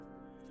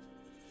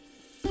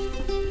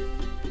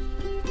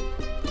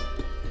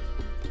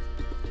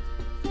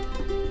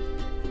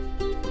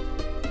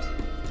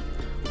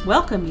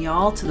Welcome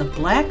y'all to the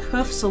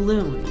Blackhoof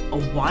Saloon,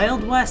 a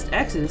Wild West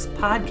Exodus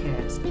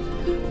podcast.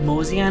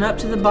 Mosey on up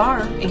to the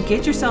bar and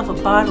get yourself a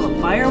bottle of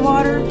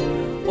firewater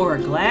or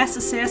a glass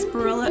of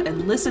sarsaparilla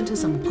and listen to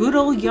some good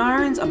old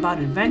yarns about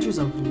adventures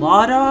of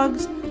law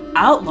dogs,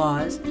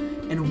 outlaws,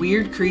 and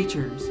weird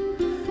creatures.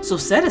 So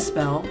set a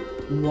spell,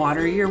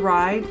 water your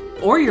ride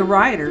or your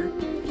rider,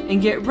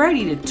 and get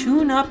ready to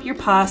tune up your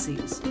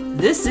posses.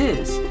 This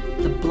is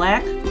the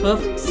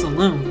Blackhoof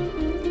Saloon.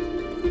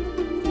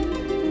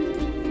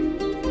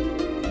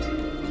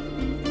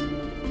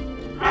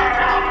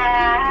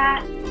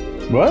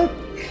 What?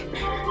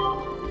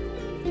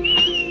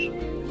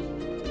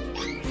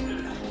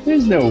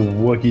 There's no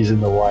Wookiees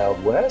in the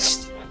Wild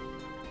West.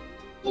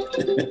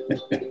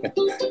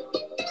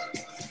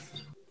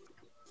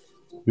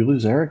 We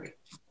lose Eric?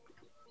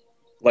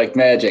 Like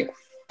magic.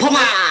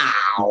 Pow!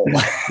 Oh,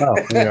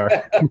 we are.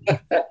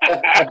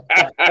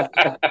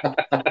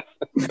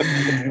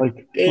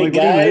 Hey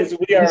guys,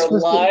 we are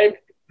live.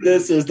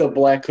 This is the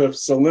Blackhoof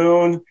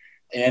Saloon,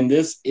 and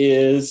this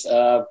is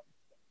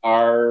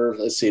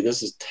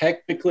this is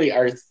technically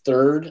our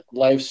third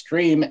live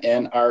stream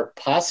and our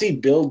Posse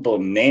build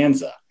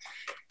Bonanza.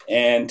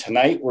 And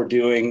tonight we're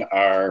doing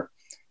our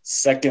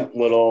second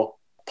little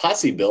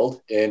Posse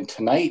build, and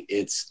tonight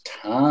it's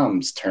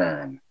Tom's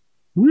turn.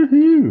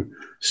 Woohoo!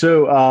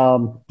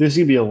 So this is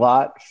going to be a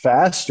lot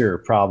faster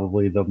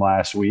probably than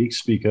last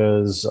week's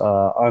because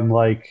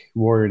unlike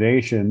Warrior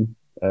Nation,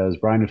 as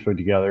Brian has put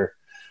together,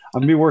 I'm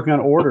going to be working on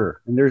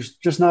order, and there's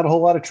just not a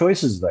whole lot of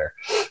choices there.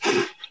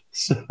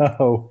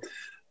 So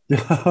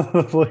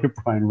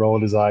Brian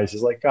rolled his eyes.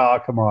 He's like, oh,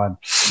 come on.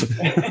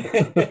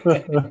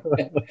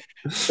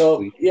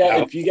 So,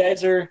 yeah, if you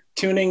guys are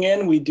tuning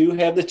in, we do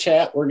have the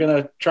chat. We're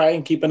going to try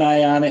and keep an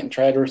eye on it and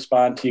try to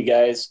respond to you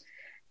guys.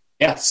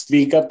 Yeah,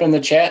 speak up in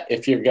the chat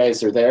if you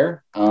guys are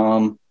there.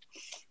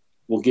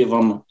 We'll give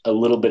them a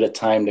little bit of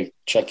time to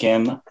check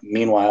in.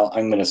 Meanwhile,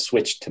 I'm going to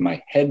switch to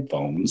my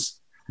headphones.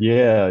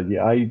 Yeah.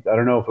 I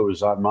don't know if it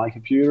was on my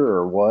computer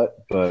or what,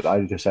 but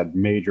I just had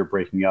major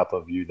breaking up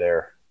of you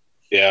there.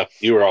 Yeah,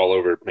 you were all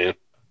over it, man.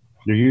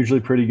 You're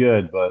usually pretty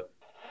good, but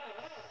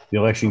the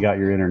election got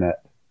your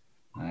internet.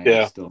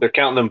 They're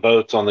counting them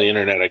votes on the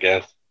internet, I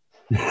guess.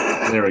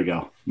 There we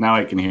go. Now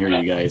I can hear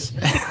you guys.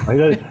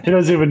 He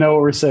doesn't even know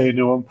what we're saying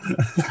to him.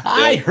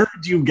 I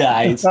heard you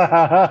guys.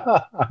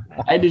 I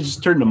had to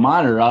just turn the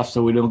monitor off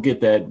so we don't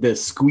get that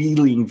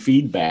squealing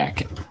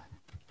feedback.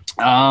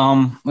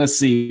 Let's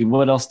see.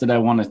 What else did I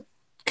want to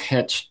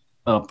catch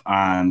up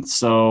on?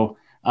 So,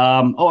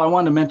 I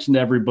want to mention to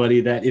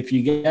everybody that if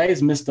you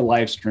guys missed the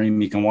live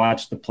stream, you can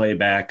watch the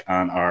playback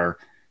on our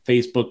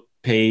Facebook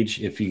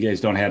page. If you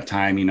guys don't have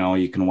time,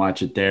 you can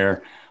watch it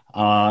there.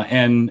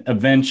 And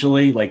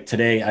eventually, like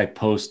today,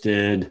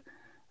 yesterday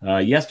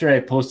I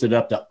posted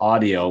up the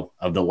audio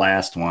of the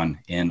last one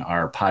in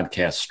our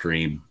podcast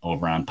stream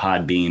over on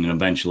Podbean, and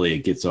eventually it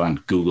gets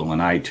on Google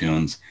and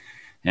iTunes.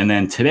 And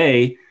then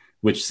today,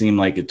 which seemed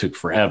like it took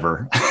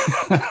forever,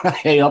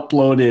 I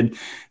uploaded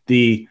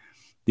the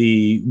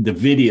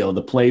video,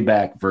 the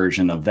playback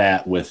version of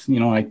that with,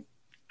 I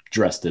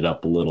dressed it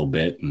up a little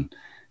bit and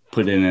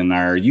put it in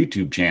our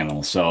YouTube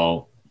channel.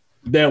 So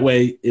that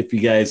way, if you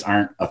guys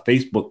aren't a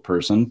Facebook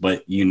person,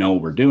 but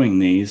we're doing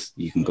these,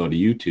 you can go to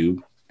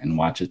YouTube and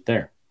watch it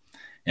there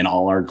in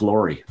all our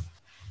glory.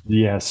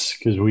 Yes,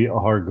 because we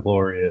are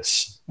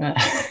glorious.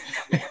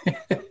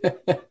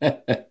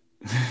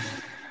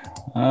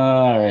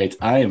 All right.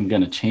 I am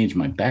going to change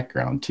my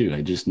background too.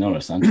 I just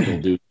noticed I'm still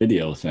doing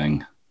video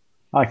thing.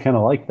 I kind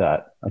of like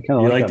that.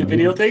 You like the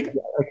video thing?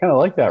 I kind of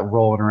like that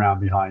rolling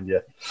around behind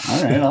you.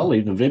 All right. I'll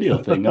leave the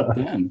video thing up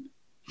then.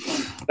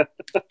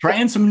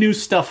 Trying some new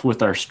stuff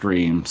with our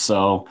stream.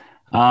 So,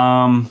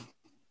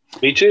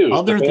 me too.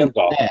 Other than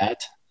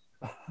that,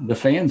 the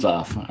fan's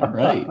off. All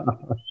right.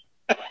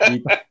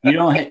 you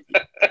don't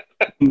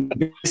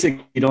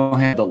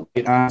have the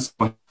light on.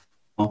 So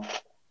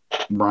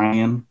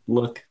Brian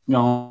look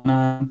going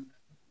on.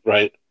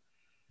 Right.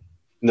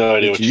 No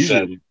idea what you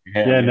said.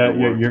 Yeah, no,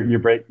 you're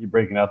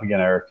breaking up again,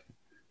 Eric.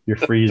 You're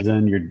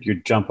freezing. You're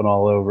jumping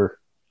all over.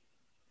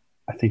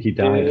 I think he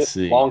died.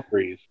 Long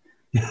freeze.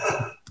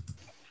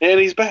 And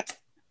he's back.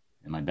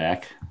 Am I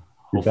back?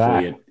 You're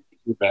back.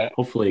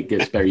 Hopefully it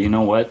gets better. You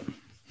know what?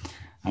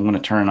 I'm going to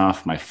turn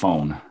off my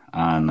phone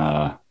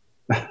on.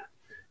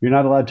 You're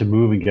not allowed to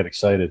move and get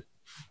excited.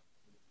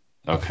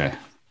 Okay.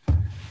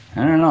 I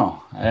don't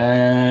know.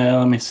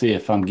 Let me see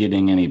if I'm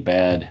getting any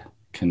bad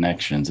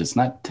connections. It's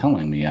not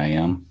telling me I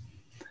am.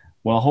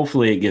 Well,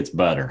 hopefully it gets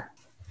better.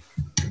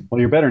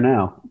 Well, you're better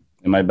now.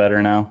 Am I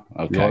better now?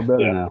 Okay. You're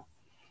better now.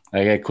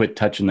 I got to quit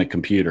touching the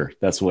computer.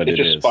 That's what it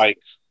just is.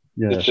 Spikes.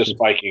 Yeah. It's just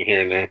spiking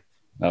here and there.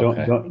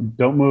 Okay.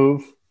 Don't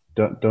move.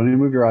 Don't even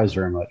move your eyes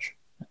very much.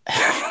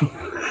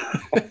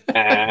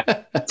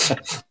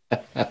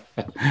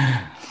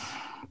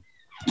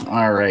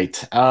 All right.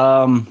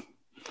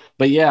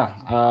 But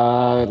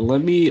yeah,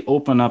 let me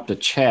open up the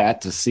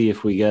chat to see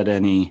if we got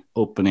any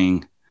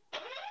opening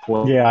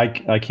Well, Yeah,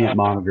 I can't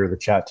monitor the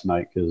chat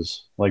tonight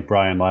because, like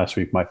Brian last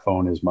week, my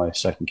phone is my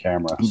second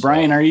camera. So.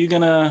 Brian, are you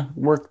gonna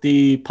work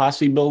the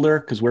Posse Builder?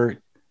 Because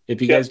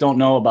if you guys don't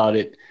know about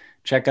it,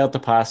 check out the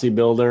Posse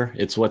Builder.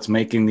 It's what's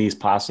making these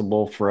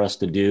possible for us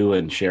to do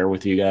and share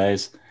with you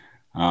guys.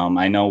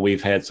 I know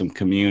we've had some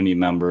community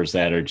members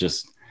that are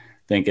just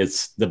think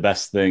it's the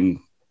best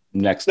thing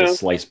next to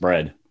sliced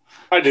bread.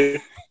 I do.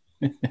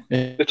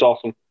 It's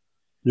awesome.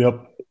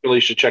 Yep. Really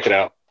should check it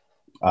out.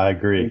 I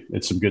agree.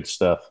 It's some good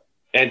stuff.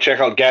 And check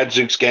out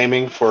Gadzooks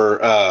Gaming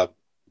for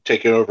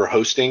taking over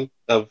hosting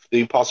of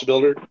the Posse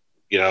Builder.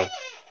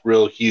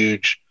 Real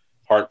huge,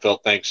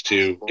 heartfelt thanks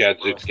to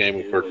Gadzooks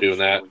Gaming for doing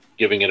that,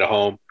 giving it a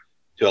home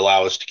to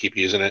allow us to keep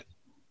using it.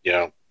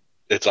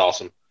 It's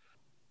awesome.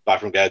 Buy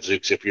from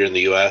Gadzooks if you're in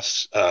the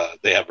U.S.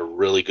 They have a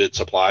really good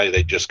supply.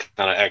 They just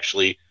kind of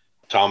actually,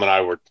 Tom and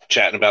I were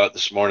chatting about it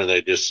this morning.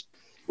 They just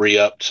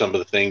re-upped some of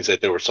the things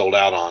that they were sold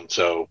out on.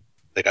 So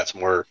they got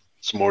some more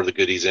of the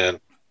goodies in.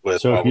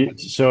 So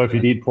if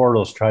you need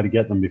portals, try to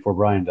get them before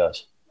Brian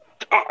does.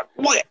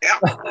 What?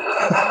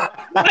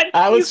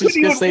 I was just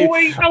going to say,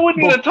 I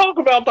wasn't going to talk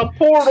about the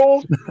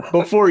portals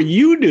before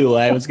you do.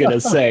 I was going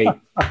to say, no,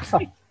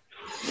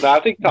 I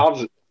think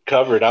Tom's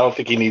covered. I don't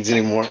think he needs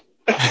any more.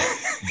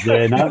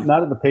 Yeah,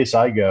 not at the pace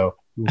I go.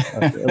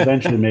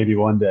 Eventually, maybe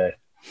one day.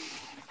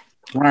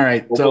 All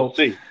right, we'll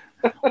see.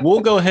 We'll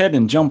go ahead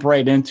and jump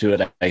right into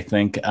it. I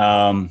think.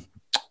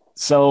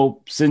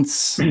 So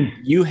since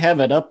you have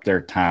it up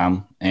there,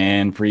 Tom,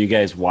 and for you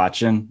guys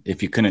watching,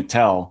 if you couldn't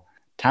tell,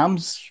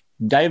 Tom's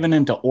diving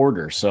into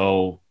order.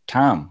 So,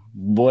 Tom,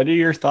 what are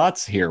your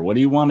thoughts here? What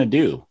do you want to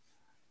do?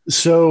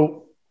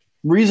 So,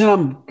 reason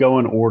I'm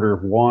going order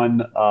one,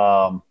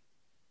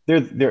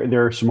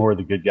 there are some more of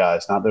the good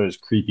guys, not those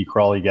creepy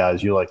crawly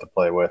guys you like to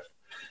play with.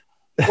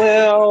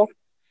 Well,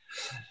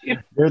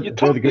 they're the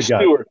good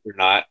guys. Or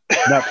not?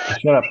 No,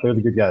 shut up. They're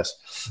the good guys.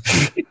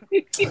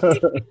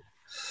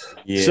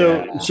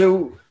 Yeah.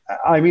 So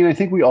I mean, I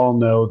think we all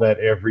know that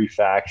every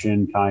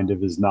faction kind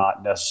of is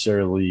not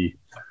necessarily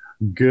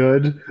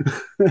good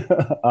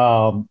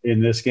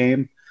in this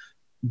game,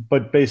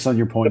 but based on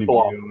your point of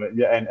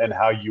view and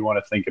how you want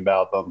to think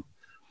about them.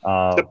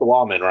 Except the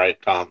lawmen, right,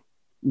 Tom?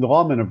 The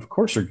lawmen, of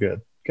course, are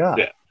good. God.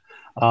 Yeah.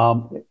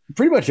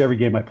 Pretty much every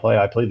game I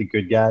play the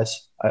good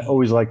guys. I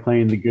always like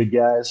playing the good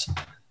guys.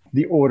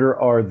 The Order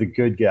are the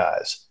good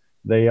guys.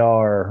 They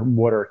are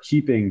what are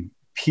keeping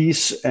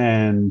peace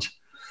and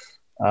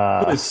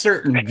a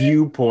certain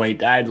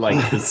viewpoint, I'd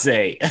like to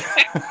say.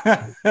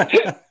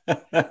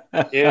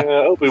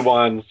 Yeah,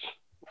 Obi-Wan's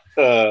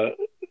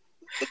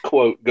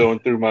quote going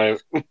through my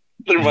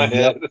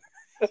head.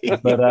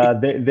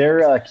 But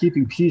they're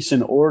keeping peace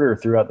and order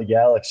throughout the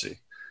galaxy.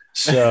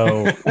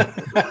 So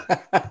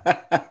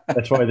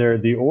that's why they're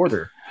the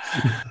Order.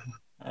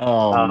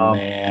 Oh,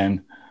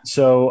 man.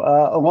 So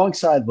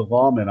alongside the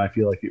lawmen, I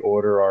feel like the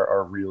Order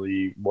are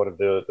really one of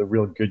the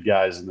real good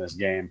guys in this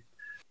game.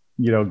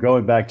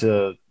 Going back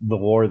to the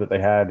lore that they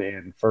had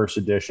in first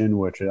edition,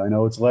 which I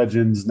know it's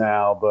Legends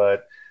now,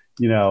 but,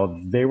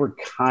 they were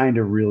kind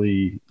of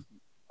really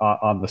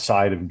on the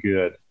side of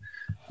good.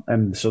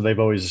 And so they've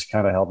always just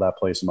kind of held that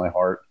place in my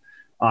heart.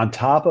 On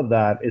top of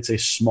that, it's a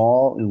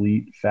small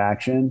elite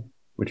faction,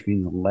 which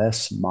means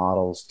less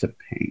models to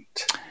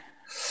paint.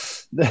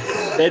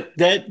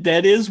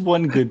 That is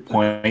one good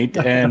point.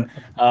 And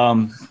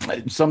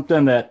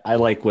something that I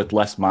like with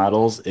less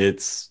models,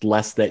 it's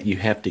less that you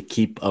have to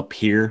keep up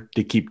here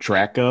to keep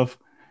track of.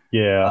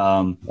 Yeah.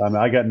 I mean,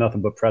 I got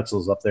nothing but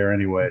pretzels up there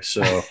anyway.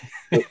 So,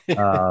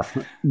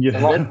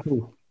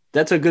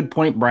 that's a good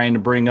point, Brian, to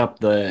bring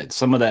up.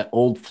 Some of that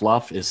old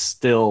fluff is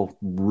still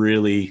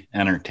really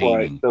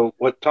entertaining. Right. So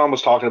what Tom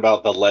was talking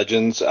about, the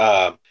Legends,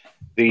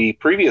 the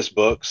previous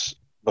books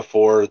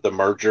before the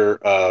merger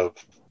of,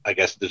 I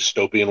guess, the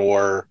dystopian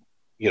war,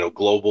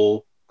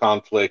 global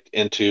conflict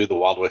into the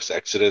Wild West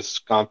Exodus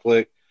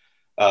conflict.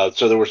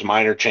 So there was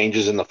minor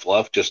changes in the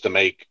fluff just to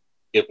make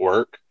it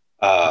work,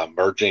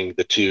 merging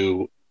the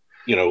two,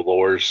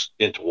 lores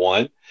into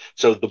one.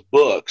 So the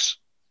books,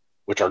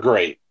 which are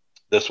great,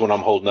 this one I'm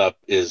holding up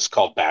is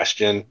called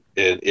Bastion,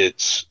 and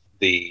it's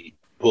the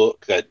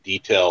book that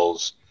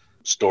details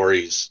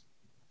stories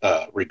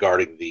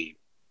regarding the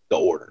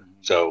Order.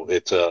 So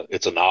it's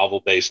a novel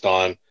based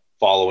on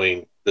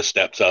following the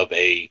steps of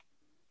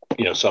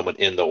someone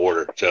in the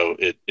Order. So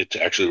it's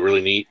actually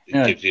really neat.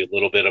 It gives you a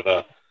little bit of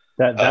a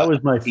that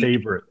was my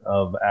favorite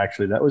of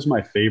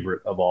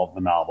all of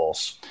the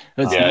novels.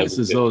 What's nice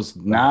is those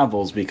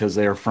novels, because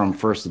they're from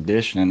first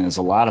edition, and there's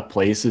a lot of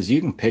places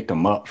you can pick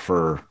them up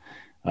for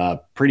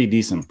pretty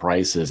decent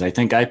prices. I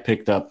think I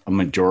picked up a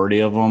majority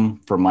of them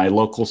from my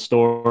local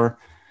store.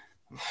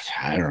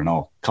 I don't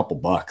know, a couple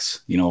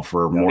bucks,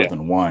 for more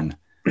than one.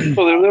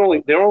 Well,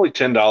 they're only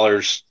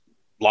 $10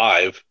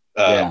 live,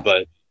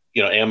 but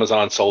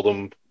Amazon sold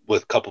them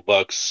with a couple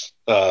bucks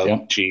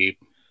cheap.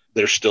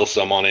 There's still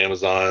some on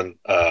Amazon.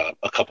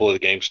 A couple of the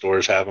game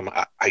stores have them.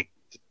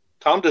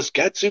 Tom, does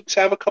Gadzooks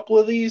have a couple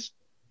of these?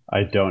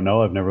 I don't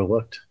know. I've never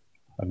looked.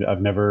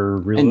 I've never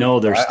really. I know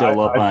they're still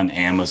up on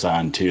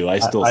Amazon too. I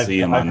still see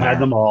them on there. I've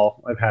had them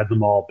all. I've had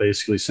them all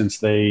basically since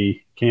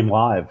they came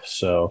live.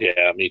 So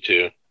Yeah, me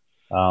too.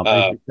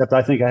 except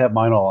I think I have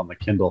mine all on the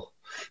Kindle.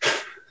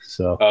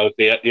 So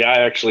yeah,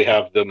 I actually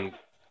have them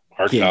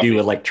hard Can't copy. do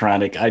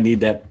electronic. I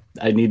need that.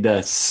 I need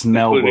to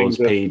smell Including those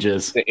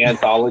pages. The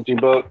anthology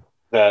book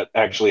that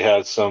actually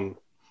has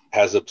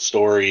a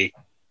story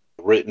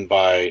written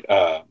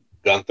by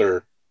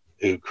Gunther,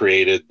 who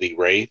created the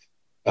Wraith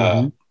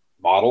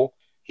model.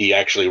 He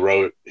actually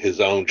wrote his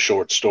own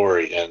short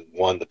story and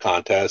won the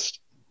contest,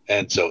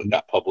 and so it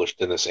got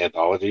published in this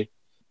anthology.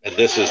 And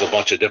this is a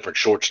bunch of different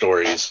short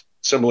stories,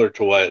 similar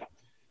to what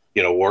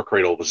War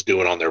Cradle was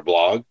doing on their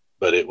blog,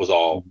 but it was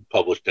all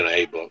published in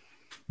a book.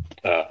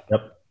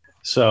 Yep.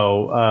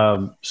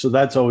 So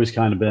that's always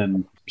kind of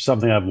been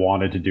something I've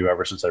wanted to do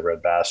ever since I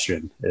read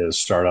Bastion, is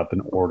start up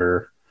an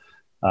order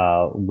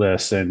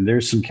list. And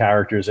there's some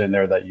characters in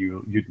there that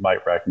you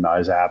might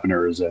recognize.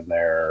 Abner is in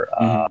there.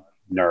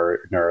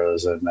 Nura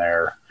is in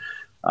there.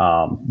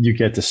 You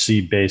get to see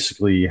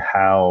basically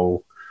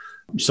how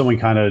someone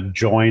kind of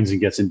joins and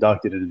gets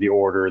inducted into the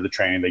order, the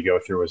training they go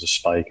through as a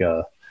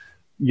Spica.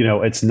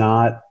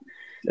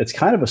 It's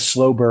kind of a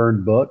slow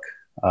burn book.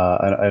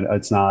 And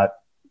it's not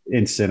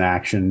instant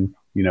action,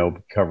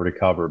 cover to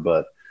cover,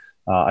 but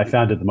I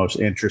found it the most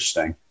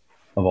interesting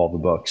of all the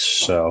books.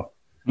 So,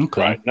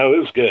 okay. Right. No, it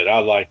was good. I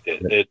liked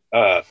it.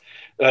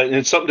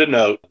 And something to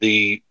note,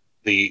 the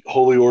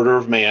Holy Order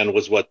of Man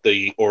was what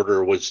the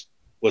order was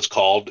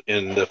called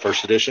in the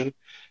first edition.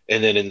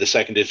 And then in the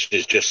second edition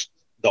is just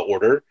the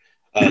order.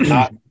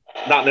 Not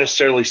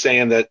necessarily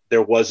saying that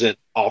there wasn't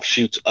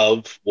offshoots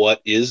of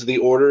what is the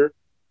order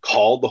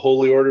called the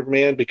Holy Order of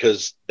Man,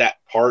 because that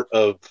part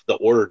of the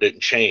order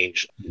didn't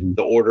change. Mm-hmm.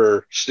 The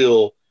order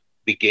still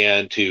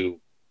began to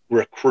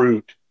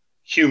recruit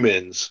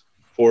humans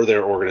for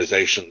their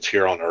organizations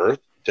here on Earth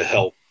to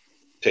help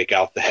take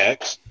out the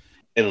Hex.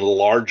 And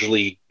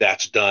largely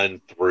that's done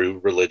through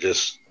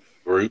religious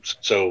groups.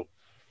 So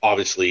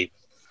obviously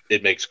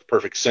it makes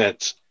perfect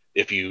sense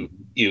if you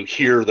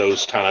hear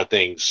those kind of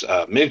things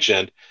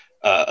mentioned.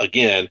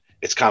 Again,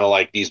 it's kind of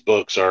like these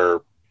books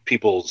are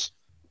people's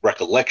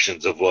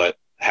recollections of what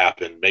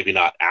happened, maybe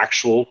not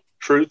actual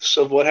truths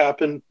of what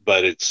happened,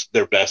 but it's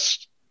their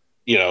best,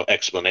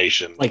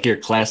 explanation. Like your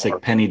classic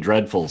Penny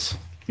Dreadfuls.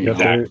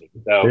 Exactly.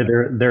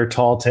 They're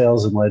tall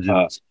tales and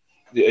legends.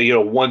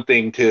 One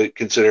thing to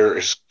consider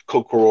is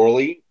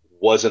Kokoroli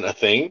wasn't a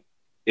thing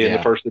in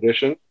the first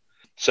edition.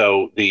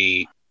 So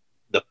the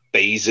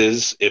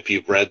phases, if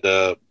you've read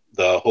the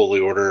Holy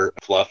Order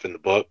fluff in the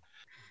book,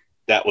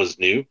 that was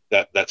new.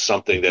 That's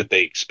something that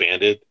they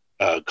expanded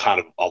kind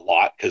of a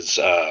lot, because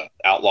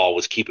Outlaw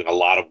was keeping a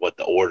lot of what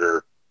the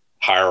Order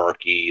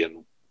hierarchy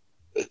and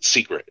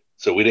secret.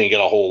 So we didn't get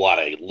a whole lot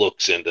of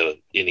looks into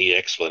any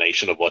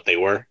explanation of what they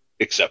were,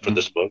 except for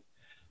this book.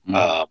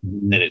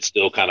 And it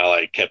still kind of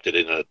like kept it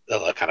in a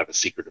kind of a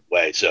secretive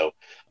way. So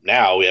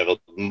now we have a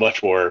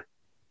much more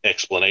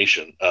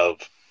explanation of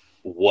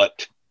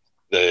what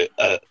the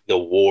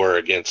war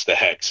against the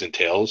Hex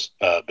entails,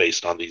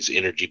 based on these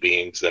energy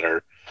beings that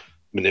are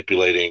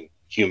manipulating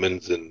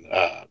humans and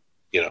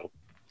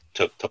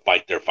to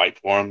fight their fight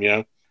for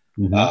them.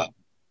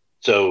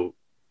 So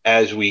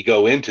as we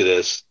go into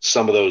this,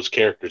 some of those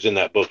characters in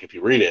that book, if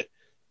you read it,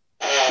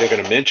 they're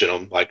going to mention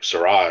them, like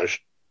Siraj.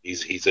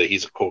 He's a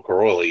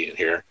Kokoroli in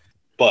here,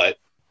 but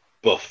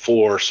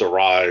before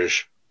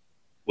Siraj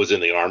was in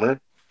the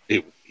armor,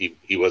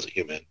 he was a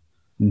human.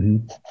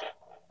 The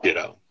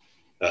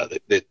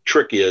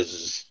trick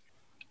is,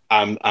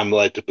 I'm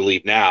led to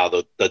believe now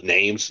that the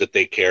names that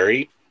they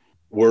carry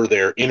were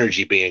their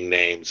energy being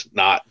names,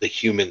 not the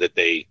human that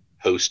they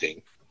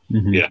hosting.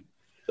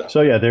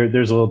 So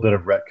there's a little bit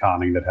of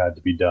retconning that had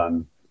to be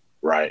done,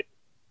 right,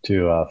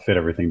 to fit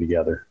everything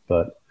together,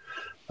 but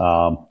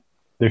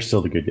they're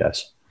still the good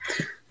guys.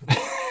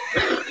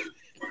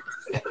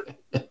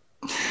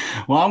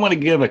 Well, I want to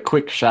give a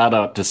quick shout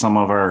out to some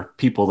of our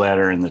people that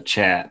are in the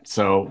chat.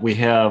 So we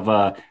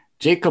have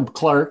Jacob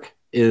Clark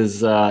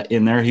is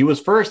in there. He was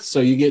first,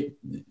 so you get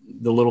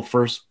the little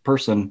first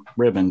person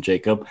ribbon,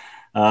 Jacob.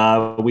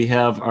 We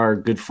have our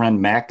good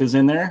friend Mac is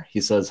in there.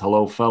 He says,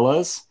 hello,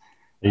 fellas.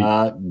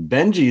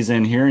 Benji's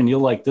in here, and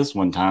you'll like this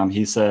one, Tom.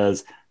 He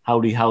says,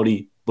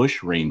 howdy,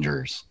 Bush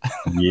Rangers.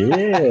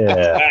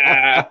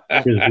 Yeah.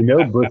 Because we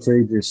know Bush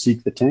Rangers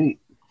seek the tank.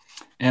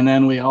 And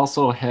then we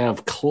also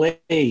have Clay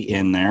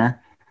in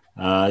there,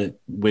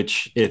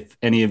 which if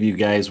any of you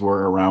guys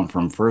were around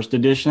from first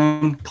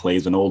edition,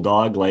 Clay's an old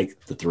dog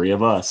like the three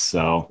of us.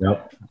 So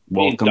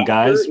welcome,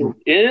 guys.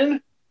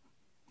 In?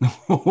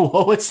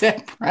 What was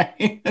that,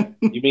 Brian?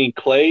 You mean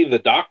Clay the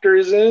doctor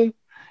is in?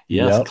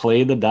 Yes,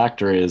 Clay the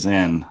doctor is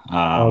in.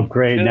 Oh,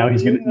 great! Now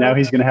he's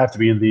gonna have to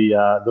be in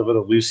the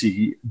little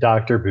Lucy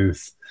doctor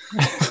booth.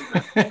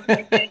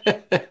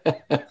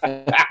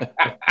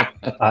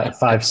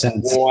 5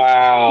 cents.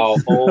 Wow,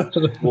 old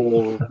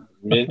school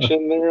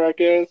mention there, I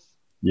guess.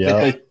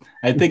 Yeah,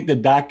 I think the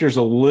doctor's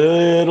a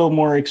little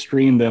more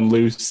extreme than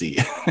Lucy.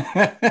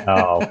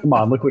 Oh, come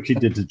on. Look what she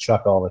did to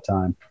Chuck all the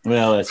time.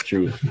 Well, that's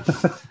true.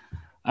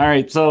 All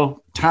right.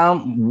 So,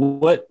 Tom,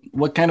 what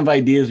kind of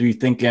ideas are you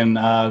thinking?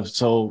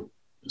 So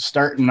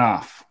starting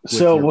off with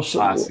your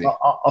posse.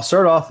 I'll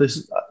start off.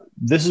 This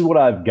is what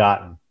I've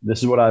gotten. This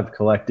is what I've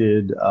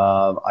collected.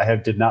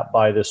 Did not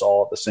buy this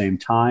all at the same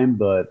time,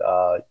 but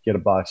get a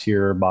box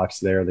here, a box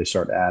there. They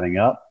start adding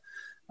up.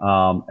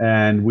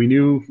 And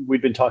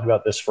we'd been talking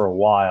about this for a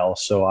while,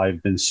 so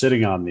I've been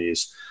sitting on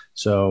these.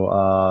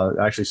 So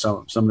actually,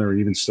 some of them are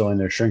even still in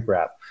their shrink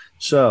wrap.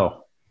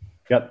 So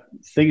got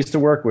things to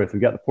work with.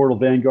 We've got the Portal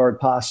Vanguard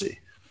Posse.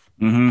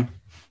 Mm-hmm.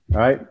 All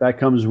right, that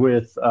comes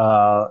with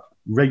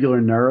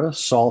regular Nura,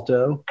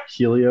 Salto,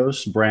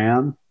 Helios,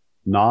 Bran,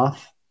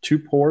 Noth, 2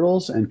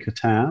 portals, and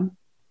Catan.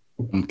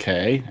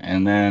 Okay,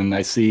 and then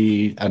I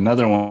see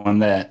another one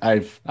that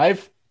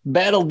I've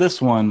battled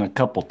this one a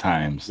couple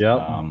times. Yep.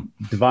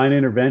 Divine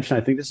Intervention.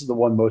 I think this is the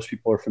one most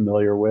people are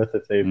familiar with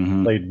if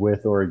they've played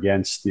with or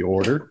against the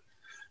Order.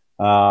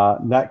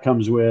 That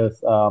comes with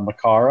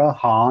Makara,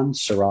 Han,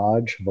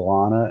 Siraj,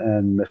 Valana,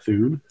 and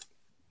Mithun.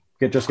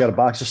 Just got a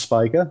box of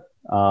Spica.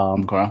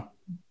 Okay.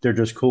 They're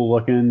just cool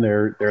looking.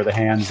 They're the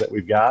hands that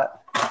we've got.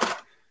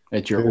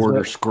 At your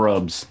Order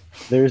scrubs.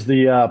 There's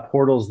the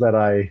portals that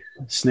I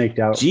snaked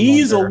out.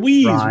 Jeez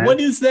Louise,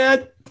 what is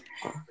that?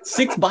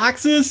 6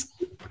 boxes?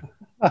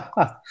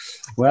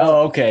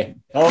 Well, okay.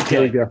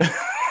 There you go.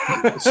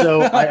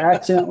 So I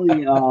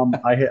accidentally,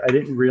 I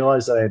didn't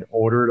realize that I had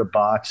ordered a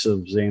box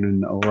of Zayn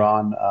and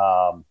Oran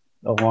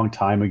a long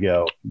time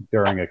ago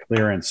during a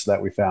clearance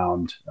that we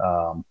found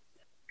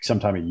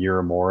sometime a year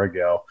or more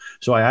ago.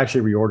 So I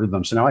actually reordered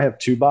them. So now I have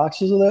 2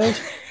 boxes of those.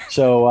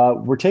 So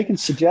we're taking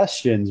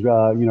suggestions,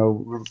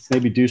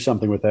 maybe do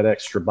something with that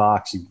extra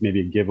box,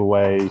 maybe a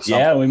giveaway. Something.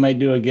 Yeah, we might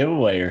do a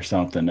giveaway or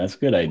something. That's a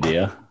good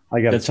idea.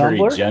 That's very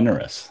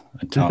generous.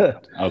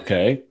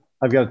 Okay.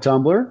 I've got a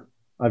tumbler.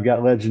 I've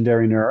got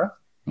Legendary Nura.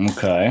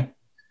 Okay.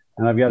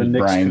 And I've got a Nyx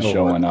Brian Killer.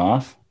 showing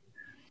off.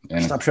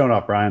 And Stop showing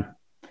off, Brian.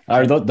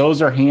 Are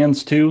those are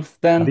hands too,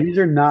 then? These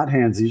are not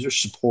hands. These are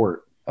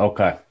support.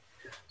 Okay.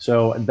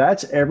 So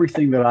that's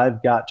everything that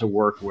I've got to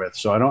work with.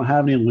 So I don't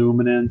have any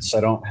luminance. I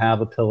don't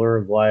have a pillar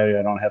of light.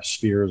 I don't have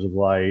spears of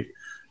light.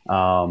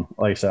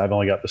 Like I said, I've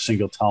only got the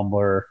single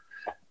tumbler.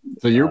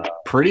 So you're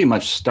pretty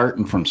much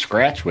starting from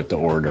scratch with the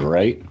Order,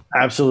 right?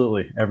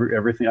 Absolutely.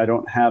 Everything. I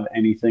don't have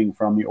anything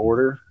from the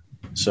Order.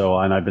 So,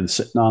 and I've been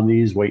sitting on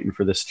these waiting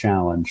for this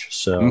challenge.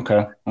 So,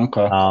 okay.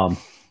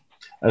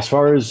 As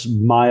far as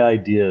my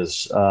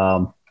ideas, I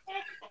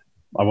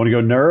want to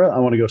go Nura. I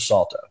want to go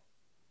Salto.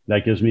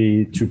 That gives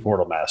me 2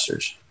 Portal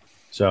Masters.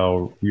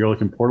 So you're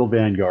looking Portal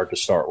Vanguard to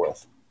start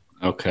with.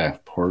 Okay.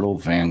 Portal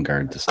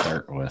Vanguard to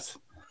start with.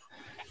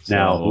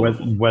 Now,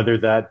 whether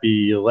that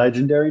be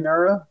Legendary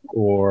Nura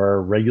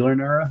or regular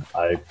Nura,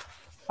 I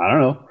don't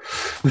know.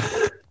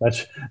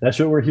 That's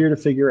what we're here to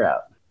figure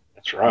out.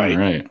 That's right. All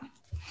right.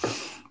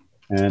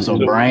 And so,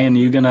 Brian,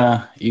 you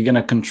gonna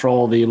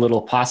control the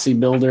little posse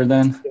builder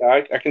then?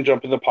 Yeah, I can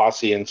jump in the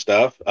posse and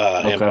stuff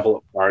and pull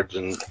up cards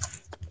and.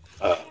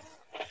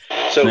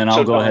 So then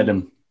I'll go ahead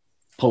and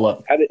pull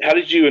up. How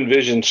did you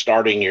envision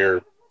starting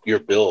your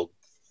build?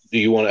 Do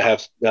you want to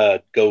have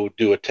go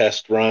do a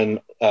test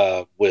run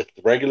with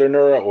regular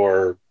Nura,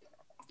 or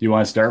do you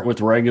want to start with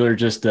regular?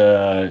 Just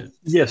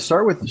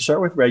start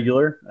with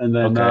regular, and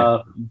then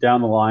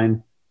down the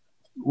line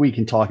we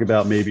can talk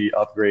about maybe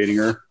upgrading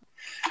her.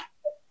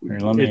 Here,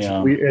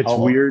 it's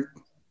weird.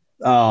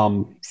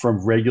 From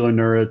regular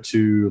Nura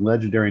to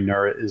legendary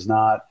Nura is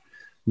not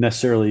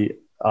necessarily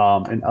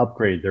an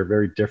upgrade. They're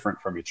very different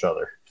from each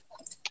other.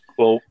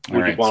 Well,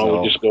 why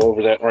don't we just go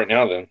over that right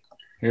now then?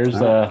 Here's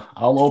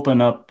I'll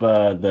open up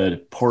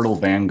the Portal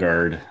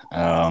Vanguard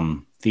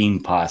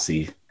theme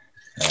posse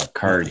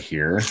card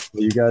here.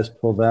 You guys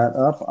pull that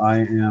up. I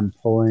am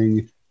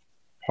pulling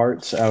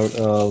parts out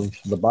of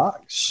the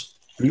box.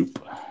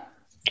 Oop.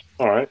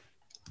 All right,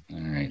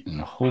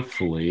 and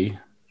hopefully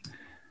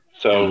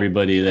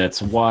everybody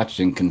that's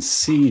watching can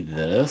see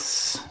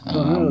this.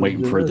 I'm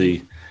waiting for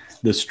the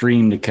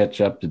stream to catch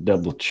up to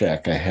double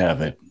check. I have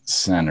it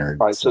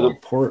centered. All right, so the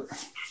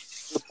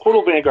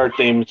Portal Vanguard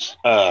themes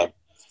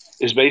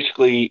is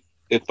basically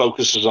it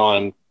focuses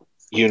on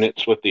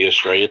units with the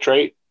Estrella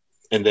trait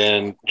and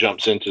then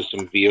jumps into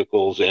some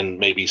vehicles and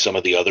maybe some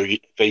of the other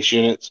face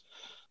units.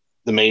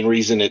 The main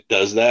reason it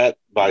does that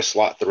by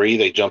slot 3,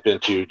 they jump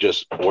into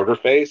just Order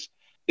face,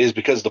 is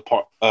because the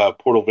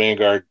Portal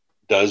Vanguard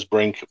does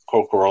bring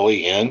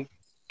Kokoroli in.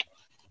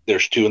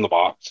 There's 2 in the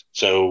box.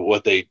 So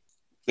what they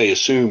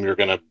assume you're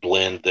going to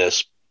blend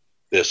this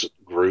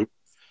group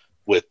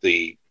with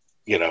the,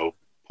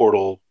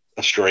 Portal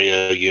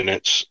Estrella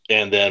units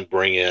and then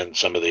bring in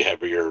some of the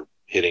heavier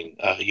hitting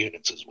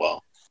units as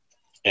well.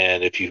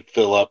 And if you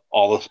fill up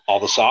all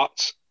the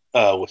slots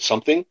with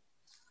something,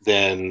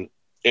 then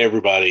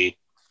everybody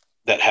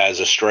that has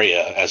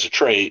Estrella as a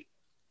trait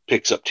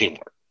picks up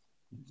teamwork.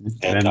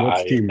 And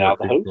what's teamwork now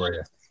the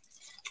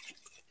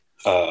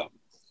host.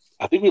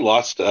 I think we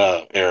lost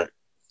Eric.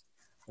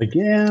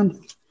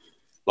 Again,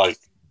 Like,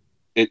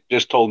 it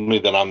just told me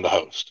that I'm the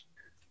host.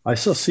 I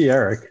still see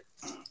Eric.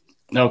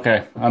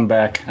 Okay, I'm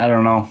back. I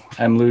don't know.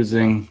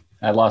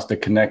 I lost a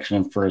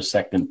connection for a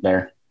second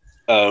there.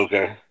 Oh,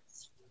 okay.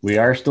 We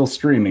are still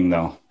streaming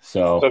though.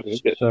 So Okay,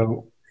 good.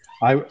 So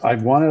I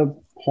want to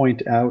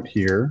point out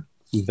here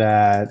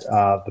that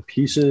the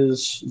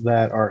pieces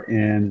that are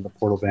in the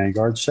Portal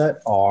Vanguard set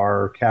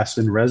are cast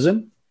in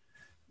resin,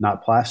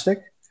 not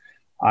plastic.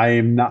 I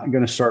am not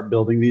going to start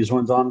building these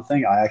ones on the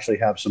thing. I actually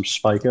have some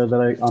spica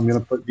that I'm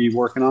going to be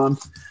working on.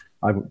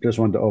 I just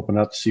wanted to open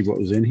up to see what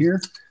was in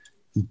here,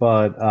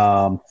 but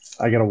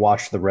I got to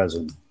wash the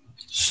resin.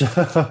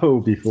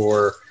 So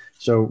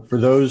for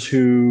those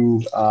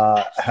who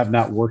have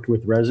not worked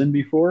with resin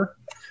before,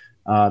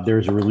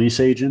 there's a release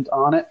agent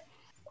on it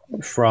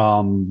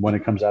from when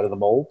it comes out of the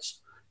molds.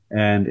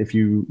 And if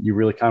you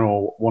really kind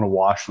of want to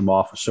wash them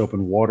off with soap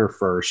and water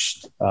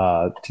first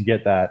to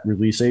get that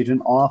release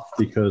agent off,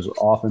 because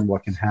often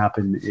what can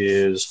happen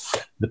is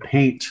the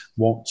paint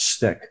won't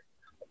stick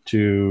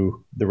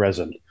to the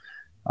resin.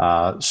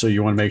 So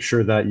you want to make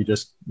sure that you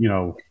just,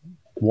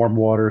 warm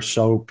water,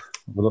 soap,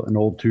 an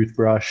old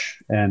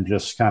toothbrush, and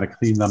just kind of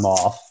clean them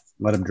off,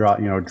 let them dry,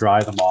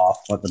 dry them off,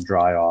 let them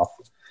dry off,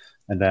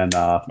 and then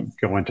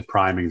go into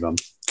priming them.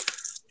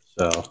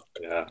 So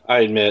yeah,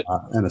 I admit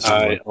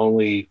I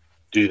only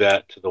do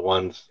that to the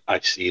ones I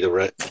see the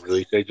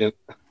release agent.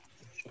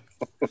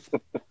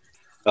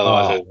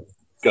 Otherwise, I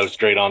go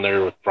straight on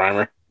there with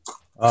primer.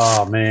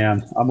 Oh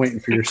man, I'm waiting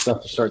for your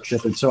stuff to start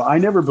shipping. So I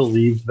never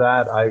believed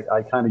that.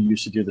 I kind of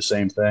used to do the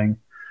same thing.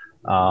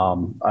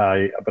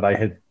 But I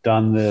had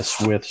done this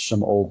with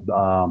some old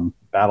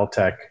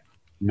BattleTech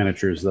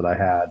miniatures that I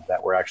had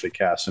that were actually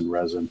cast in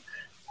resin,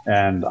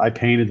 and I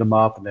painted them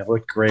up, and they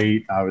looked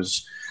great. I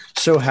was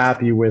so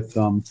happy with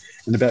them.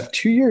 And about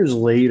 2 years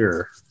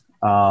later,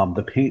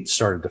 the paint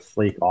started to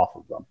flake off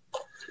of them.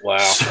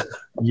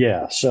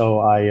 Wow. So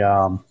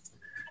I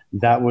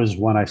that was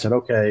when I said,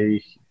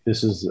 okay,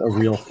 this is a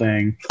real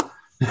thing.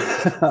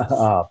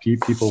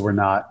 People were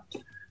not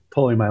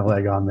pulling my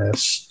leg on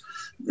this.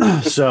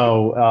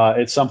 So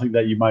it's something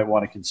that you might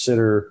want to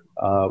consider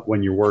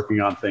when you're working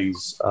on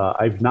things.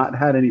 I've not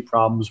had any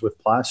problems with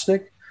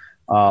plastic.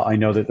 I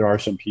know that there are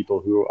some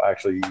people who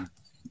actually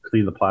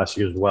clean the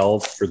plastic as well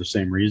for the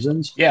same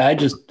reasons. yeah, I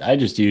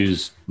just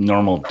use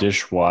normal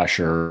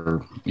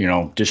dishwasher,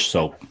 dish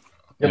soap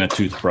and a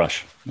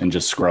toothbrush and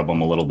just scrub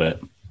them a little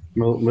bit. A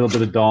little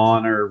bit of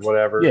Dawn or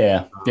whatever.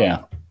 Yeah.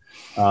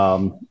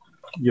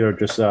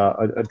 Just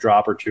a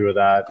drop or two of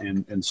that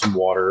in some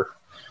water.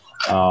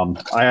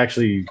 I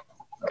actually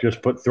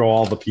just throw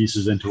all the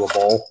pieces into a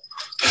bowl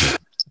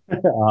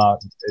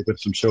with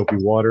some soapy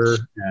water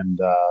and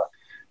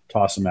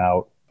toss them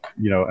out,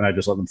 and I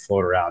just let them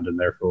float around in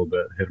there for a little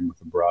bit, hit them with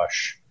a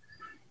brush,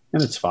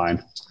 and it's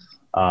fine.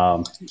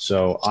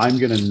 So I'm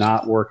going to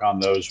not work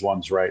on those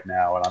ones right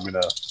now, and I'm going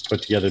to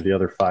put together the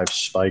other 5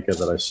 spica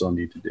that I still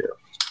need to do.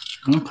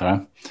 Okay.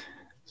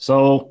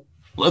 So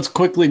let's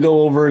quickly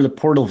go over the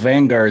Portal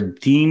Vanguard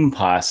theme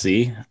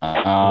posse.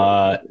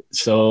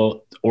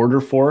 So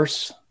Order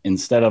Force,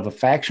 instead of a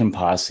faction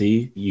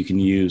posse, you can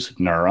use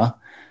Nura.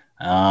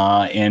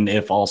 And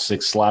if all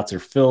 6 slots are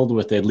filled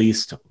with at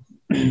least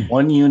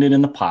 1 unit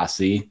in the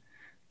posse,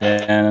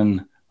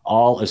 then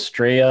all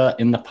Estrella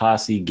in the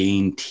posse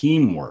gain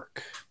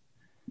teamwork.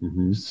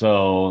 Mm-hmm.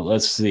 So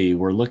let's see.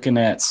 We're looking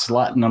at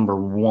slot number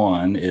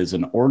 1 is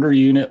an order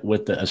unit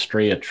with the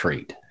Estrella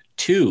trait.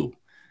 2,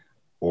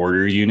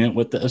 order unit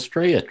with the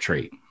Estrella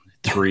trait.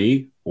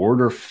 3,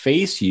 order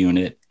face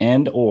unit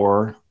and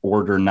or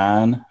order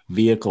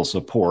non-vehicle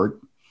support.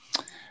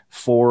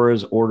 4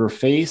 is order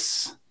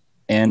face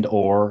and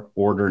or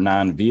order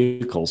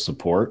non-vehicle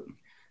support.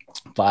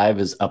 5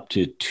 is up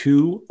to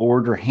 2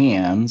 order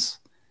hands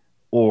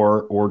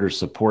or order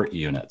support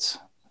units.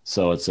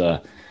 So it's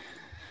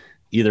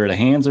either the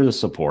hands or the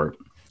support.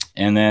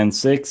 And then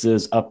 6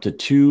 is up to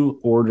 2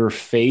 order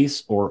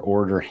face or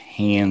order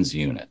hands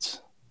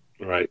units.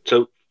 Right.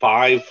 So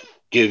 5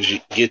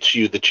 gets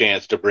you the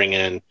chance to bring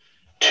in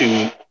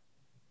two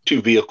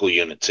vehicle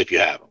units if you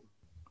have them.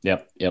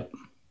 Yep.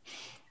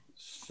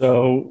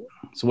 So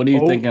what are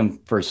you thinking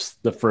for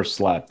the first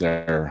slot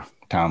there,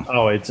 Tom?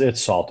 Oh,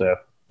 it's Salto.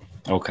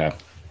 Okay.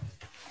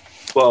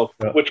 Well,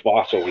 which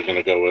boss are we going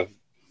to go with?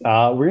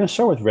 We're going to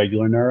start with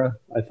regular Nura,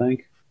 I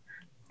think.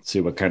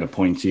 See what kind of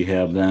points you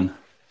have then.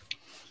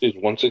 Is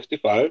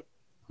 165.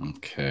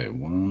 Okay,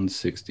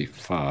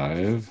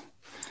 165.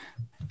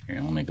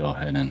 Here, let me go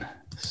ahead and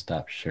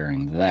stop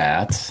sharing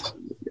that.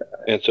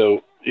 And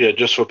so,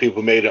 just so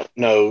people may not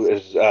know,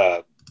 is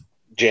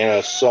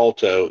Jana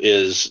Salto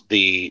is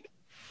the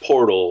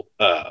portal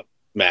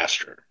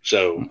master.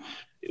 So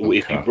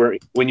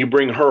when you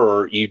bring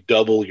her, you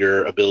double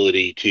your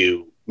ability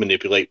to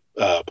manipulate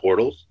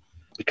portals.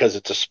 Because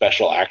it's a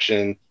special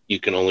action, you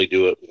can only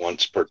do it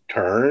once per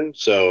turn.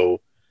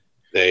 So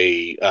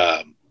they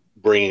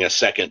bringing a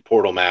second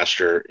portal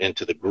master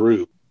into the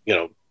group,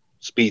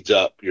 speeds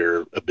up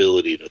your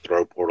ability to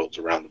throw portals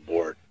around the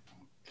board.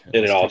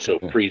 And it also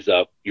frees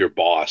up your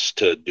boss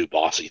to do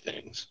bossy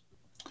things.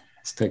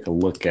 Let's take a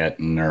look at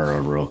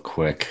Nura real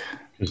quick.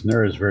 Because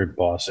Nura is very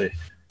bossy.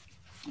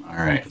 All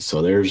right,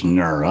 so there's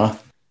Nura.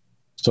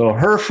 So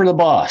her for the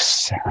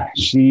boss.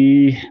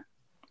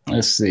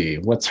 Let's see,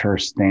 what's her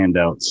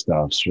standout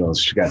stuff? So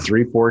she got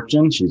 3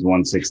 fortune. She's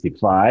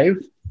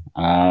 165.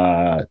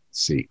 Let's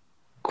see.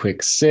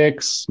 Quick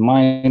 6,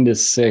 mind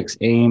is 6,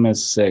 aim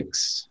is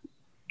 6,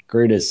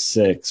 grit is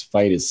 6,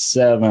 fight is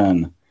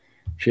 7.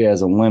 She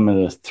has a limit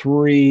of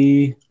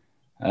 3.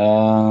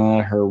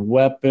 Her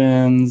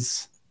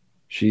weapons,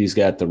 she's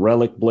got the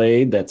relic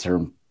blade. That's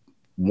her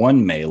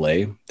 1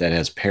 melee that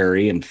has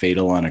parry and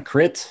fatal on a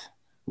crit.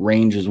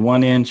 Range is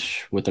 1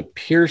 inch with a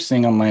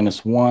piercing of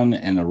 -1,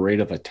 and the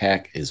rate of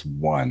attack is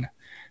 1.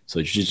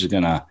 So she's just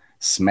gonna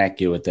smack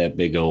you with that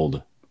big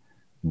old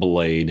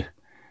blade.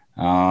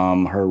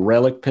 Her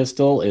relic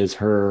pistol is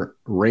her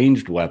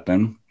ranged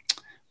weapon,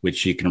 which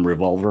she can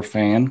revolver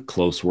fan,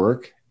 close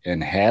work,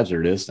 and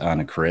hazardous on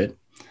a crit.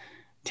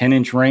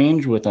 10-inch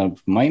range with a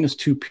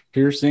 -2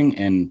 piercing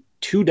and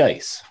 2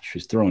 dice.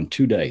 She's throwing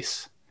 2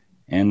 dice.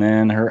 And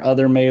then her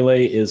other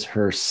melee is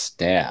her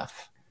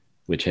staff,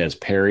 which has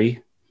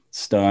parry,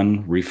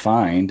 stun,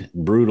 refined,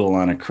 brutal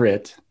on a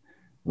crit,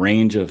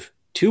 range of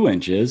 2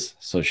 inches,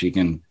 so she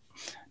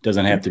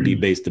doesn't have to be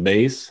base to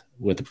base,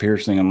 with a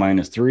piercing of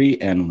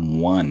 -3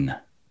 and 1.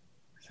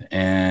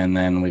 And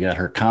then we got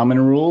her common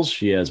rules.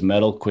 She has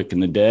metal, quick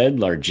and the dead,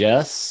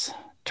 largesse,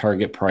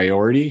 target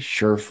priority,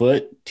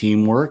 surefoot,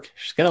 teamwork.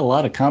 She's got a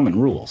lot of common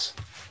rules.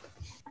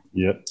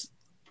 Yep.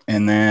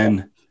 And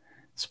then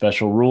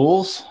special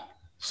rules.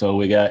 So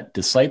we got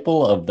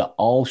Disciple of the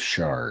All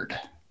Shard.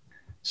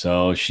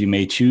 So she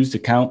may choose to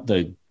count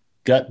the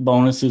gut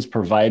bonuses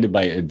provided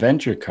by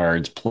adventure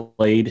cards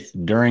played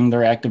during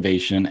their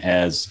activation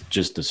as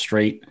just a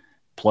straight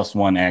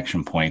 +1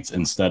 action points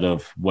instead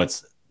of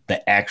what's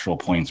the actual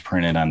points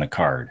printed on the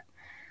card.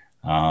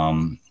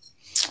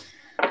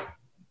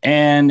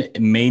 And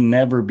it may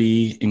never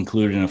be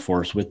included in a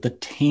force with the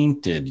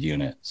tainted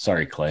unit.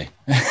 Sorry, Clay.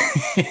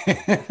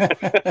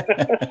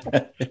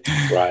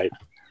 Right.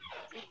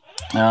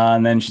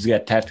 And then she's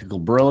got tactical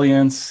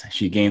brilliance.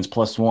 She gains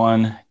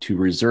 +1 to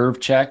reserve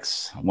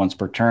checks. Once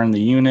per turn, the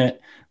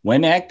unit,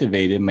 when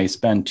activated, may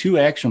spend 2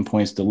 action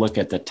points to look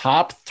at the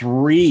top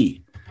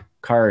 3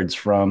 cards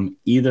from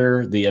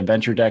either the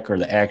adventure deck or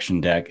the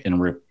action deck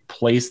and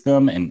replace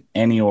them in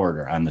any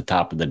order on the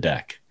top of the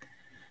deck.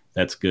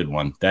 That's a good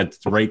one. That's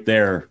right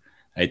there,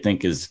 I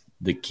think, is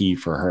the key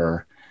for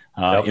her.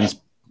 Yep.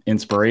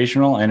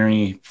 Inspirational,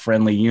 any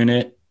friendly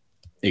unit,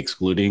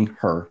 excluding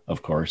her,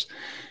 of course,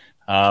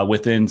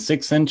 within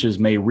 6 inches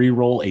may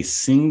re-roll a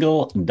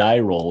single die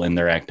roll in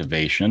their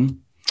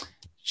activation.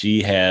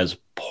 She has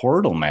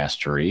portal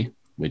mastery,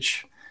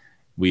 which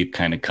we've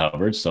kind of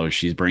covered. So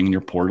she's bringing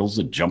your portals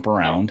to jump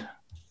around.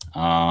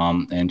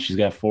 And she's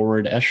got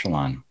forward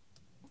echelon.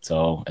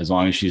 So as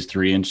long as she's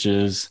 3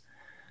 inches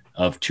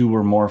of 2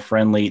 or more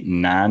friendly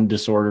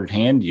non-disordered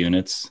hand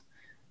units,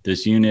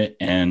 this unit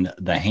and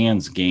the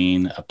hands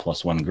gain a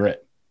 +1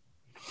 grit.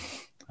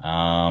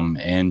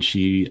 And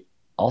she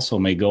also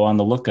may go on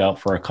the lookout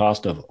for a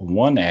cost of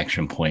 1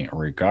 action point,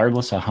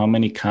 regardless of how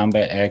many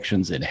combat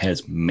actions it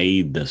has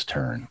made this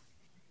turn.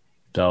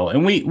 So,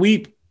 and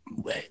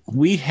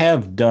we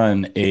have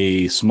done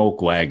a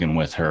smoke wagon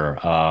with her.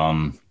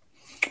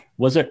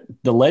 Was it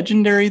the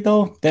legendary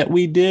though that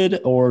we did,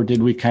 or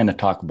did we kind of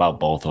talk about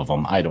both of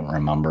them? I don't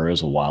remember. It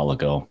was a while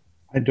ago.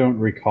 I don't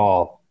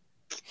recall.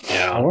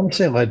 Yeah. I want to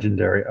say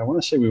legendary. I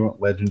want to say we went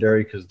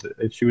legendary because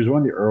she was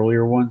one of the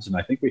earlier ones, and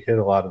I think we hit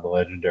a lot of the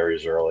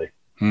legendaries early.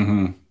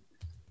 Mm-hmm.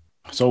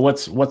 So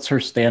what's her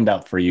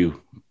standout for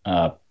you,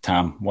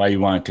 Tom? Why you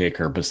want to take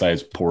her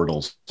besides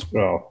portals?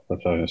 Oh,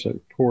 that's what I said.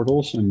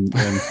 Portals and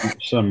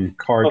some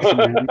card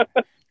shenanigans.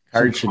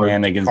 Card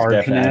shenanigans.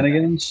 Card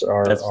shenanigans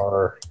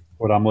are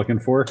what I'm looking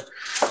for.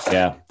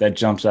 Yeah, that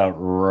jumps out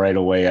right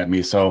away at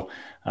me. So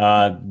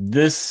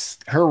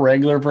her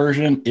regular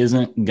version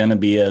isn't going to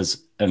be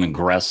as an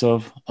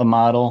aggressive a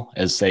model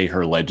as, say,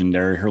 her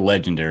legendary. Her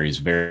legendary is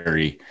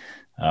very,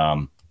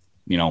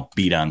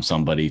 beat on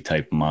somebody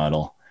type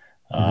model.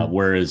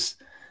 Whereas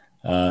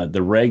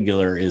the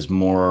regular is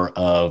more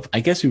of, I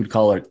guess you would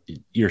call it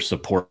your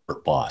support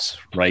boss,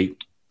 right?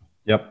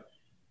 Yep.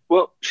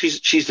 Well,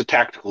 she's a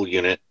tactical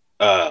unit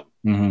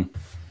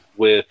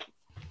with,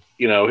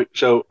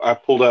 so I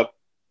pulled up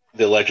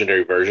the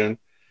legendary version.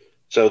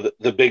 So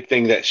the big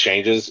thing that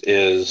changes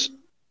is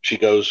she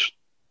goes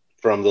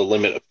from the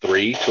limit of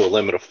 3 to a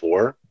limit of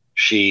 4.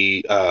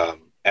 She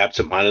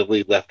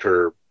absentmindedly left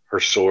her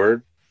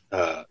sword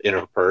in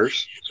her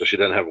purse, so she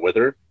doesn't have it with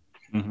her.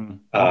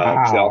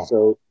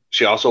 Wow.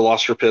 She also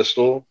lost her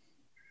pistol,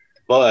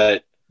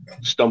 but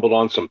stumbled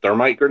on some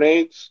thermite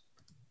grenades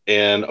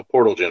and a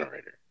portal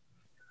generator.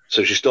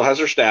 So she still has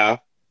her staff,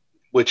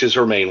 which is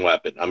her main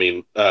weapon. I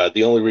mean,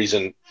 the only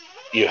reason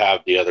you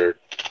have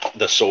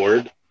the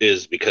sword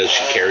is because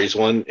she carries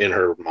one in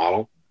her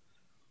model,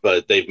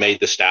 but they've made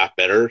the staff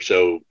better.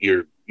 So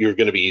you're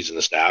going to be using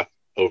the staff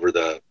over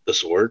the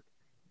sword.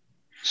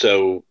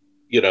 So,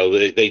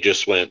 they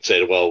just went and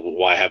said, well,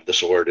 why have the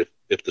sword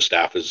if the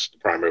staff is the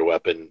primary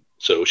weapon?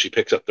 So she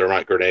picks up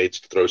thermite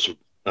grenades to throw some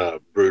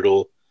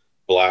brutal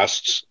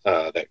blasts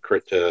that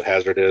crit to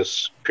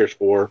hazardous, pierce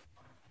 4.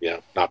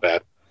 Yeah, not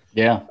bad.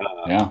 Yeah,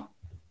 yeah.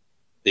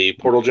 The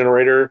portal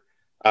generator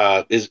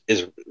is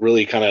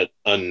really kind of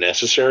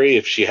unnecessary.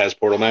 If she has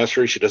portal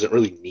mastery, she doesn't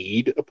really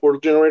need a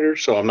portal generator.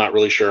 So I'm not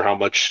really sure how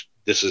much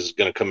this is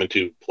going to come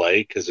into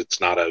play because it's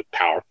not a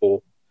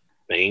powerful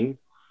thing.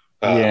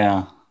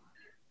 Yeah.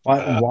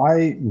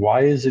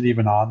 Why is it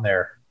even on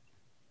there?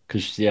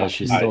 Because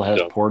she still has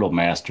portal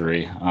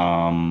mastery.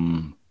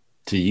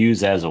 To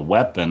use as a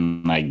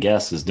weapon, I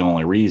guess, is the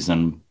only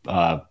reason.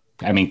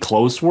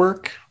 Close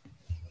work.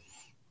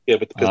 Yeah,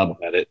 but the pistol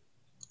had it.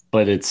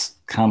 But it's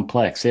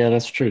complex. Yeah,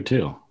 that's true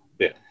too.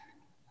 Yeah.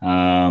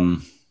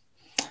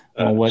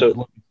 Let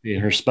me see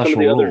her special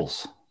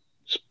rules.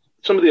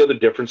 Some of the other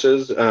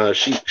differences.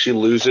 She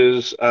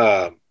loses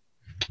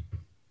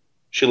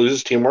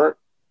teamwork,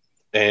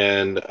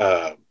 and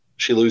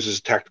she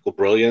loses tactical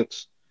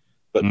brilliance,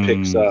 but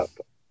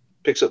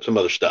picks up some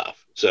other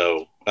stuff.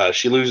 So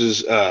she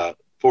loses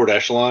forward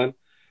echelon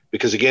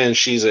because again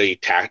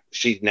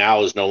she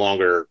now is no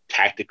longer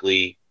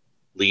tactically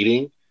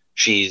leading.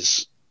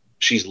 She's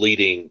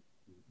leading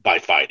by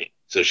fighting.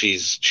 So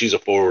she's a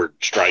forward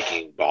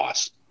striking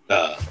boss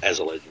as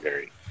a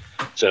legendary.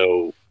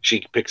 So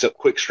she picks up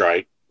quick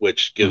strike,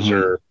 which gives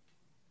her,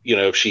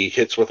 if she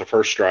hits with a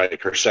first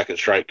strike, her second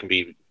strike can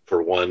be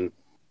for 1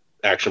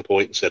 action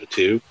point instead of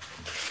 2.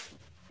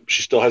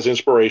 She still has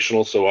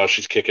inspirational, so while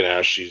she's kicking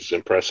ass, she's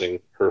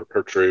impressing her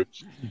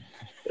troops.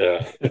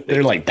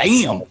 They're like,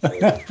 damn.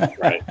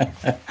 Right.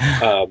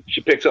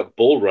 She picks up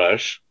Bull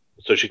Rush,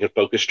 so she can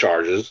focus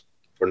charges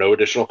for no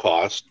additional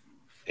cost,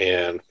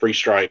 and free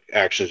strike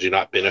actions do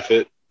not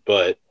benefit,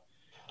 but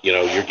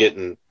you're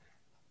getting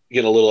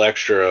a little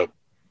extra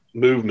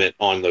movement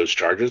on those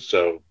charges,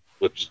 so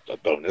which is a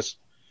bonus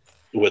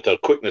with a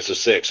quickness of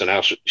 6, and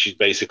now she's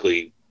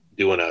basically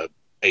doing a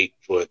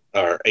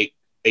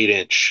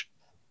 8-inch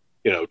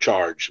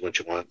charge when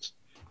she wants.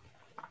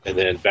 And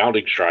then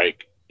bounding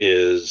strike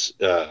is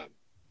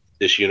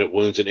this unit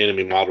wounds an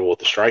enemy model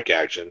with a strike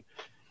action.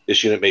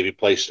 This unit may be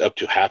placed up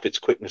to half its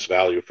quickness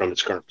value from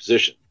its current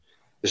position.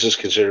 This is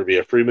considered to be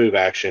a free move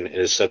action and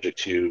is subject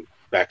to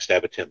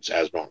backstab attempts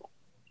as normal.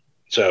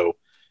 So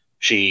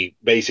she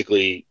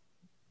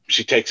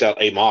takes out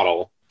a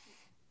model,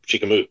 she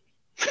can move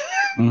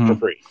for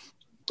free.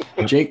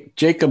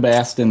 Jacob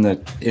asked in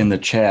the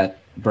chat,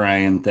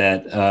 Brian,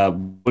 that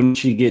wouldn't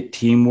she get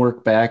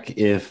teamwork back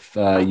if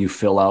you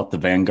fill out the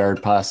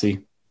Vanguard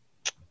posse?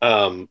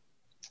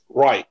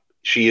 Right.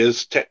 She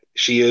is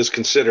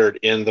considered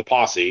in the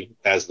posse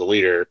as the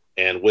leader,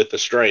 and with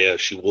Estrella,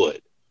 she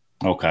would.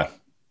 Okay.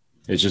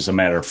 It's just a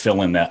matter of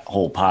filling that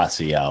whole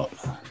posse out.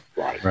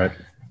 Right.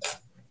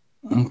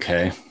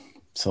 Okay.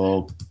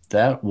 So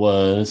that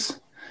was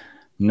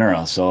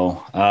Nura.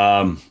 So,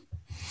 I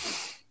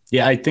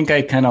think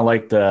I kind of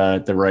like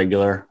the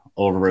regular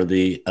over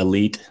the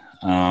elite,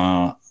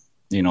 the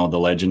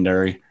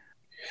legendary.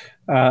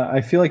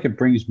 I feel like it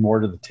brings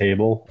more to the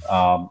table.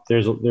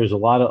 There's a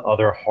lot of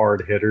other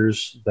hard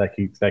hitters that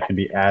can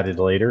be added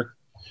later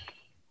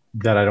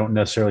that I don't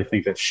necessarily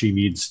think that she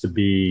needs to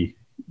be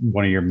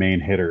one of your main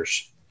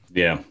hitters.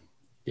 Yeah.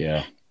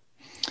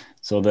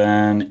 So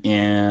then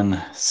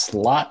in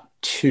slot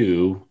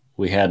 2,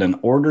 we had an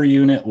order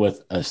unit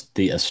with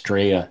the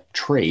Estrella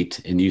trait,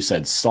 and you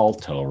said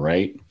Salto,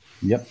 right?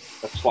 Yep.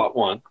 That's slot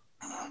 1.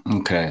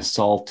 Okay,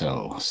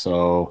 Salto.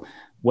 So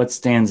what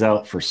stands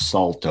out for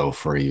Salto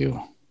for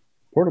you?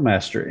 Portal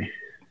mastery.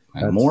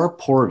 More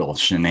portal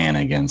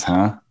shenanigans,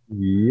 huh?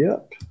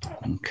 Yep.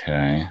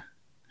 Okay.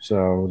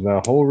 So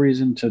the whole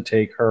reason to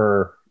take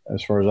her,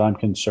 as far as I'm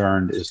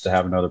concerned, is to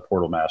have another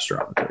portal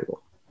master on the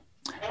table.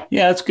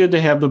 Yeah, it's good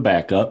to have the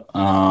backup.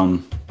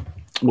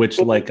 There's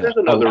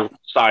another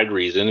side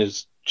reason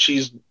is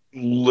she's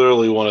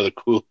literally one of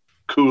the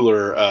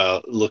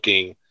cooler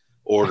looking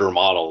order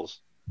models.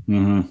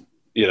 Mm-hmm.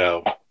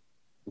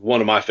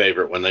 One of my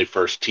favorite when they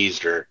first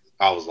teased her,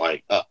 I was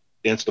like,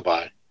 insta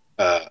buy.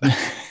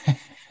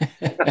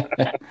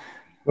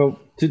 Well,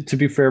 to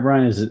be fair,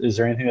 Brian, is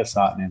there anything that's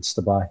not an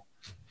insta buy?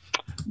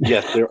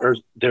 Yes, there are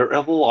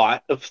a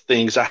lot of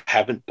things I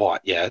haven't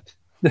bought yet.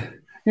 Yeah,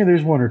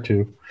 there's 1 or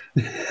 2.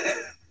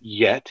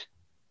 Yet.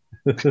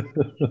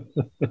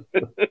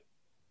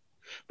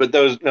 But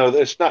there's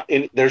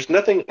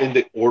nothing in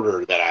the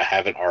order that I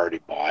haven't already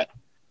bought.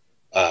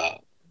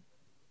 But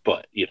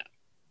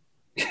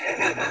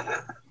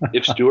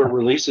if Stuart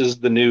releases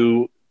the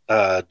new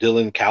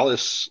Dylan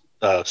Callis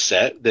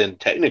set, then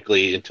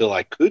technically until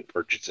I could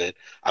purchase it,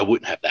 I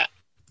wouldn't have that.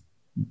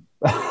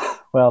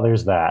 Well,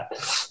 there's that.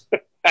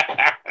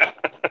 Let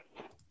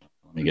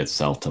me get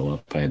Salto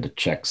up. I had to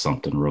check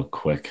something real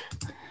quick.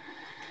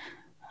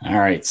 All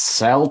right,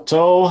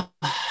 Salto,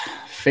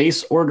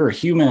 face order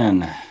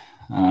human.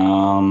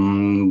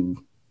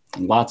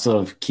 Lots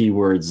of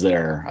keywords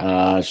there.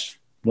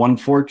 1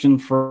 fortune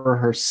for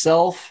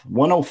herself,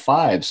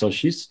 105. So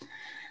she's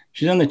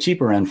She's on the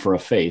cheaper end for a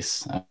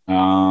face.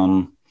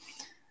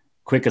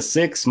 Quick a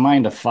 6,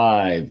 mind a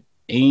 5,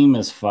 aim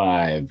is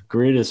 5,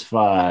 grid is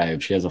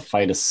 5. She has a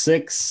fight of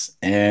 6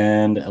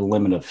 and a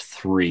limit of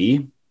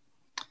 3.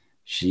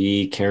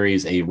 She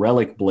carries a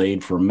relic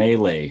blade for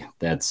melee.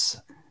 That's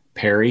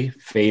parry,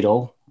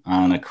 fatal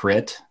on a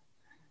crit.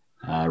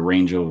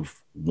 Range of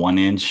 1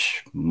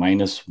 inch,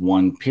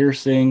 -1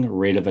 piercing.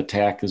 Rate of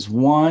attack is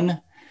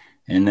 1.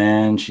 And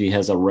then she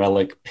has a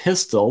relic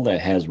pistol that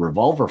has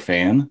revolver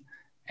fan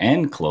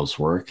and close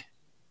work.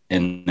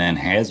 And then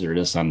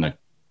hazardous on the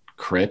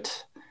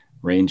crit.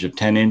 Range of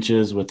 10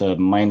 inches with a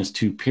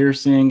 -2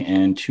 piercing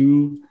and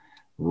 2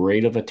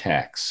 rate of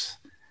attacks.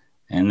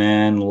 And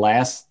then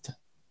last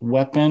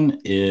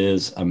weapon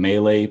is a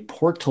melee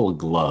portal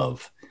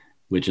glove,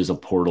 which is a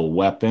portal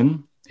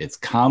weapon. It's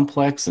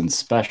complex and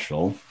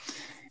special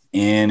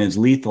and is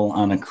lethal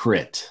on a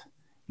crit.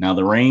 Now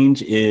the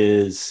range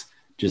is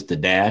just a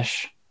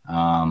dash.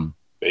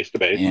 Base to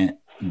base. And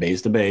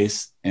base to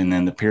base. And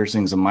then the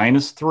piercing's a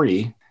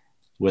 -3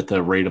 with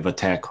a rate of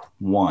attack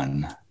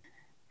 1.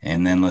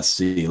 And then let's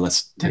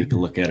take a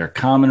look at her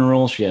common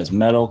rule. She has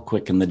metal,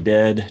 quicken the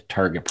dead,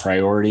 target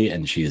priority,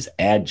 and she is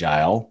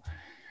agile.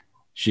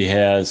 She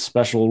has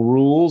special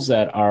rules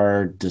that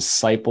are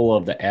disciple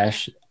of the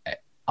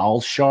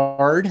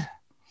Alshard.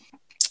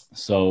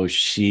 So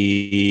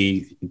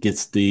she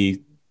gets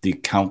the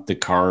count the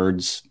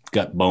cards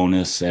gut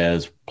bonus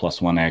as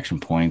 +1 action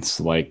points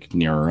like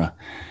Nira.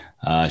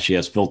 She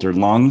has filtered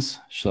lungs,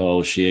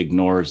 so she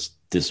ignores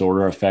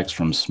disorder effects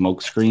from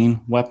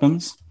smokescreen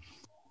weapons.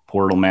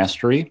 Portal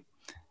mastery,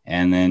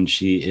 and then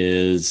she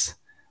is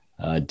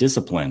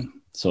discipline.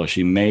 So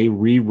she may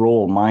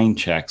re-roll mind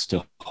checks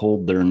to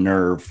hold their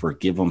nerve for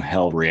give them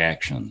hell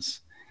reactions.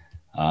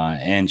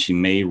 And she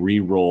may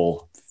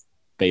re-roll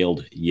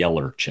failed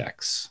yeller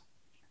checks.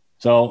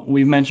 So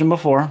we've mentioned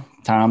before,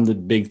 Tom, the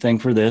big thing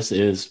for this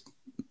is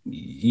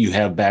you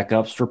have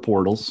backups for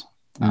portals.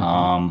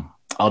 Mm-hmm.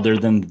 Other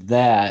than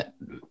that,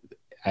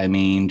 I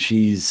mean,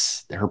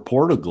 her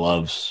portal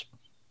glove's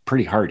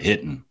pretty hard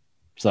hitting.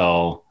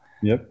 So,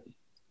 yep.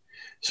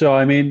 So,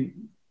 I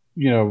mean,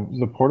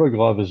 the portal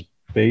glove is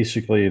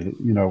basically,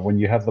 when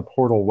you have the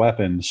portal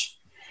weapons,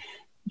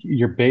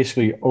 you're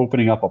basically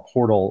opening up a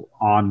portal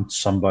on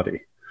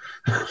somebody,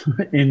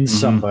 in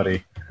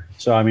somebody.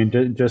 So, I mean,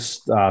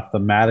 just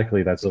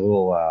thematically, that's a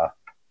little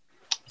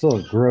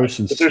gross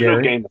and scary. There's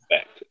no game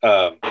effect.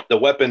 The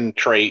weapon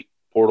trait,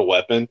 portal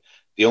weapon,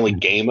 the only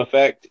game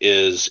effect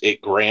is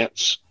it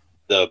grants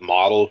the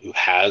model who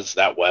has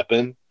that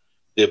weapon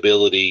the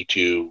ability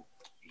to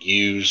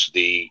use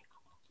the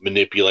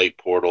manipulate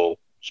portal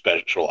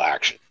special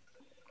action.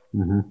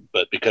 Mm-hmm.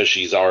 But because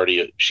she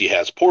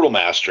has portal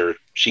master,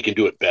 she can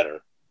do it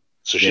better.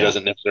 So she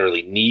doesn't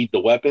necessarily need the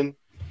weapon,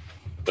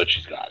 but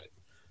she's got it.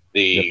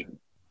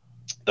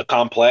 The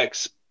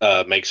complex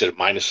makes it a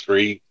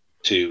 -3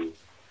 to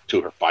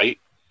her fight,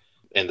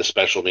 and the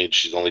special means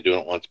she's only doing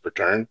it once per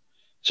turn.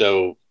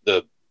 So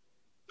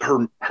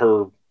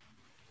her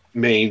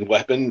main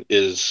weapon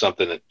is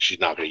something that she's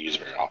not going to use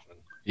very often.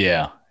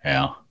 Yeah.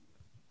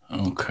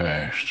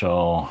 Okay,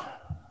 so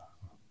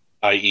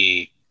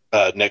i.e.,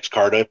 next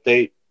card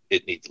update,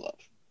 it needs love.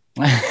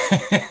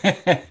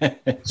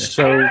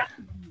 So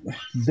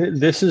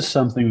this is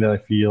something that I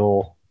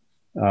feel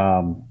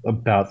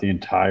about the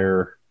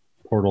entire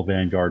Portal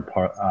Vanguard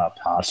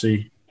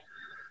posse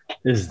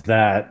is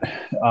that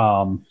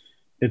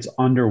it's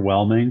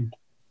underwhelming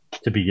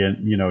to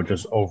begin,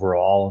 just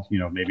overall,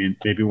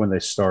 maybe when they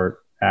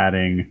start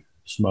adding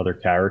some other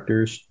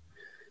characters,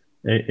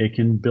 it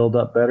can build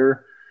up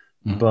better.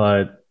 Mm-hmm.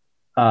 But,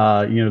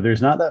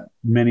 there's not that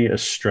many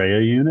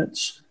Estrella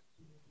units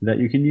that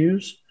you can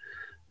use.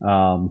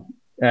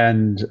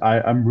 And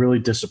I'm really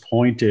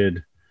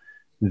disappointed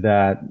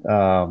that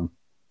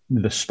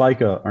the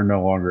Spica are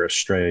no longer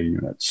Estrella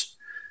units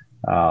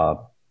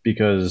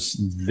because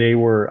they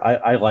were,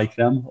 I like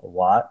them a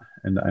lot.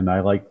 And I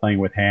like playing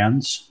with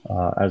hands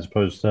as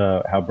opposed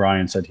to how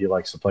Brian said he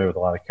likes to play with a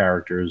lot of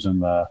characters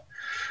and the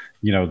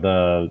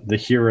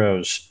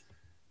heroes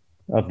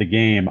of the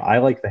game. I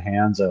like the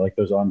hands. I like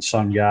those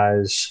unsung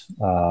guys.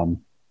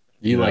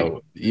 You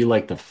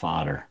like the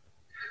fodder.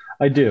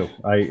 I do.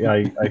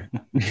 I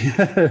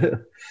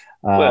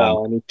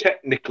well, I mean,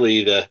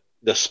 technically the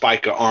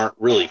Spica aren't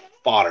really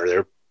fodder.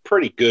 They're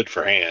pretty good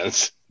for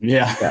hands.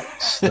 Yeah.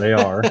 Yes, they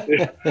are.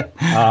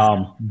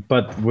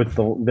 But with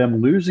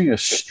them losing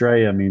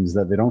Estrella means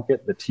that they don't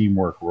get the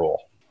teamwork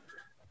rule.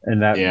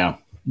 And that,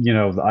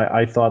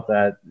 I thought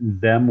that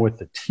them with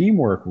the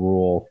teamwork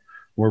rule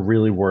were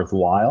really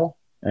worthwhile.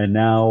 And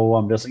now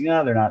I'm just like,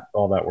 they're not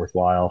all that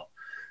worthwhile.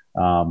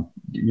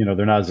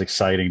 They're not as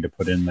exciting to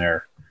put in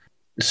there.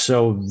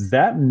 So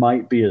that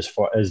might be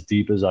as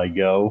deep as I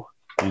go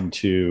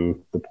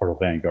into the Portal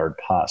Vanguard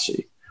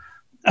posse.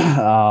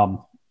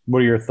 What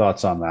are your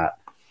thoughts on that?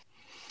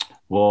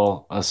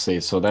 Well, let's see.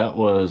 So that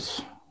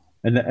was,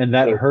 and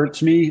that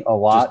hurts me a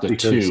lot just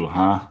because 2,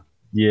 huh?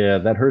 Yeah,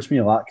 that hurts me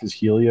a lot because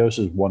Helios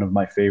is one of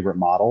my favorite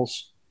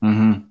models.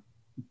 Mm-hmm.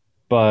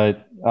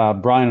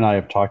 but Brian and I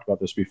have talked about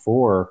this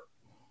before.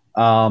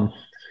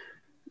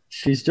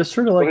 She's just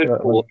sort of like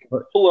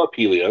pull up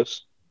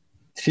Helios.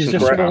 She's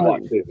just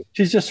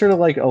sort of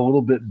like a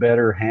little bit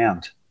better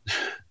hand.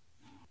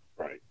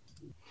 Right.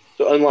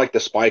 So unlike the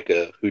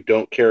Spica, who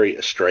don't carry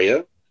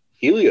Estrella,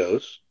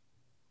 Helios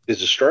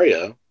is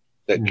Estrella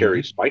that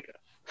carries Spica.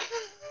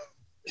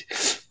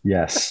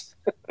 Yes.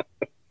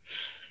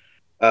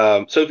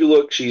 So if you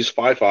look, she's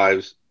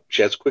 5.5s.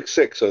 She has a quick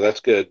 6, so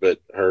that's good.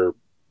 But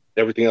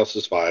everything else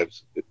is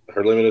 5s.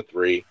 Her limit of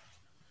 3.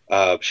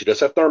 She does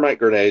have thermite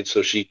grenades,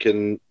 so she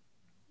can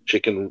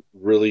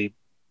really,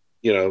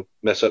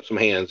 mess up some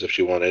hands if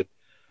she wanted.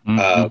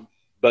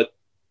 But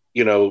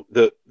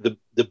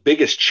the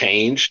biggest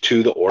change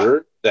to the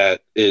order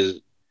that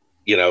is,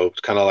 it's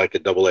kind of like a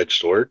double-edged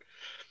sword.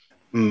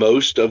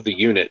 Most of the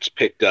units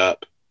picked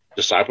up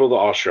Disciple of the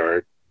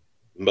All-Shard.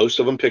 Most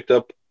of them picked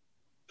up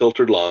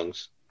Filtered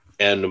Lungs,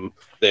 and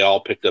they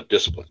all picked up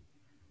Discipline.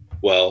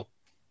 Well,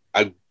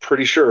 I'm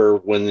pretty sure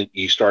when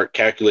you start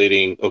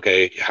calculating,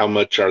 okay, how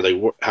much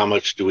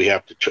do we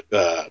have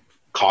to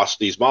cost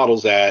these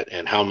models at,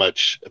 and how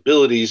much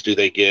abilities do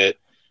they get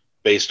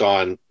based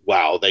on,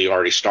 wow, they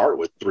already start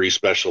with 3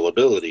 special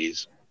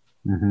abilities.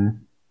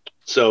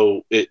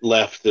 So it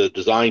left the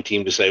design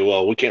team to say,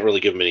 well, we can't really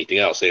give them anything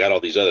else. They got all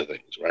these other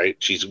things, right?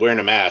 She's wearing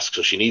a mask,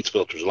 so she needs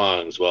Filter's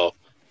Lungs. Well,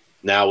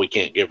 now we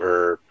can't give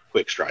her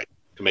Quick Strike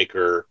to make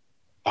her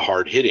a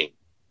hard-hitting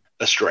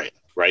Estrella,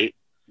 right?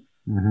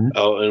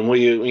 Oh,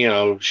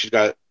 and she's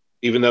got,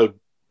 even though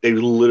they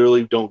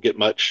literally don't get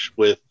much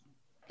with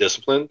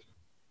Discipline,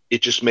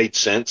 it just made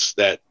sense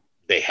that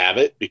they have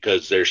it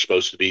because they're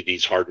supposed to be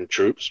these hardened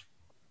troops.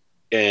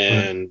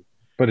 And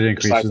but it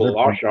increases Disciple of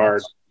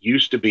All-Shard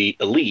used to be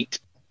elite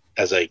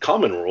as a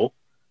common rule.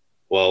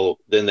 Well,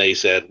 then they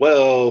said,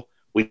 well,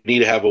 we need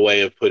to have a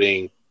way of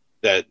putting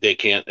that they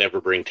can't ever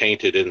bring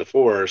Tainted in the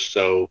Force.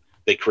 So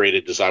they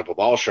created Disciple of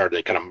All-Shard.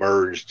 They kind of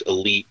merged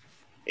elite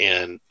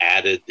and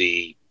added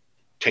the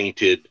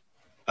Tainted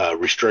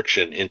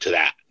restriction into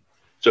that.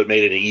 So it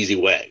made it an easy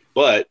way.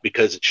 But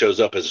because it shows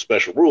up as a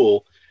special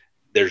rule,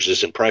 there's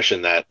this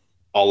impression that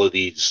all of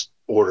these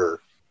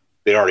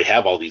they already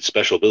have all these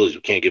special abilities.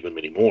 We can't give them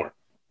any more.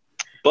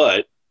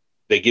 But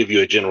they give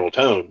you a general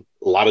tone.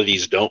 A lot of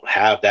these don't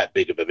have that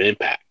big of an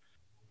impact,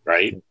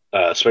 right?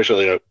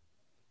 Especially,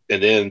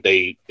 and then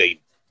they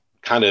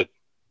kind of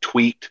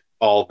tweaked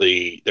all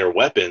their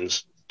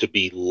weapons to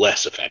be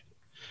less effective.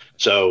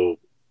 So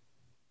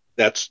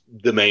that's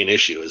the main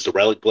issue. Is the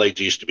relic blades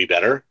used to be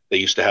better. They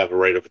used to have a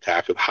rate of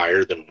attack of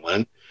higher than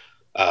 1.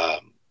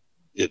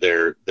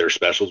 Their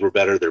specials were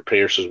better. Their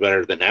pierces were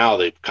better. Then now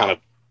they've kind of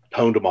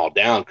toned them all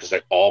down because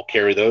they all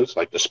carry those.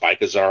 Like the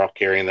Spikas are all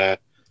carrying that.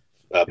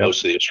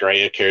 Most of the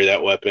Estrella carry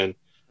that weapon.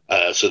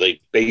 So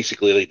they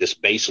basically laid this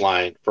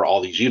baseline for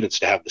all these units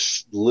to have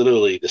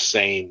literally the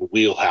same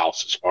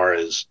wheelhouse as far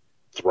as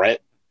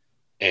threat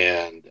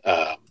and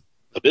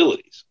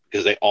abilities,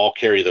 because they all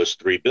carry those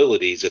 3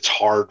 abilities. It's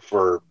hard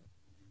for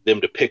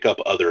them to pick up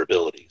other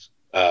abilities.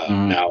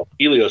 Now,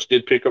 Helios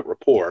did pick up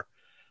Rapport,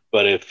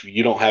 but if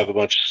you don't have a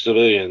bunch of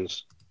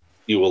civilians,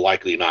 you will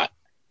likely not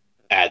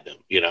add them,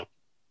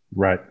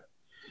 Right.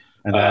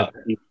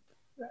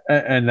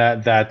 And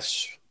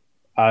that's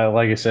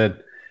like I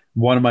said,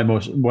 one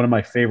of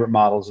my favorite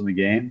models in the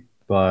game,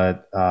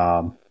 but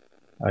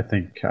I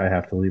think I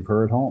have to leave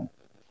her at home.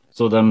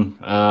 So then,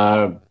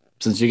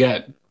 since you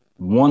got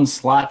 1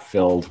 slot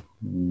filled,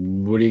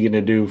 what are you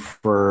going to do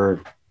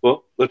for?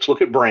 Well, let's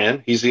look at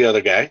Bran. He's the other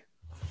guy.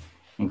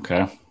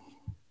 Okay.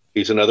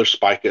 He's another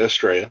Spica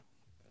Estrella,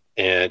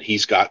 and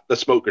he's got the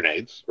smoke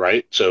grenades,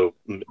 right? So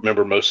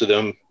remember, most of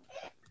them,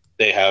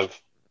 they have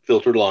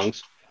filtered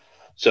lungs.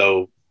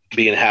 So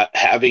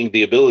having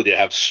the ability to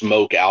have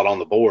smoke out on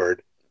the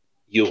board,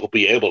 you'll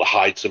be able to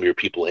hide some of your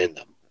people in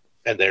them,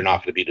 and they're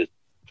not going to be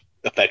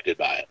affected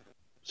by it.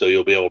 So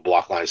you'll be able to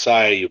block line of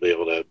sight. You'll be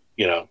able to,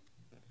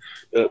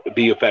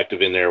 be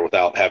effective in there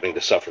without having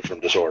to suffer from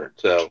disorder.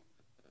 So,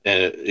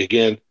 and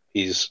again,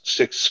 he's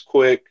 6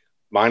 quick,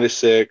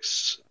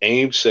 -6,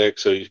 aim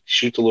 6, so he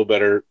shoots a little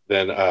better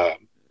than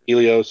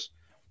Helios.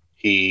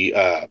 He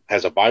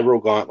has a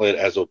vibro gauntlet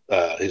as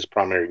his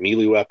primary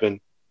melee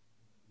weapon.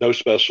 No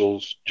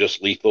specials,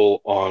 just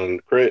lethal on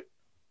crit.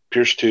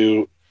 Pierce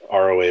 2,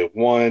 ROA of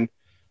 1.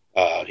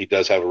 He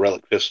does have a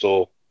relic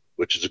pistol,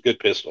 which is a good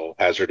pistol.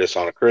 Hazardous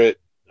on a crit.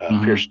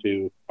 Pierce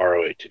 2,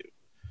 ROA 2.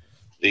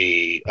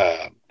 The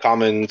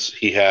commons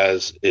he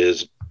has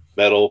is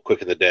metal,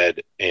 quick and the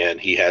dead,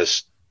 and he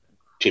has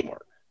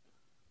teamwork.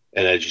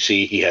 And as you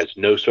see, he has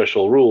no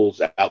special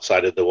rules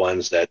outside of the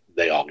ones that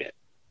they all get.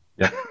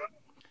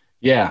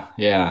 Yeah.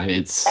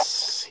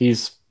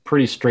 He's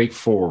pretty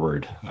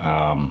straightforward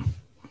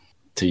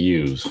to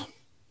use.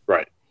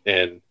 Right.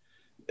 And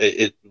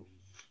it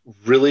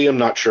really, I'm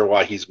not sure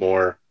why he's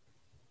more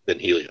than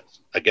Helios.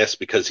 I guess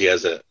because he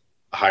has a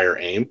higher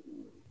aim.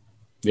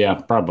 Yeah,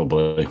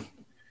 probably.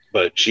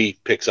 But she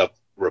picks up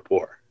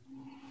rapport.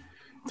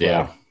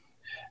 Yeah.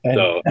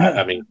 So,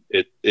 I mean,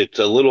 it's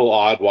a little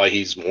odd why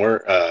he's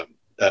more.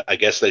 I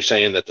guess they're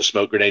saying that the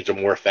smoke grenades are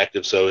more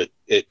effective, so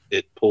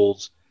it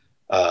pulls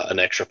an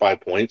extra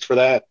 5 points for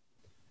that.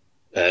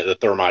 The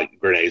thermite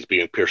grenades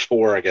being Pierce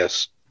 4, I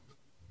guess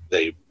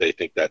they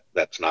think that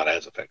that's not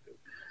as effective.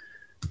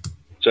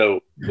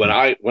 So when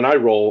I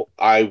roll,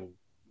 I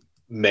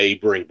may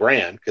bring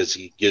Bran because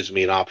he gives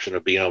me an option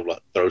of being able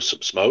to throw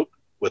some smoke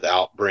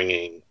without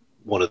bringing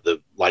one of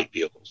the light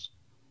vehicles.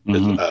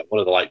 Because one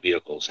of the light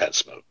vehicles has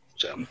smoke.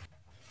 So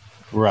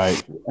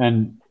right.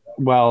 And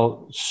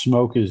while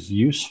smoke is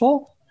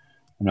useful,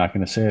 I'm not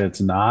going to say it's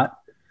not.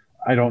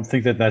 I don't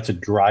think that that's a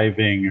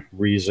driving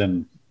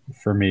reason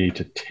for me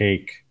to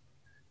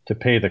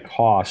pay the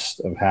cost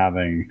of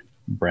having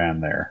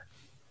Bran there.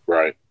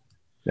 Right.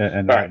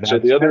 And right. So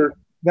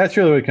that's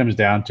really what it comes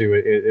down to.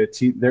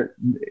 It's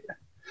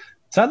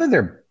not that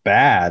they're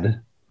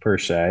bad per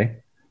se.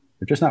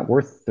 They're just not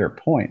worth their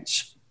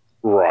points.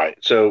 Right.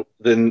 So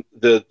then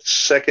the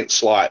second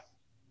slot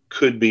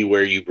could be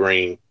where you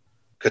bring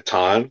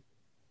Catan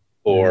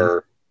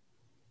or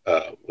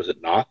was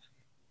it Noth?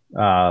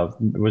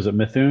 Was it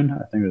Mithun?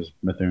 I think it was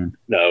Mithun.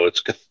 No,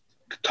 it's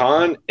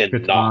Catan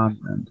and Noth.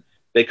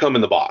 They come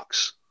in the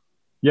box.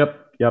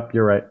 Yep,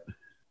 you're right.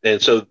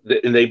 And so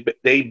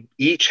they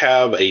each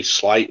have a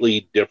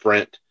slightly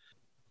different.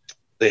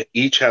 They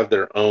each have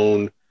their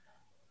own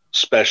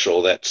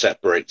special that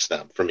separates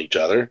them from each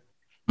other.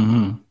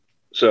 Mm-hmm.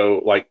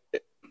 So, like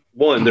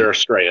one, they're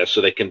Estrella,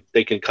 so they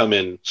can come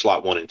in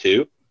slot 1 and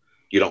 2.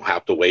 You don't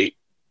have to wait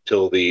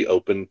till the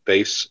open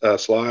face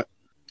slot.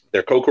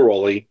 They're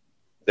Cocoroli.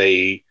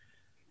 They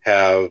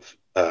have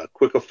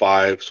quick of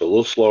 5, so a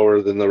little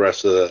slower than the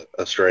rest of the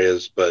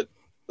Estrellas, but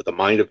with a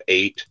mind of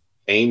 8,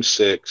 aim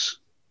 6,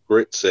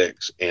 grit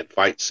 6, and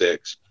fight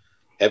 6.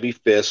 Heavy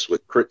fists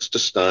with crits to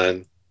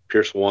stun,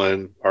 pierce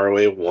 1,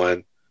 ROA of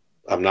 1.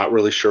 I'm not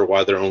really sure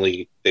why they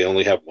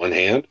only have one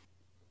hand.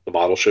 The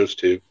model shows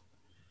 2.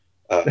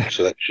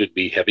 So that should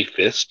be heavy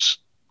fists.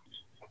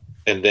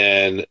 And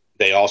then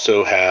they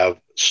also have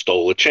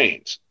Stola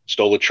chains.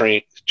 Stola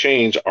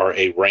chains are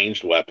a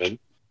ranged weapon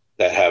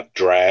that have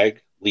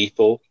drag,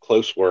 lethal,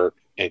 close work,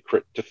 and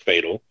crit to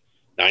fatal.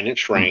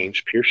 9-inch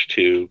range, pierce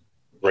 2,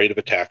 rate of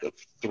attack of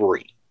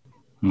 3.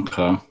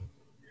 Okay.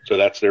 So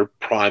that's their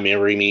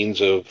primary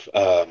means of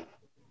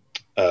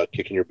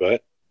kicking your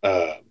butt.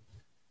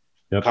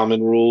 Yep.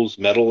 Common rules,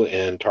 metal,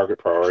 and target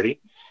priority.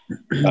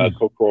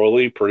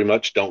 Cocoroli pretty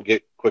much don't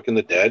get quick in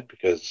the dead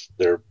because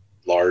they're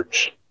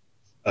large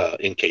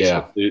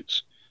encasement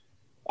suits.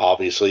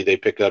 Obviously, they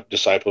pick up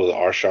Disciple of the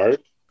Arshard.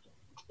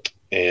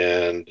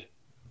 And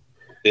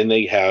then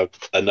they have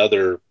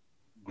another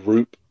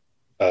group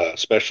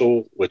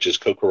special, which is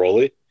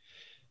Cocoroli.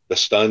 The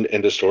stunned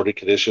and distorted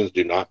conditions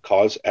do not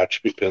cause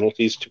attribute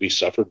penalties to be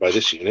suffered by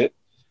this unit.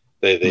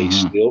 They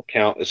still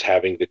count as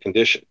having the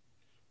condition.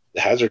 The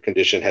hazard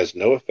condition has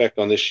no effect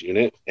on this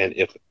unit, and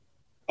if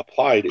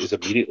applied, is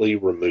immediately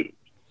removed.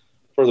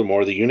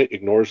 Furthermore, the unit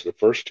ignores the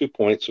first 2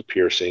 points of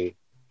piercing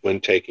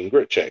when taking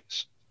grit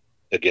checks.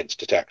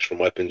 Against attacks from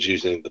weapons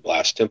using the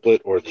blast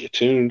template or the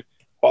attuned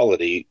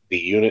quality, the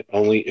unit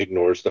only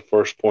ignores the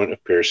first point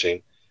of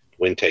piercing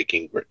when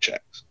taking grit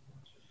checks.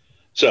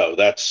 So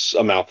that's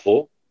a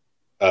mouthful.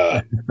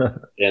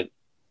 And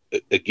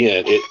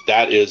again,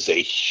 that is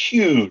a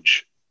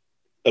huge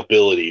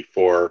ability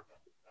for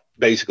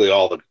basically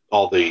all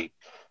the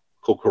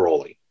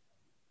Cocoroli.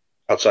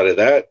 Outside of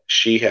that,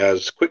 she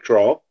has quick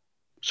draw.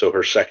 So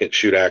her second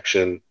shoot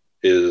action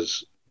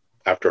is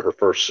after her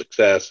first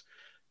success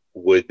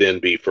would then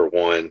be for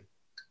 1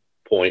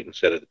 point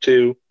instead of the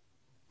 2.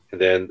 And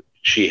then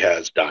she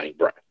has dying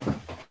breath.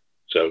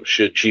 So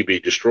should she be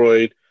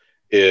destroyed,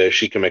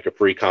 she can make a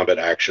free combat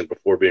action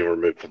before being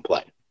removed from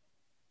play.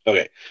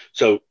 Okay,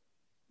 so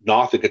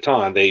Noth and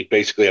Catan, they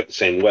basically have the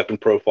same weapon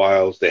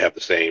profiles. They have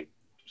the same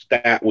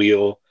stat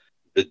wheel.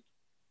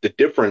 The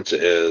difference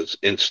is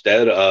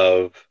instead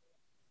of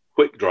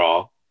quick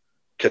draw,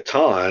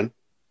 Catan,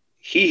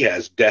 he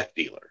has Death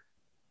Dealer.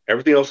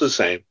 Everything else is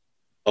the same.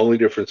 Only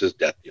difference is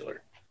Death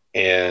Dealer.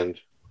 And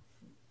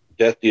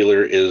Death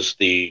Dealer is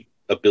the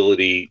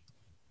ability,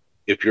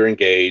 if you're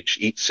engaged,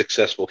 each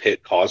successful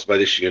hit caused by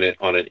this unit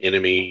on an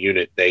enemy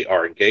unit they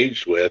are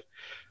engaged with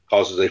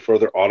causes a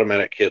further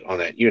automatic hit on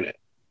that unit.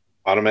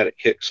 Automatic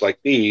hits like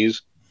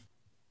these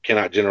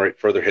cannot generate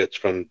further hits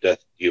from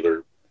Death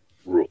Dealer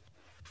rule.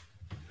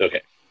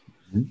 Okay.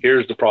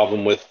 Here's the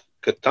problem with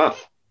Catan.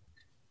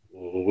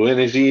 When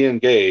is he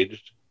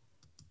engaged?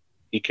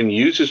 He can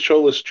use his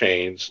Cholas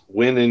chains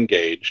when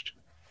engaged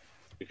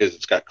because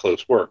it's got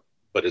close work,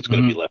 but it's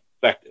going to be less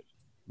effective.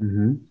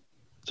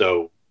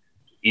 So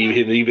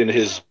even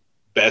his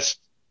best,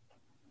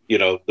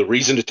 the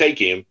reason to take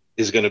him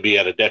is going to be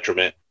at a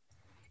detriment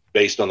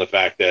based on the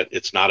fact that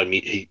it's not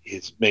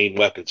his main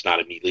weapon's not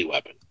a melee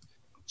weapon.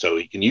 So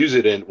he can use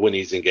it when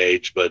he's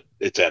engaged, but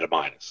it's at a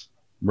minus.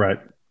 Right.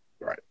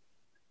 Right.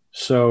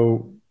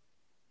 So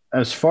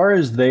as far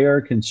as they are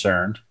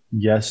concerned,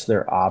 yes,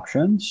 they're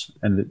options,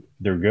 and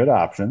they're good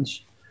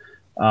options.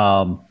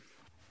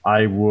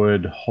 I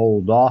would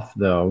hold off,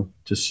 though,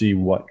 to see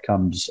what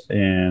comes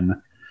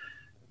in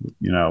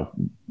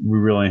we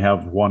really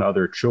have one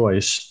other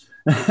choice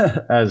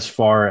as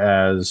far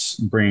as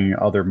bringing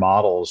other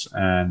models,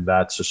 and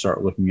that's to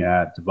start looking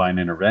at divine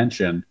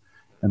intervention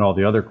and all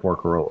the other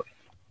Corcoroli.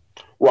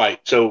 Right.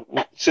 So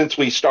since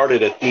we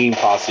started a theme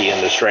posse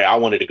in this tray, I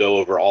wanted to go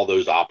over all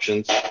those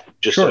options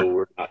just Sure. so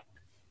we're not.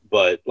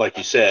 But like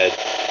you said,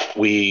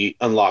 we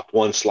unlocked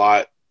one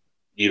slot.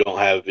 You don't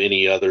have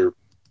any other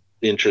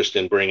interest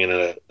in bringing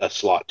a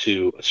slot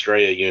 2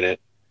 Estrella unit,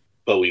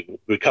 but we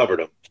covered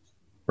them.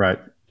 Right.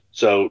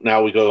 So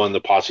now we go on the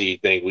posse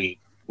thing. We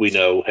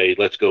know, hey,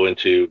 let's go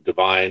into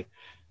divine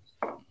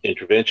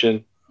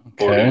intervention,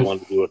 or do you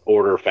want to do an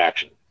order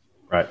faction?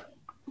 Right.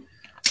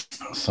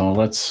 So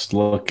let's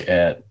look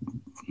at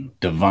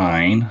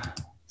divine,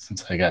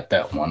 since I got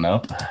that one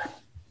up.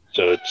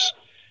 So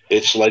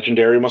it's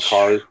legendary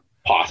Makar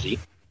posse,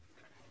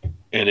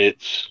 and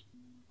it's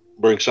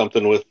bring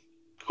something with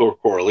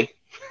Corley.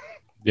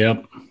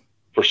 Yep.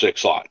 For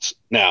 6 slots.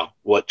 Now,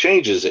 what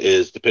changes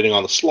is depending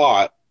on the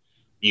slot,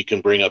 you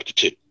can bring up to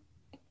 2.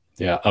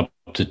 Yeah, up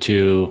to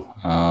 2.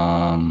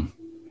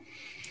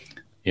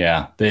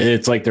 Yeah,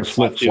 it's like they're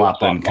flip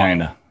flopping,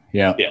 kind of.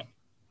 Yeah. Yeah.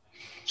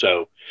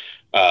 So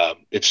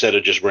instead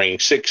of just bringing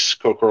 6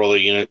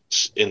 Corley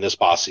units in this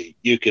posse,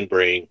 you can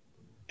bring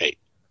 8.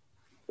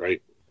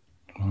 Right.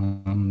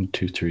 1,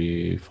 2,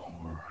 3,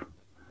 4.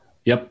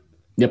 Yep.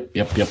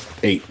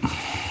 8.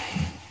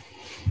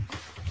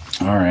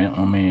 All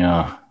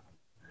right,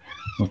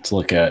 let's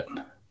look at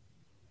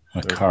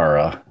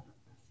Makara,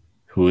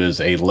 who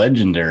is a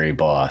legendary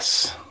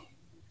boss.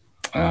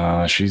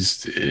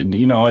 She's,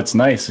 it's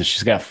nice.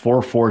 She's got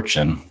 4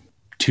 fortune,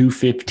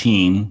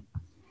 215.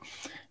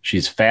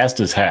 She's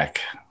fast as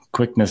heck.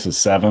 Quickness is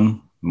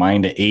 7,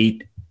 mind to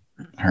 8.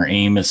 Her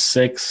aim is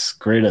 6,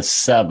 grit is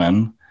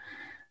 7.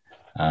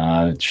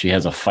 She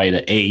has a fight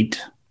of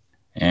 8,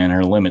 and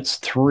her limit's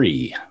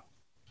 3.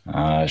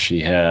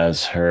 She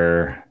has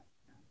her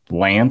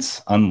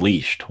Lance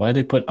Unleashed. Why did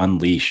they put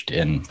Unleashed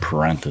in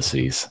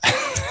parentheses?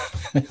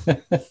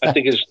 I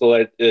think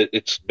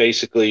it's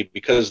basically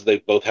because they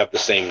both have the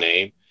same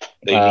name.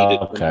 They needed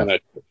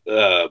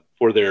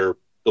for the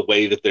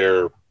way that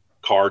their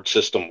card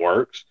system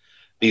works.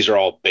 These are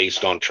all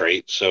based on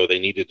traits, so they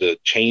needed to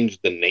change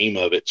the name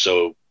of it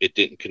so it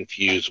didn't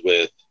confuse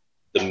with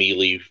the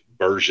melee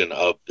version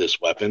of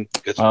this weapon.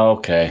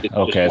 Okay.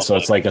 So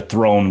it's like a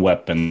thrown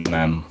weapon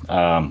then.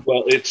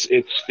 Well, it's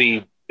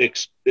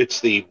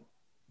the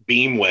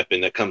beam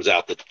weapon that comes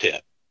out the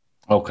tip.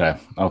 Okay.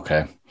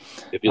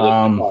 If you look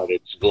at the card,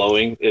 it's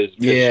glowing.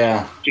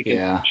 She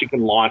can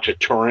launch a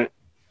turret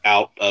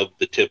out of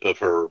the tip of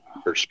her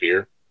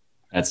spear.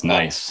 That's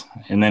nice.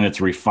 And then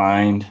it's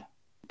refined,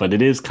 but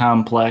it is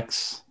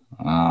complex.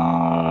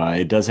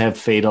 It does have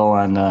fatal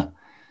on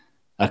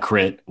a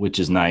crit, which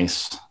is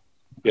nice.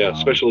 Yeah,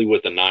 especially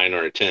with a 9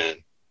 or a 10.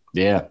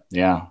 Yeah.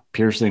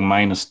 Piercing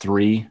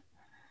 -3,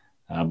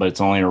 but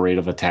it's only a rate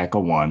of attack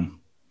of 1.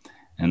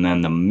 And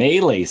then the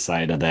melee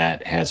side of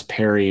that has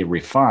parry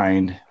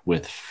refined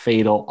with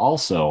fatal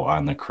also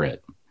on the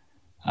crit.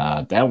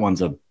 That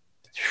one's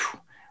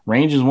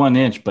range is 1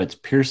 inch, but it's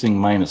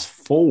piercing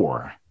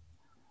 -4,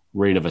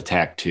 rate of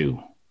attack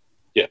 2.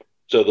 Yeah,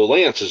 so the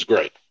lance is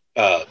great.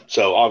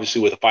 So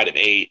obviously with a fight of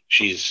 8,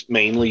 she's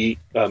mainly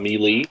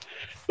melee,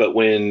 but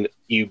when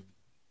you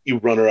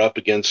run her up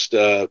against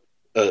a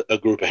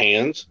group of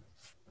hands,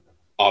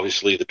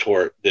 obviously the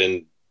turret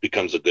then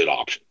becomes a good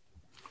option.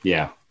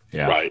 Yeah.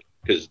 Right,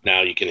 because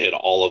now you can hit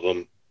all of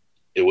them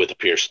with a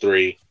pierce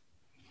 3,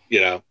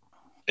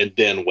 and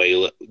then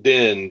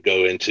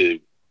go into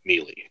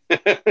melee.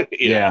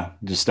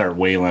 Just start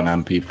wailing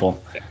on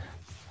people. Yeah.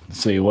 Let's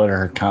see, what are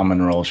her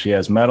common roles? She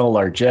has metal,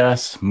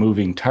 largesse,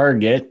 moving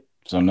target,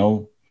 so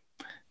no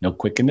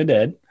quick in the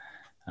dead.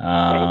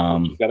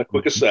 She's got a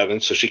quick of 7,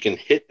 so she can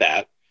hit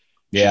that.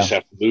 She just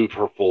have to move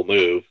her full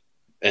move,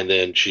 and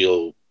then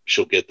she'll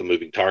get the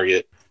moving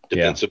target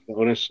defensive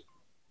bonus,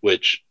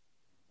 which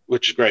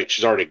is great.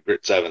 She's already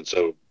grit 7,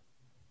 so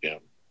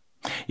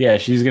yeah,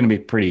 she's going to be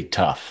pretty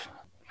tough.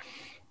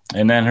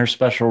 And then her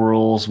special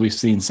rules, we've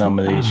seen some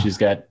of these. She's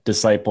got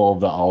Disciple of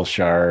the All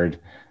Shard.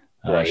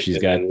 Right. She's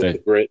and got the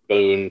grit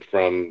boon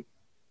from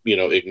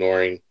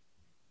ignoring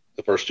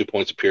the first 2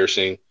 points of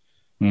piercing.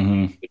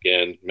 Mm-hmm.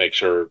 Again, makes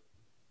her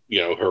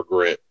her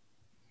grit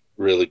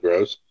really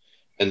grows.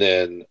 And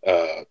then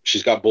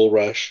she's got Bull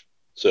Rush.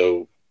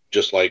 So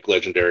just like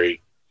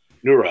legendary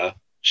Nura,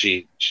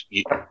 she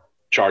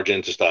charge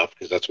into stuff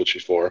because that's what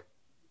she's for.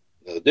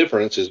 Now, the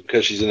difference is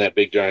because she's in that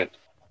big giant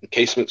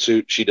encasement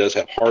suit, she does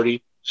have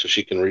Hardy, so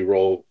she can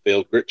re-roll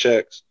failed grit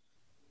checks.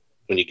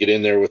 When you get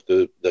in there with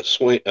the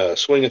swing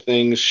of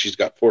things, she's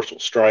got Forceful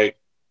Strike.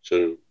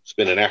 So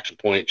spend an action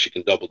point, she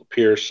can double the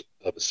pierce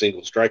of a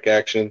single strike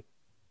action.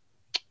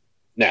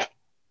 Now,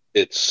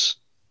 it's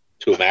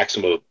to a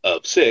maximum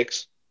of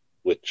 6,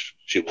 which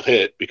she will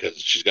hit because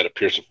she's got a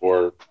Pierce of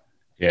 4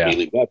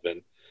 melee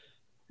weapon.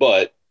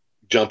 But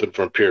jumping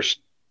from Pierce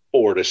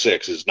 4 to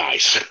 6 is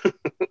nice.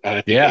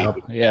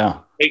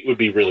 8 would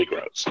be really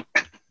gross.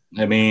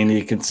 I mean,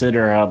 you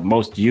consider how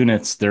most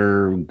units,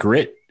 their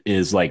grit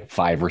is like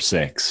 5 or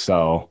 6.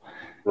 So,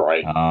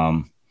 Right.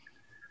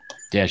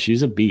 Yeah,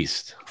 she's a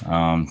beast.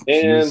 And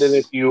then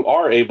if you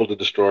are able to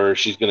destroy her,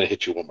 she's going to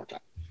hit you one more time.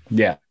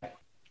 Yeah.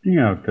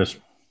 Just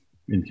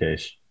in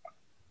case.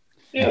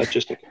 Yeah,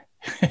 just in case.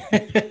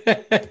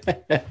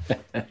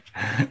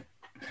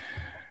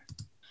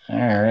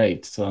 All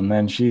right. So, and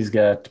then she's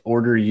got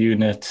order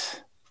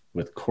unit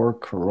with core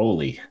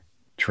Caroli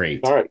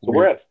trait. All right. So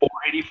we're at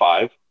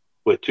 485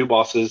 with 2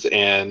 bosses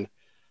and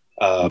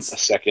a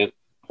second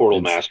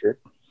portal master.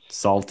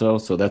 Salto.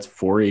 So that's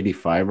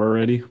 485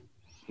 already.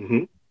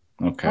 Mm-hmm.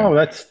 Okay. Oh,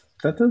 that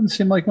doesn't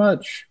seem like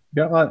much.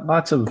 You got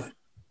lots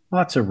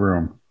of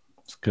room.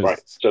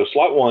 Right. So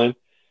slot 1,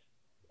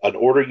 an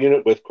order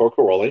unit with core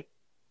Caroli.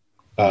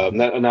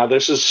 Now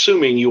this is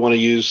assuming you want to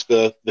use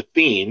the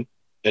theme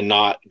and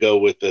not go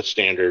with the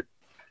standard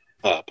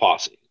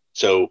posse.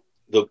 So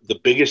the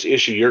biggest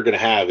issue you're going to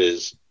have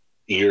is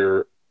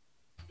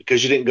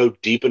because you didn't go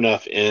deep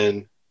enough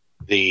in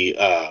the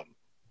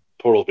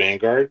Portal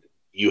Vanguard,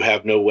 you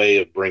have no way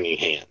of bringing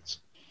hands.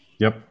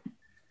 Yep.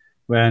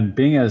 And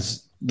being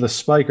as the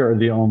Spiker are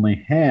the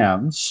only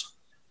hands,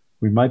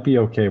 we might be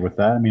okay with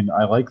that. I mean,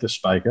 I like the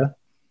Spiker,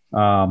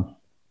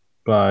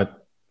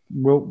 but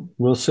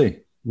we'll see.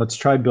 Let's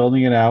try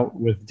building it out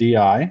with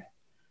DI.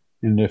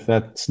 And if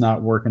that's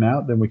not working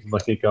out, then we can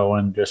look at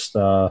going just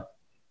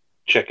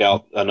check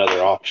out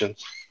another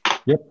options.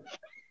 Yep.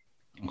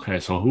 Okay,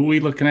 so who are we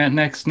looking at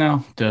next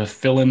now to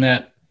fill in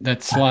that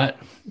slot?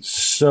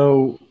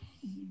 So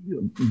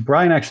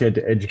Brian actually had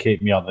to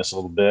educate me on this a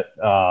little bit.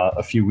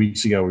 A few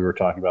weeks ago, we were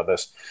talking about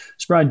this.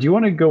 So Brian, do you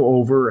want to go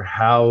over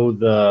how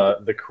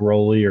the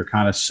Caroli are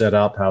kind of set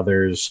up, how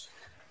there's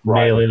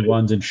melee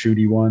ones and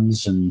shooty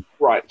ones?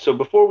 Right. So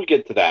before we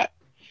get to that,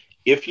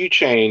 if you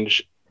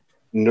change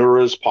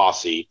Nura's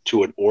posse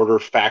to an order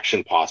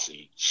faction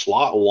posse,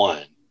 slot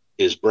 1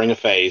 is bring a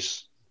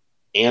face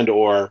and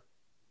or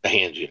a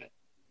hand unit.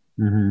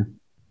 Mm-hmm.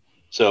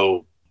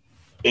 So,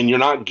 and you're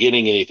not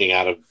getting anything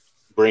out of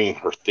bringing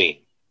her theme.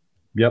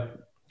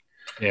 Yep.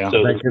 Yeah.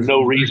 So there's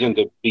no reason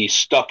to be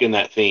stuck in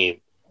that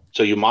theme.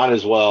 So you might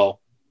as well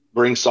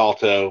bring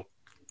Salto,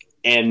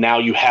 and now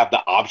you have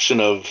the option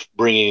of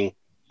bringing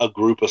a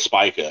group of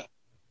Spica.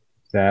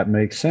 That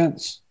makes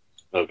sense.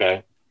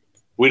 Okay.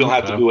 We don't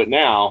have to do it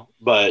now,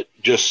 but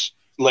just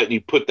letting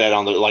you put that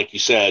on the, like you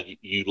said,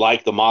 you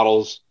like the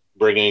models,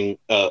 bringing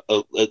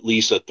at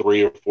least a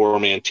 3 or 4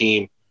 man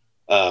team,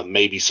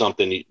 maybe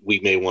something we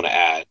may want to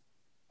add.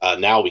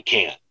 Now we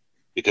can,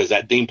 because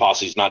that theme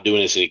posse is not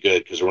doing us any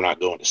good because we're not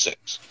going to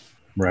 6.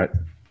 Right.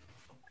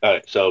 All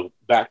right. So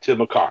back to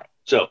Makara.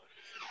 So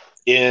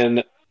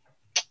in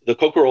the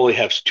Kokoroli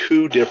has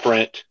 2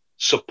 different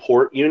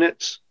support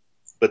units,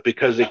 but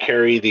because they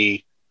carry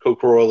the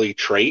Kokoroli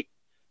trait,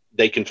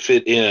 they can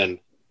fit in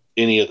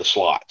any of the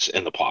slots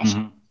in the posse.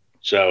 Mm-hmm.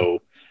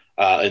 So,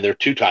 and there are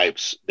 2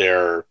 types.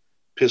 They're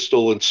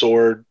pistol and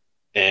sword,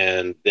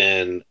 and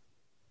then,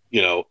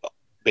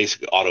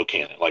 basically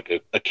autocannon, like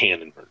a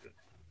cannon version.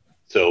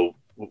 So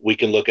we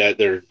can look at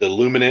the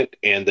Luminant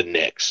and the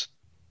Nyx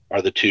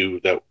are the 2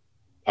 that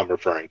I'm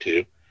referring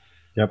to.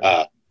 Yep.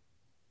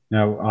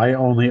 Now, I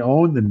only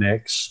own the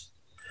Nyx,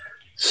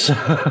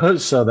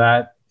 so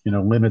that,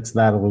 limits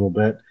that a little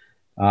bit.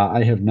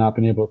 I have not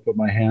been able to put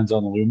my hands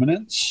on the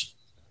Luminants.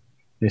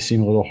 They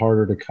seem a little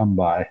harder to come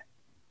by.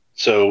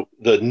 So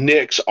the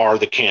Nyx are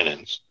the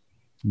cannons.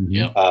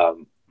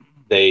 Mm-hmm.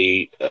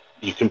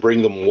 You can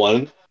bring them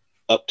 1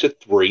 up to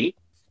 3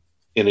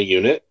 in a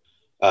unit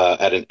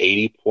at an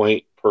 80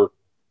 point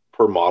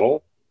per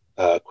model.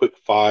 Quick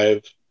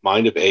 5,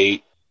 mind of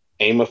 8,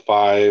 aim of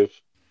 5,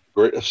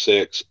 grit of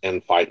 6,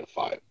 and fight of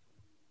 5.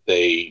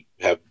 They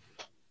have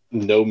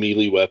no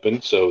melee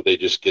weapon, so they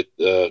just get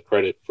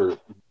credit for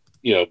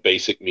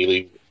basic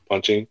melee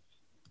punching.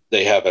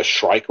 They have a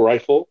Shrike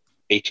rifle,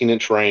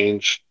 18-inch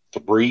range,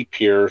 3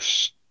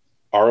 pierce,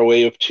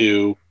 ROA of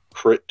 2,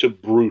 crit to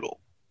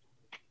brutal.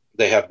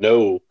 They have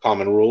no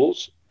common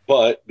rules,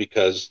 but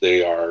because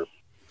they are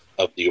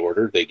of the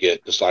order, they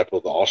get Disciple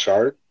of the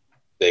All-Shard.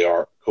 They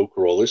are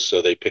Kokorolists,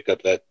 so they pick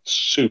up that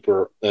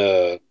super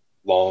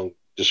long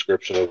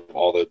description of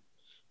all the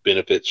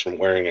benefits from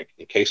wearing an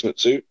encasement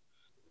suit.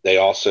 They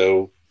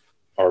also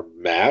are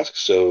masked,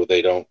 so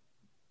they don't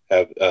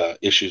have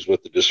issues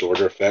with the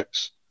disorder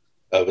effects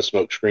of a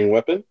smokescreen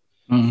weapon.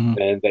 Mm-hmm.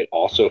 And they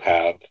also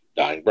have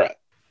dying breath,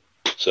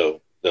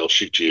 so they'll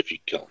shoot you if you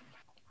kill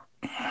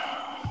them.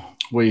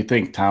 What do you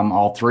think, Tom?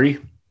 All 3?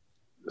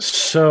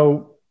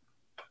 So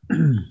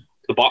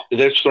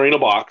there's 3 in a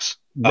box.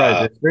 Right,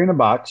 there's 3 in a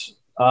box.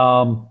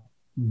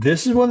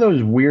 This is one of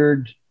those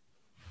weird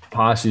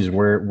posses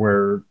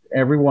where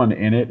everyone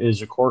in it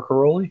is a core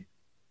Caroli,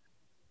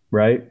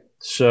 right?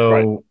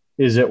 So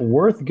is it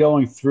worth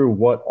going through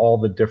what all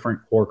the different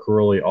core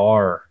Caroli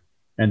are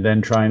and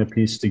then trying to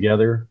piece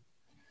together?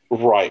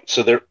 Right.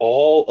 So they're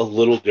all a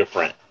little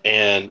different.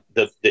 And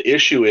the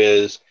issue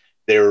is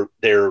they're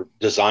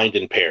designed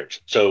in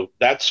pairs. So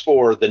that's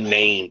for the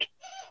named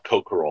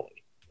Kokoroli,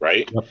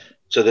 right? Yep.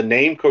 So the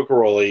named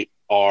Kokoroli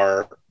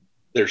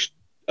there's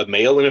a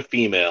male and a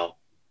female,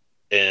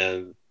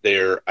 and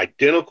they're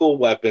identical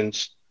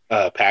weapons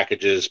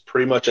packages,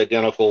 pretty much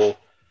identical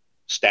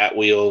stat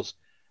wheels,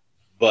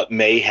 but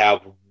may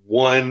have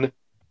one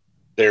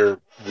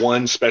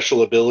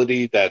special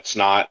ability that's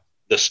not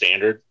the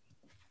standard,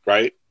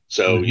 right?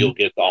 So you'll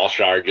get the All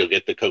Shard, you'll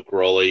get the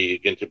Kokoroli, you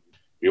get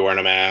you're wearing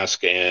a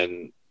mask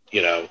and,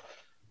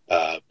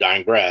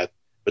 Dying Breath,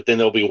 but then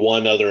there'll be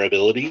one other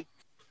ability.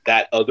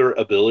 That other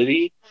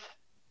ability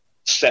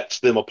sets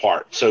them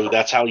apart. So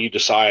that's how you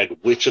decide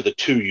which of the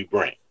two you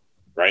bring,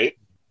 right?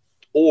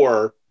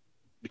 Or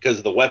because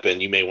of the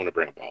weapon, you may want to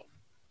bring a bow.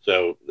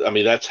 So,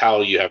 that's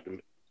how you have to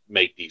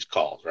make these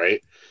calls,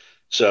 right?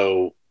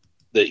 So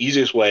the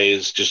easiest way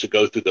is just to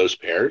go through those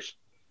pairs.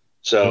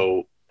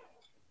 So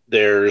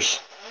there's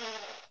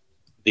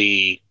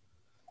the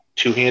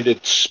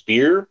two-handed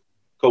spear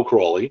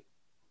Kokoroli.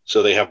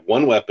 So they have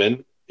one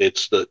weapon.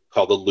 It's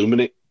called the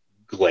Luminant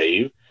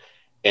Glaive,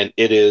 and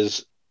it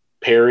is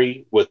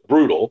parry with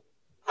brutal,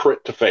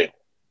 crit to fail.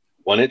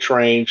 1 inch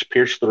range,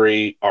 pierce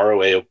 3,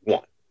 ROA of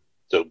 1.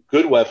 So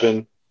good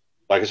weapon.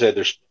 Like I said,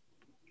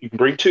 you can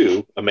bring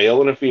two, a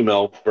male and a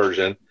female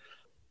version.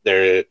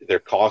 Their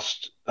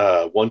cost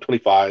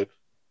 $125.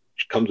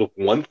 She comes with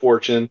 1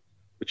 fortune,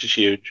 which is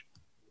huge.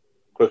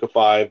 Quick of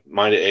 5,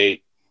 mind of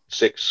 8,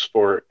 6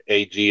 for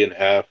A, G, and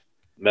F.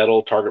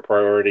 Metal target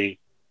priority.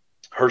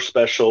 Her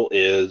special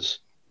is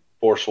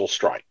forceful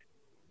strike.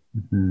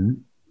 Mm-hmm.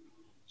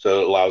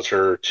 So it allows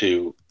her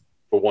to,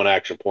 for 1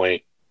 action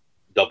point,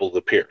 double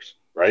the pierce,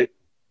 right?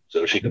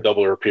 So she can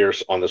double her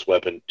pierce on this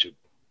weapon to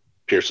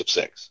pierce of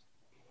 6.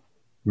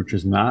 Which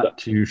is not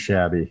too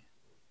shabby.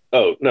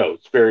 Oh, no,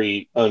 it's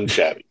very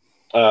unshabby.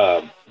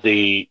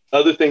 The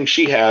other thing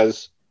she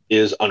has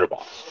is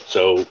underboss.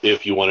 So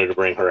if you wanted to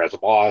bring her as a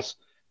boss,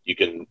 you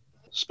can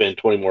spend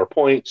 20 more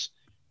points,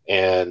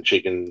 and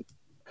she can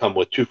come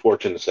with 2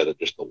 fortune instead of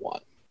just the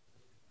 1.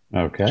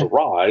 Okay.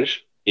 Siraj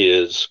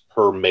is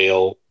her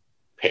male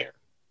pair.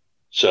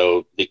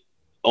 So the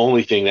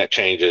only thing that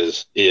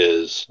changes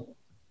is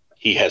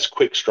he has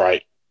quick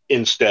strike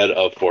instead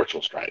of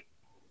forceful strike.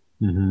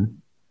 Mm-hmm.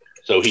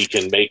 So he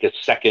can make a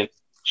second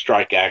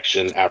strike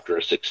action after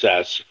a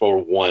success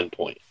for 1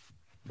 point,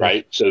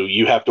 right? So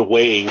you have to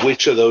weigh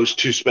which of those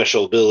 2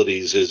 special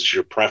abilities is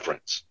your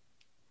preference,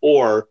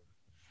 or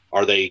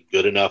are they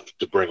good enough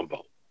to bring them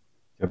both?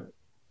 Yep.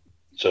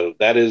 So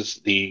that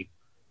is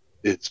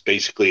it's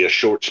basically a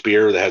short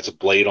spear that has a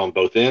blade on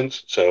both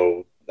ends.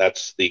 So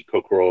that's the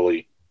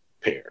Kokoroli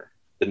pair.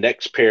 The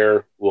next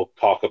pair we'll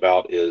talk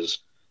about is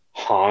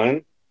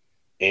Han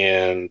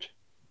and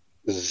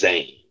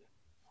Zane.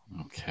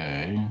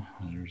 Okay,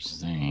 there's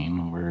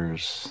Zane.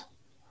 Where's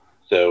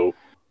so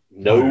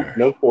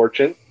no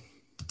fortune.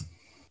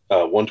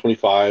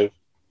 125.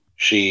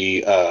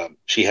 She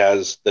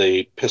has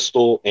the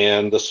pistol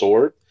and the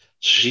sword.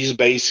 She's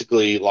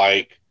basically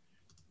like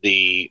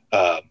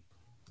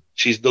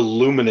she's the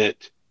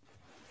Luminant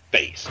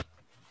base,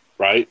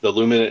 right? The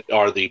Luminant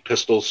are the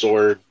pistol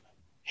sword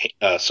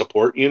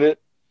support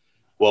unit.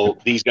 Well,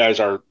 these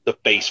guys are the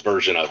base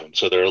version of them,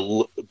 so they're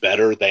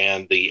better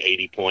than the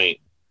 80-point,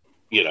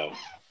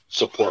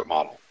 support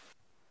model.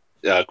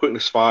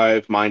 Quickness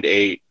 5, mind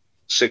 8,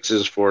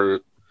 6s for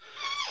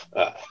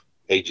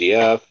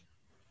AGF.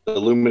 The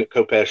Luminant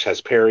Kopesh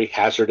has parry,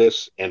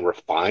 hazardous, and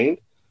refined,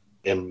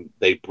 and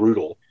they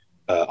brutal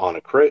on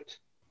a crit.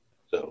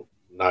 So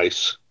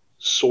nice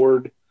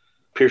sword.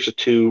 Pierce of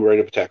 2, rate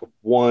of attack of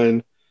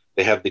 1.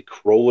 They have the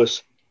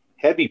Corollas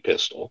heavy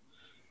pistol,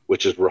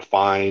 which is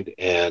refined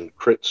and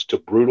crits to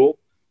brutal.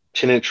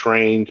 10-inch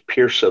range,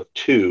 pierce of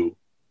 2,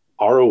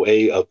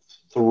 ROA of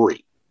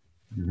 3.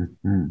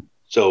 Mm-hmm.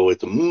 So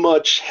it's a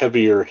much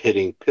heavier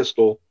hitting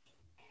pistol,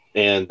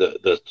 and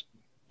the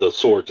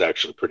sword's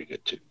actually pretty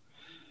good too.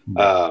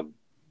 Mm-hmm.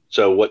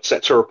 So what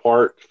sets her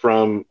apart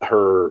from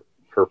her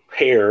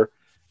pair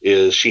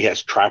is she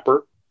has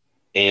Trapper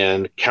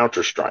and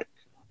Counter Strike.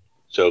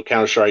 So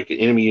Counter Strike, an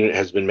enemy unit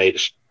has made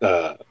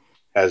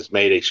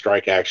a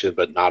strike action,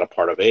 but not a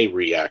part of a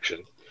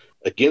reaction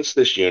against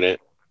this unit,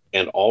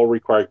 and all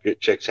required grit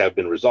checks have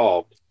been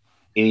resolved.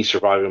 Any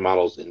surviving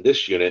models in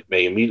this unit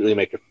may immediately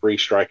make a free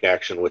strike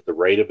action with the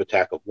rate of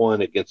attack of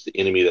 1 against the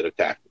enemy that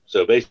attacked them.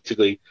 So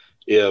basically,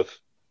 if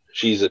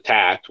she's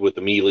attacked with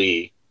a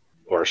melee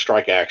or a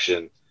strike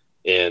action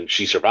and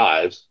she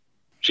survives,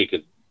 she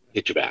could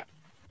hit you back.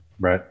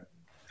 Right.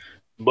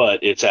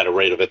 But it's at a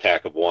rate of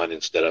attack of 1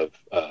 instead of,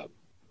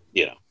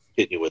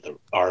 hitting you with a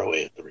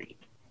ROA of 3.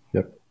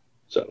 Yep.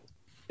 So,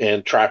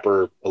 and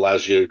Trapper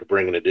allows you to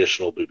bring an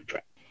additional booby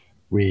trap.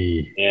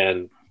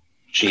 And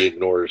she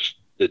ignores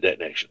the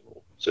detonation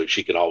rule. So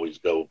she can always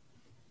go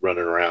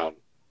running around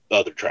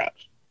other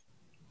traps.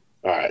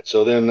 All right.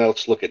 So then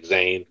let's look at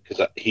Zane,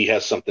 because he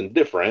has something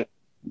different.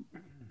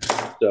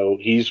 So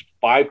he's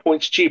 5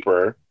 points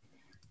cheaper,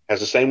 has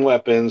the same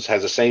weapons,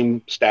 has the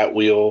same stat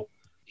wheel.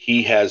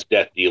 He has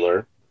Death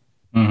Dealer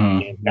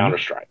and Counter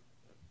Strike,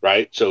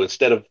 right? So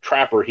instead of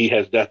Trapper, he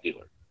has Death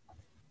Dealer.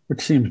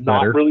 Which seems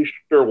Not better. really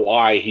sure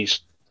why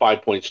he's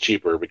 5 points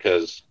cheaper,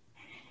 because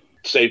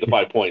save the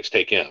 5 points,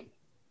 take him.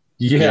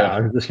 Yeah, I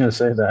was just going to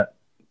say that.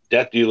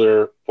 Death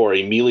Dealer for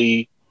a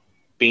melee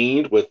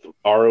fiend with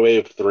ROA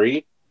of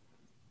 3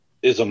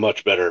 is a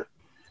much better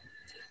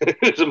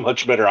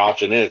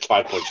option, and it's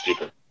 5 points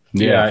cheaper.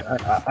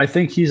 Yeah, I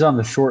think he's on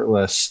the short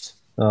list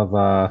of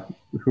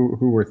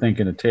who we're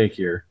thinking to take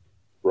here.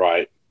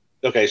 Right.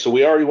 Okay, so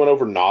we already went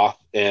over Noth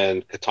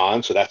and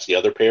Catan, so that's the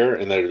other pair,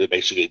 and they're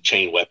basically a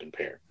chain weapon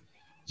pair.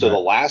 So the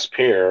last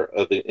pair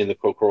in the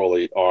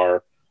Kokoroli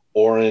are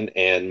Orin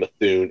and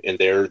Mthun, and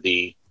they're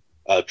the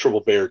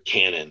triple bear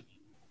cannon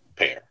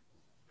pair.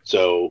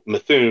 So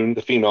Mthun,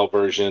 the female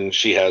version,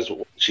 she's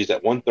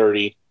at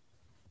 130,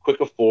 quick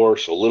of 4,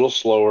 so a little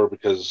slower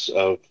because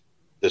of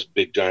this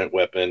big giant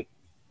weapon.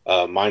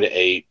 Mine to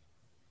 8,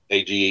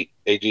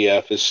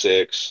 AGF is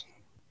 6,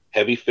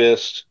 heavy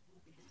fist,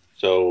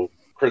 so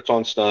crits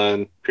on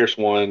stun, pierce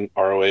 1,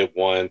 ROA of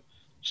 1.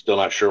 Still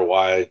not sure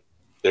why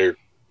they're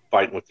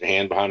fighting with the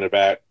hand behind their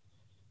back.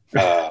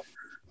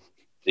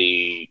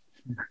 The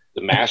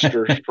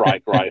Master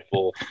Strike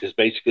Rifle is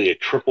basically a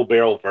triple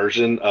barrel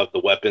version of the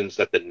weapons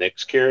that the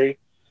Knicks carry.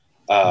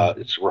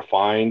 It's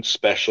refined,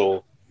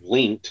 special,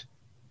 linked,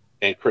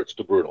 and crits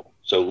to brutal.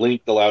 So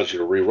linked allows you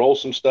to re-roll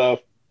some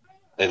stuff,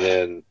 and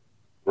then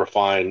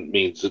refined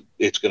means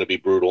it's going to be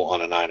brutal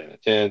on a 9 and a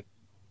 10.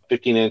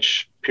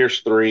 15-inch,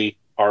 pierce 3,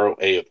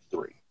 ROA of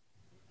 3.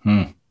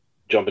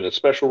 Jump into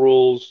special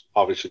rules,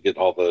 obviously get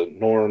all the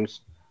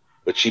norms,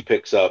 but she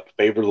picks up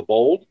Favor the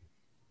Bold.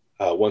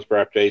 Once per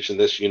activation,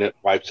 this unit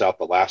wipes out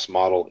the last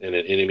model in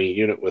an enemy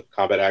unit with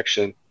combat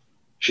action.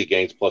 She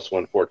gains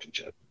 +1 fortune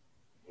check.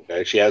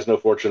 Okay, she has no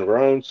fortune of her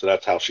own, so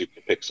that's how she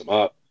picks them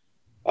up.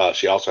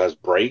 She also has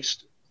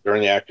Braced.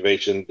 During the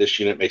activation, this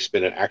unit may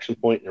spend an action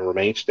point and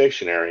remain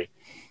stationary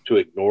to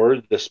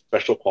ignore the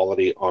special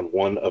quality on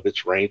one of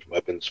its ranged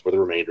weapons for the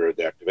remainder of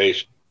the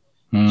activation.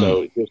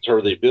 So it gives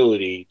her the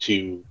ability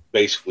to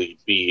basically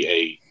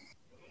be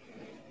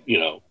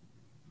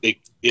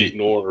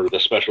ignore the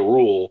special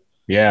rule.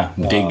 Yeah,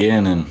 dig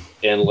in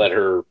and let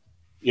her,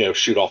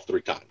 shoot off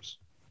 3 times.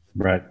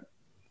 Right.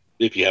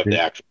 If you have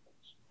the action.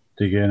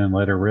 Dig in and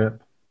let her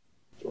rip.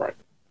 Right.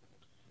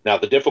 Now,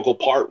 the difficult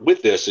part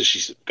with this is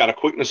she's got a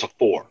quickness of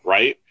 4,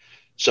 right?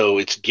 So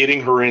it's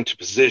getting her into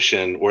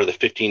position where the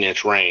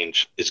 15-inch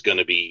range is going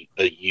to be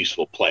a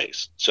useful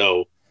place.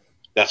 So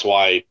that's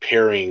why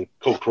pairing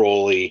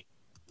Kokoroli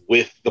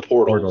with the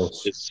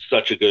portals is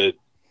such a good,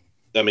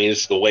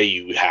 it's the way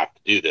you have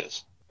to do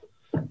this,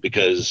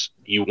 because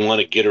you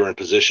want to get her in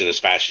position as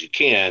fast as you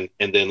can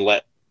and then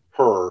let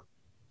her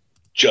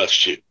just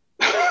shoot.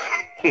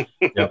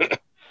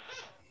 Yep.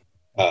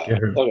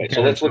 Okay,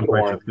 so let's look at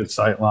Orin. Good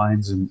sight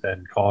lines and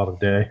call it a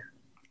day.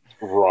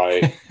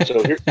 Right.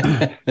 So here,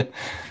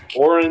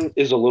 Orin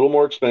is a little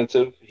more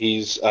expensive.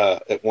 He's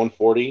at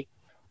 140.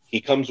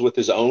 He comes with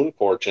his own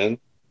fortune,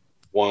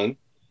 1.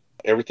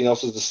 Everything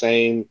else is the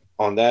same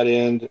on that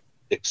end,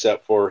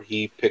 except for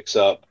he picks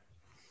up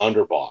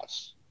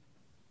Underboss.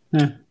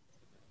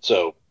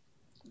 So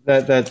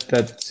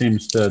that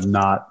seems to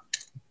not.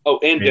 Oh,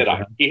 and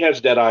Deadeye. He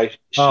has Deadeye.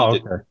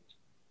 Okay.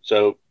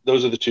 So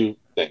those are the 2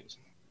 things.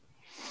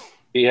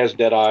 He has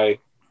Deadeye.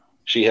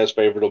 She has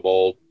Favor the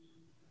Bold.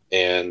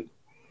 And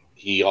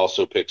he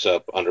also picks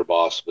up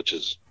Underboss, which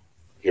is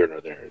here nor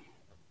there.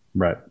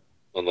 Right.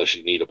 Unless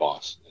you need a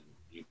boss. And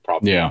you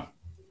probably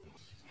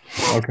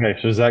Okay,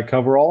 so does that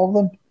cover all of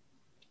them?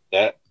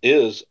 That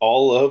is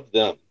all of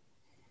them.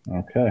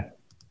 Okay.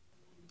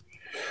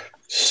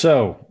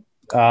 So,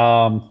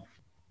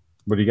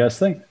 what do you guys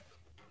think?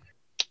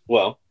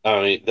 Well,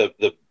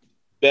 the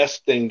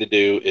best thing to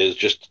do is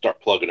just start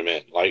plugging them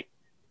in.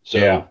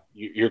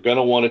 You're going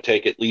to want to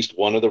take at least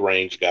one of the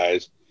range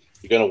guys.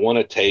 You're going to want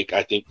to take,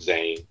 I think,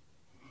 Zane.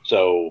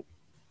 So,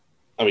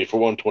 for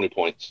 120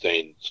 points,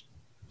 Zane's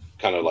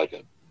kind of like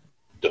a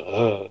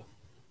duh.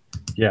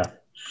 Yeah.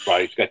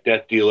 Right. He's got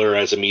Death Dealer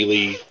as a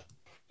melee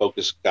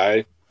focused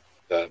guy.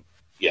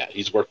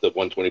 He's worth the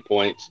 120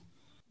 points.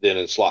 Then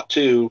in slot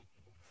 2,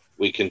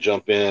 we can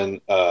jump in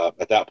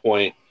at that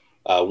point.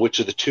 Which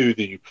of the 2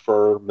 do you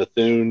prefer,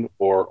 Mthun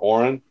or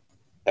Orin?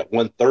 At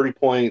 130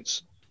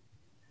 points,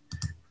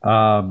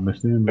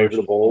 Mthun Favor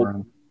the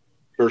Bold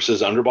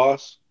versus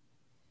Underboss?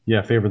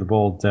 Yeah, Favor the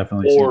Bold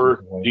definitely.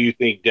 Or do you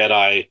think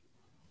Deadeye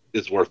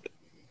is worth it?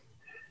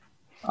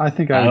 I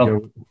think I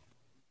would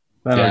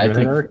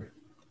go.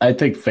 I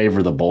think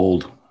Favor the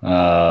Bold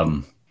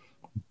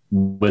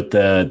with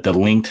the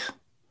linked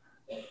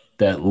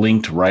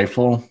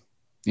rifle.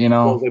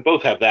 Well, they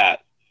both have that.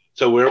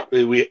 So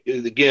we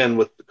again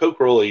with the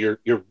Kokoroli,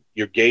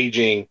 you're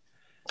gauging.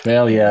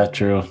 Well, yeah,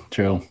 true.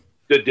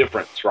 The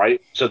difference,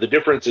 right? So the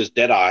difference is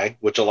Deadeye,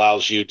 which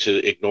allows you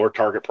to ignore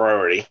target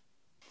priority,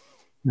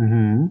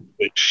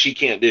 which she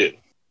can't do,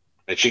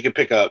 and she can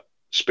pick up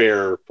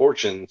spare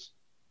fortunes,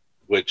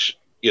 which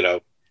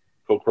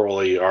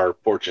Kokoroli are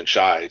fortune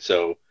shy,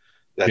 so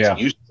that's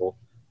useful.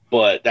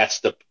 But that's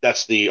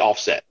the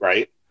offset,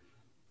 right?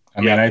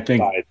 I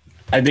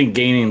think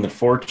gaining the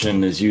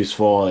fortune is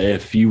useful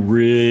if you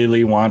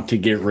really want to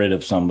get rid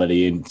of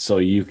somebody, and so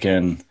you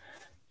can,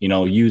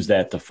 use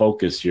that to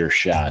focus your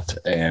shot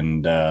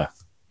and,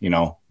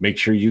 make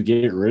sure you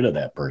get rid of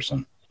that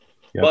person.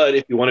 Yep. But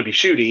if you want to be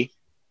shooty,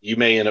 you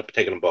may end up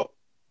taking them both.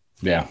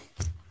 Yeah.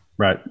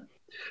 Right.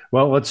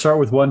 Well, let's start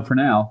with one for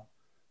now.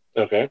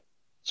 Okay.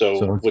 So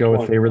let's which go with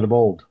one? Favor the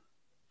Bold.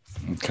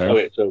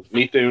 Okay. So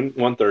Methune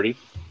 130.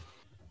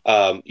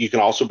 You can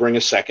also bring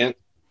a second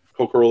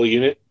Kokoroli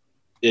unit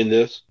in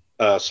this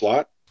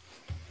slot.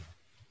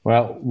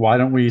 Well, why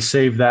don't we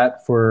save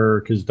that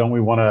because don't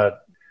we want to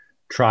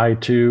try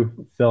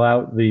to fill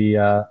out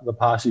the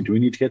posse? Do we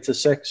need to get to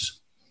 6?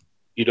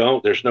 You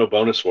don't. There's no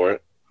bonus for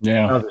it.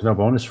 Yeah. Oh, there's no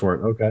bonus for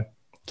it. Okay.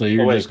 So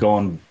you're just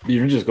going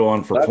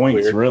for That's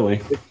points, weird. really.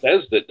 It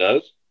says it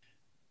does.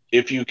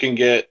 If you can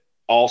get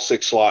all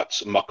 6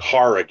 slots,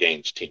 Makara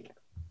gains teamwork.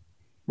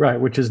 Right,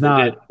 which is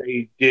not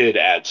They did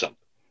add something.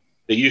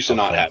 They used to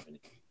not have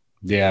any.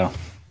 Yeah.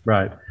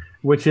 right,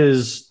 which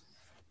is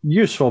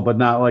useful, but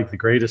not like the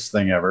greatest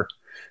thing ever.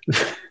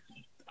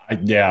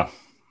 Yeah.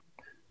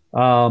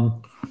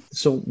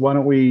 So why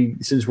don't we,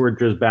 since we're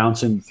just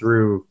bouncing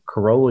through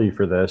Caroli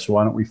for this,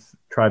 why don't we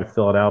try to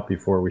fill it out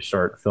before we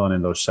start filling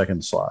in those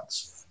second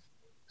spots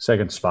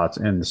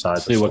inside.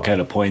 See what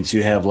kind of points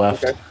you have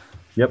left. Okay.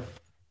 Yep.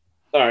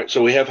 All right,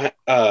 so we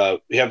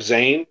have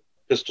Zane,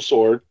 pistol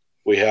sword.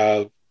 We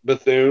have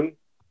Bethune,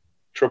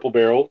 triple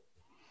barrel.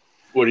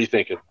 What are you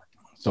thinking?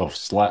 So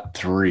slot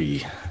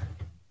 3.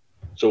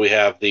 So we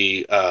have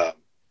the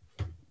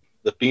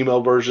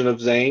female version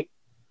of Zane.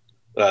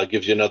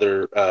 Gives you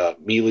another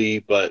melee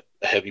but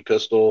a heavy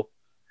pistol.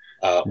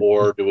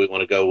 Or do we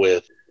want to go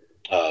with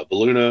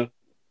Valuna?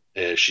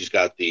 And she's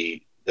got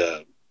the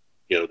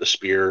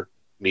spear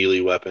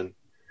melee weapon.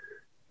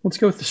 Let's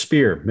go with the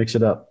spear. Mix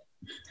it up.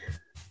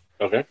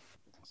 Okay.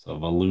 So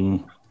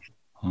Valuna.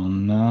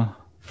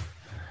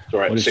 So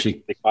we're at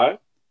 65.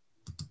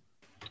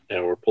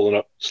 And we're pulling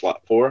up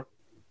slot 4.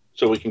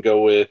 So we can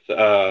go with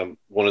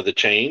one of the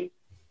chain.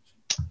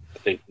 I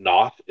think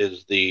Noth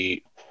is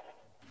the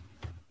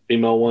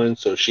female one.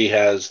 So she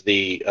has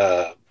the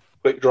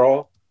quick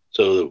draw.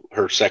 So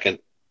her second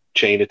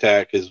chain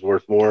attack is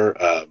worth more.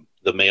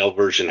 The male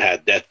version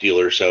had Death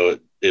Dealer. So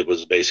it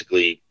was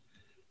basically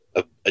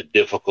a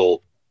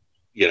difficult,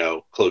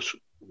 close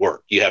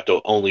work. You have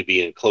to only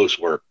be in close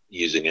work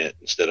using it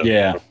instead of.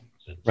 Yeah.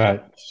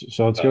 Right.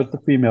 So let's go with the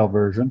female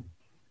version.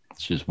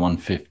 It's just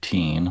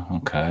 115.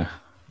 Okay.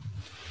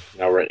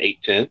 Now we're at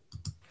 810.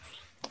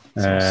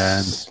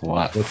 And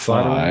slot what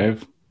slot are we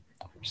 5.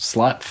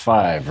 Slot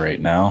 5 right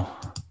now.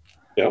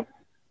 Yeah.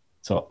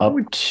 So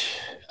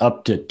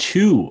up to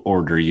 2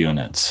 order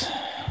units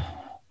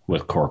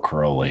with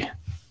Corcoroli.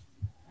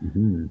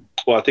 Mm-hmm.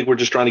 Well, I think we're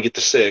just trying to get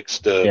to 6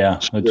 to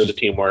secure the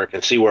teamwork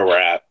and see where we're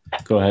at.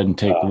 Go ahead and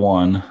take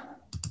 1.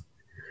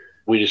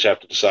 We just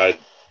have to decide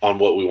on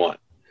what we want.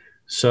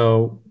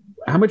 So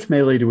how much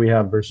melee do we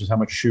have versus how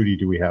much shooty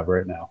do we have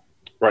right now?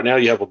 Right now,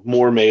 you have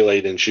more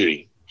melee than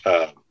shooting.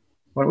 Why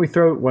don't we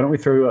throw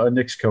a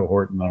Nyx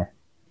cohort in there?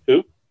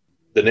 Who?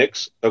 The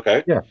Nyx?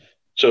 Okay. Yeah.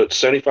 So it's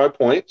 75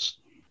 points.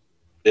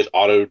 It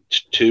auto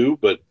 2,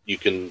 but you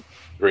can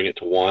bring it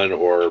to 1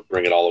 or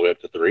bring it all the way up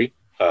to 3.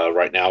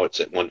 Right now,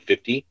 it's at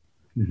 150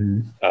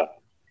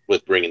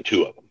 with bringing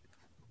 2 of them.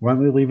 Why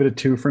don't we leave it at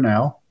 2 for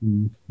now?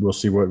 We'll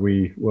see what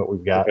we've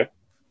got. Okay.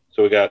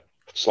 So we got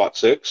slot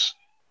 6.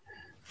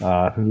 Who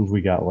have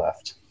we got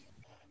left?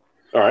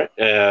 All right.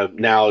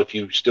 Now, if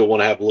you still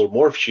want to have a little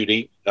more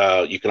shooty,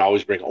 you can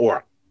always bring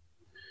Aura.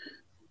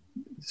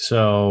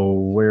 So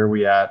where are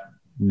we at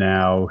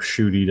now?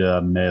 Shooty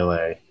to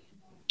melee.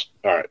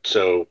 All right.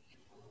 So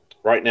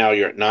right now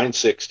you're at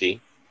 960.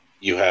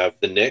 You have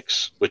the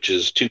Nyx, which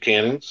is 2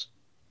 cannons.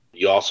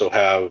 You also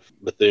have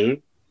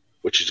Bethune,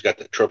 which has got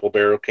the triple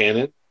barrel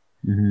cannon.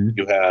 Mm-hmm.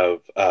 You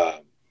have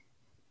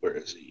where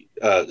is he?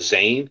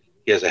 Zane.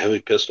 He has a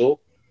heavy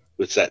pistol.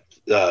 It's that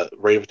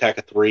rate of attack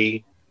of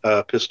 3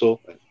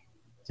 pistol.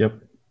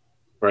 Yep.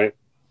 Right.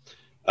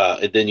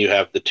 And then you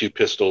have the 2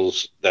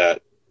 pistols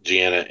that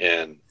Gianna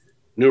and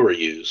Nura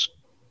use,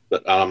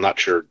 but I'm not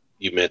sure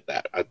you meant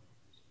that.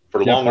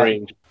 For long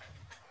range,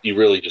 you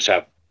really just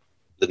have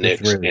the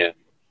Nyx and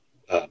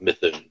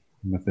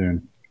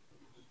Methune.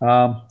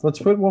 Let's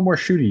put one more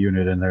shooty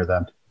unit in there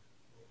then.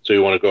 So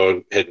you want to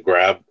go ahead and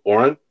grab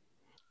Oren?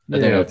 I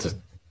think that's a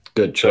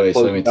good choice.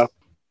 I mean, it's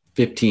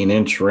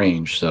 15-inch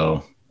range,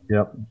 so.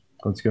 Yep.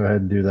 Let's go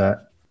ahead and do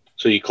that.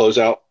 So you close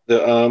out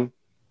the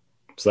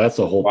so that's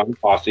a whole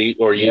posse,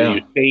 or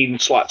you chain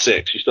slot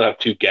 6. You still have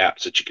 2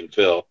 gaps that you can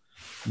fill,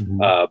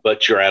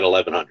 but you're at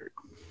 1100.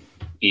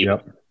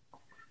 Yep.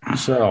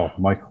 So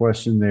my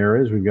question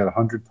there is, we've got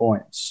 100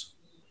 points.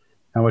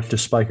 How much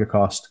does Spica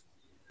cost?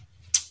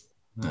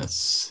 Let's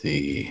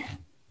see.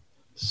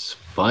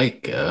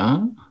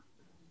 Spica.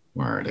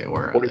 Where are they?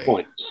 40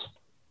 points.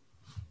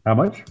 How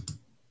much?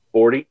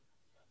 40.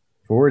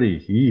 40.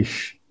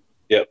 Yeesh.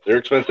 Yep, they're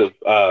expensive.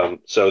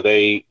 So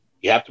you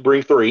have to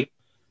bring 3.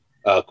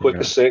 Quick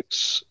of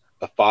 6,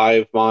 a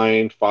 5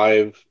 mine,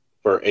 5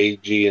 for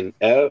AG and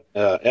F,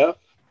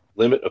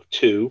 limit of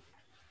 2,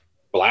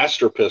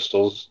 blaster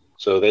pistols,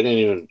 so they didn't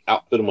even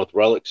outfit them with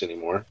relics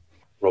anymore,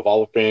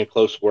 revolver fan,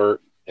 close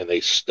work, and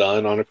they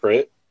stun on a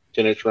crit.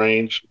 10-inch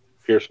range,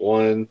 Pierce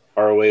 1,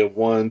 ROA of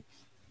 1.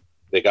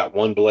 They got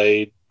 1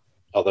 blade,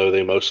 although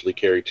they mostly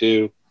carry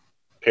 2.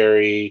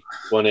 Parry,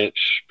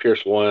 1-inch,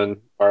 Pierce 1,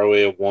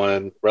 ROA of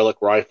 1. Relic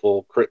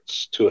rifle,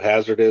 crits to a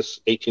hazardous,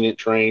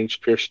 18-inch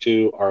range, Pierce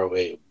 2,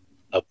 ROA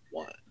of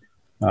 1.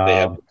 They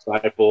have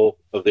Disciple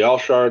of the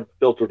All-Shard,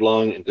 Filtered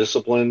Lung, and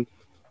Disciplined.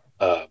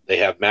 They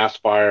have Mass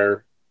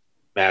Fire,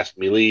 Mass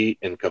Melee,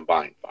 and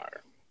Combined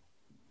Fire.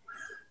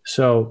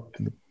 So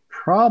the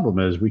problem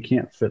is we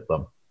can't fit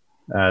them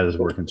as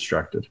we're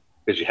constructed.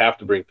 Because you have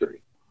to bring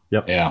 3.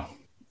 Yep. Yeah.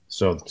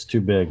 So it's too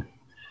big.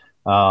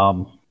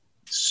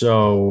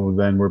 So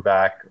then we're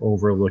back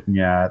over looking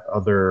at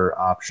other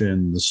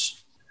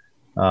options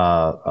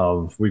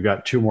we've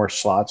got 2 more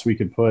slots we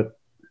could put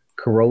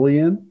Caroli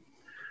in.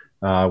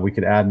 We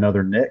could add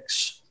another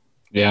Nyx.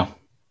 Yeah.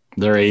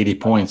 They're 80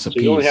 points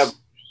apiece. So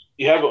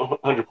you have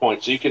 100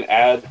 points. So you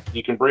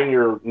can bring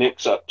your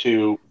Nyx up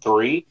to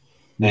 3,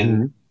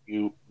 and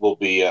you will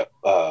be at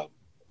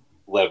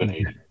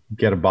 1180.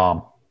 Get a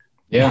bomb.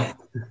 Yeah.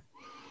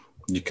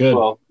 You could.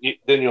 Well,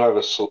 then you'll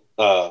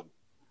have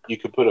you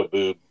could put a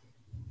boob.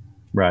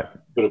 Right.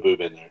 Put a boob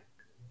in there.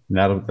 And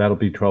that'll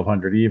be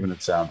 1200 even,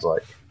 it sounds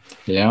like.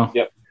 Yeah.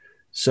 Yep.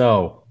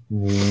 So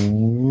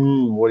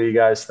what are you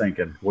guys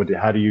thinking? What do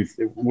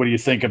you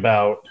think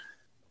about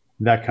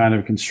that kind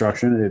of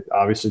construction?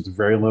 Obviously it's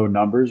very low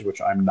numbers,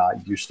 which I'm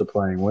not used to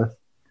playing with.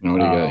 What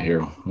do you got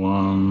here?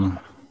 1.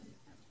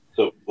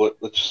 So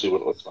let's just see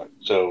what it looks like.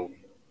 So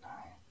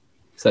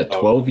Is that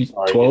 12?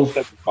 12?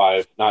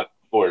 75, not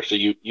 4. So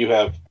you're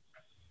at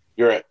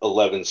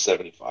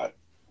 1175.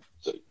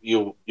 So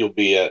you'll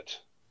be at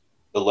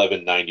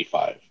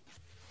 1195.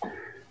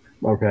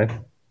 Okay.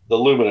 The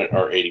Luminant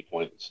are 80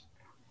 points.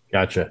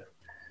 Gotcha.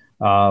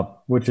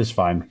 Which is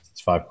fine.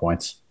 It's 5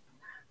 points.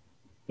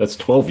 That's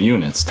 12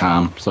 units,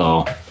 Tom.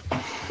 So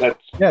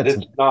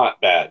it's not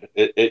bad.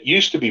 It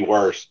used to be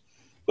worse,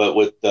 but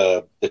with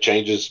the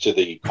changes to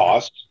the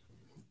cost,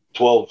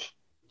 12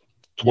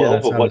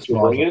 of what you're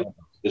bringing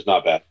is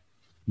not bad.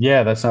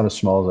 Yeah, that's not as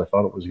small as I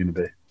thought it was going to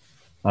be.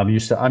 I'm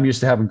used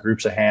to having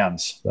groups of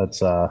hands.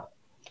 That's well.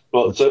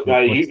 So now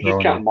you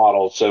count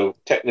models. So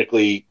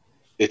technically,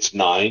 it's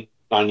 9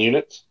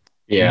 units.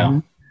 yeah. Mm-hmm.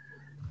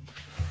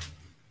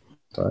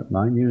 But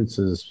 9 units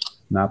is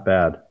not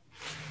bad.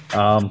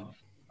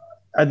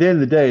 At the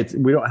end of the day,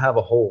 we don't have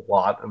a whole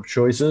lot of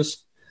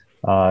choices.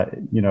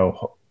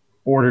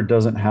 Order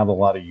doesn't have a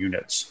lot of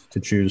units to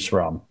choose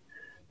from.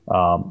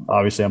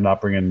 Obviously, I'm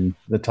not bringing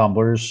the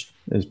tumblers.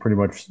 Is pretty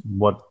much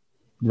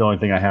the only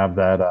thing I have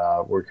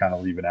that we're kind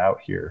of leaving out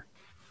here.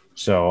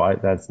 So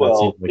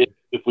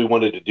if we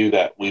wanted to do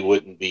that, we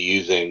wouldn't be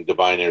using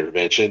divine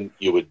intervention.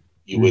 You would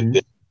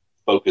then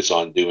focus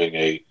on doing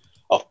a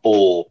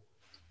full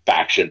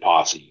faction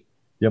posse.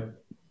 Yep.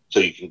 So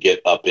you can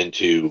get up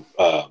into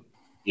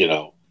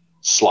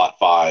slot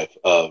 5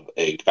 of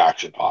a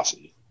faction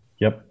posse.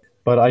 Yep.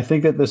 But I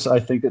think that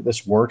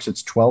this works.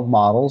 It's 12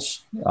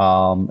 models,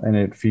 and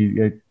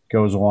it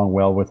goes along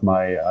well with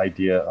my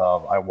idea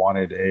of I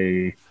wanted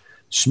a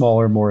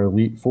smaller, more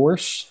elite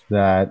force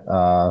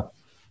that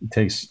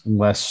takes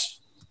less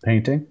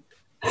painting.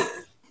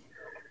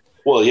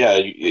 Well, yeah,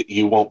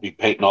 you won't be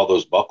painting all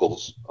those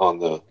buckles on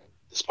the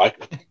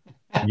spiker.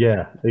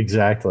 Yeah,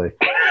 exactly.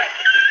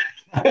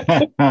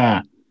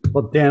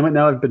 Well, damn it!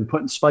 Now I've been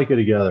putting Spica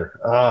together.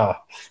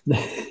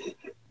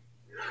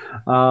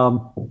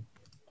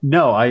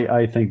 No,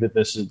 I think that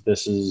this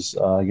is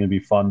going to be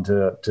fun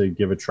to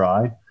give a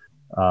try.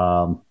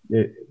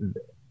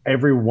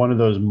 Every one of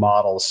those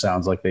models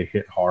sounds like they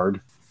hit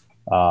hard.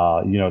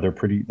 They're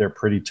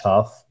pretty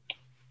tough.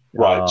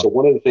 Right. So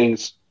one of the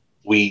things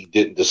we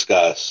didn't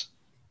discuss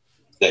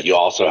that you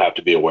also have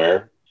to be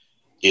aware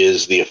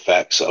is the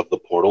effects of the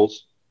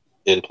portals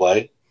in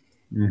play.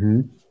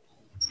 Mm-hmm.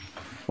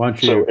 Why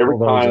don't you?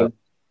 So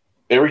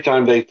every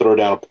time they throw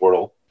down a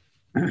portal,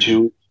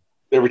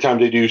 every time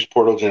they do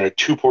portal generate,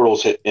 2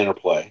 portals hit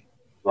interplay,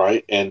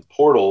 right? And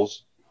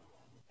portals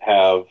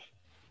have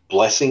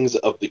Blessings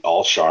of the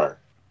All-Shard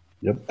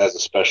as a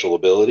special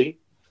ability.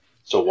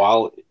 So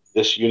while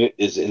this unit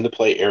is in the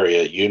play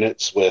area,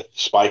 units with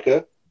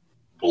Spica,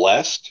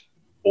 Blessed,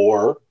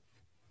 or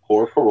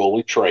Core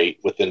Caroli trait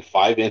within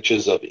 5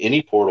 inches of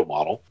any portal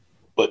model,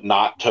 but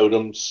not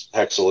totems,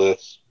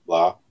 hexaliths,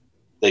 blah,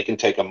 they can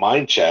take a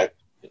mind check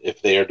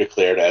if they are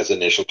declared as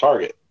initial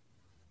target.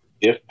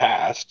 If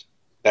passed,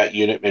 that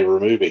unit may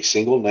remove a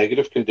single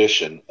negative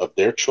condition of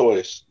their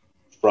choice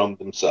from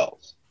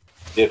themselves.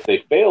 If they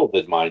fail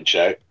the mind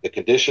check, the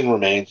condition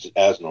remains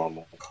as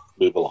normal.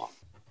 Move along.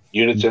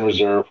 Units in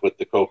reserve with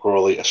the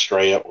Kokoroli,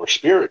 Estrella, or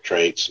Spirit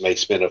traits may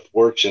spend a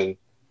fortune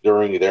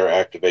during their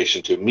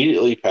activation to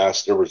immediately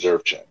pass their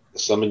reserve check. The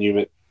summon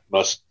unit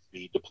must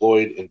be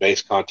deployed in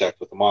base contact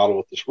with the model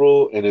with this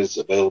rule and is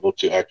available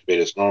to activate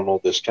as normal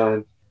this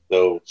turn,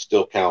 though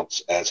still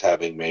counts as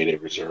having made a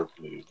reserve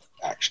move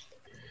action.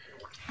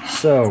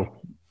 So,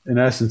 in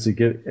essence,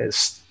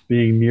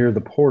 being near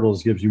the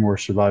portals gives you more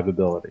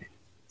survivability.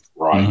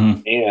 Right.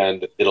 Mm-hmm.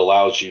 And it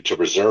allows you to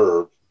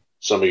reserve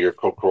some of your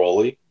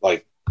Kokoroli,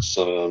 like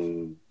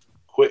some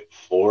quick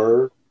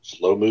 4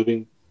 slow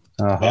moving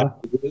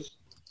messages.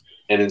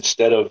 And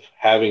instead of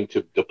having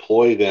to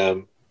deploy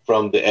them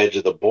from the edge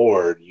of the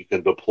board, you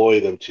can deploy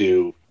them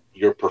to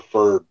your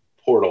preferred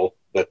portal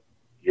that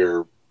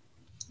your,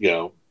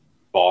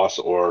 boss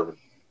or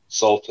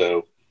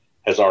Salto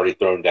has already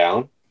thrown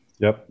down.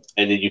 Yep.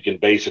 And then you can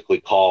basically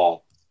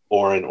call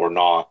Orin or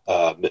not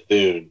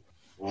Mithun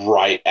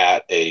right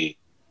at a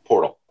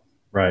portal.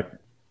 Right.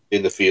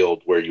 In the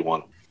field where you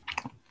want them.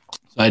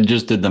 So I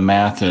just did the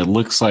math. It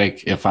looks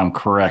like, if I'm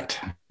correct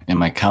in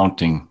my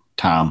counting,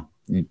 Tom,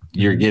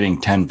 you're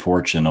getting 10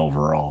 fortune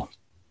overall.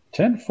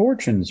 10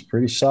 fortune is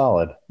pretty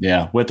solid.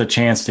 Yeah, with a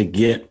chance to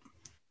get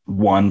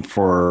one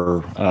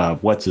for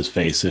what's his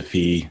face if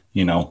he,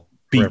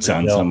 beats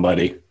on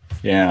somebody.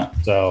 Yeah.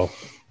 So,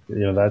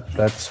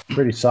 that's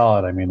pretty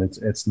solid. I mean,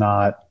 it's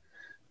not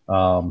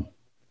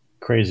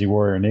Crazy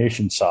Warrior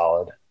Nation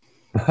solid.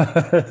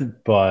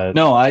 But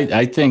no,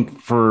 I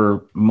think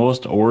for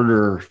most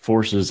order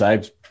forces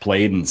I've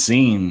played and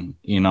seen,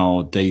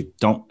 they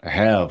don't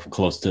have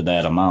close to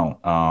that amount.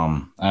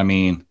 I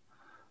mean,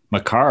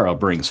 Makara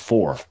brings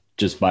 4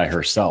 just by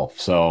herself.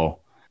 So,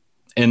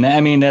 and I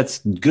mean, that's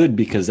good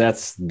because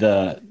that's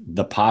the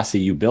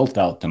posse you built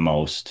out the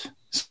most.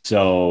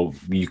 So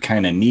you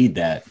kind of need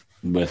that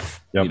with,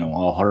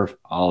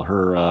 all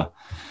her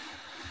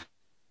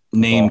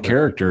named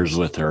characters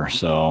with her.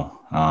 So,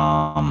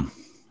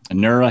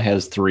 Nura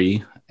has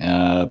 3,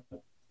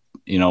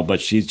 but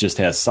she just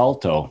has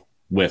Salto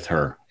with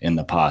her in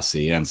the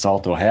posse, and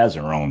Salto has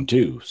her own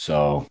too.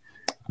 So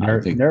I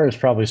think Nura's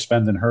probably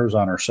spending hers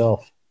on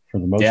herself for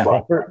the most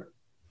part.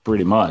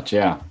 Pretty much,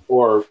 yeah.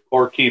 Or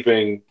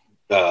keeping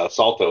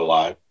Salto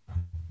alive.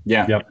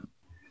 Yeah. Yep.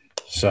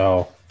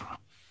 So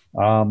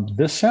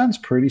this sounds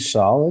pretty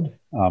solid.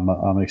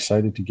 I'm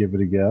excited to give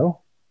it a go.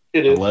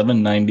 It is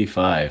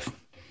 $11.95.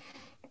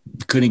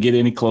 Couldn't get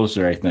any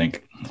closer, I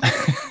think.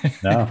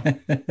 No.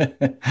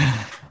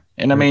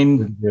 And I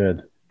mean,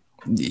 good.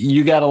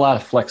 You got a lot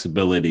of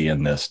flexibility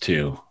in this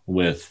too.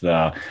 With,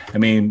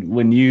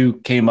 when you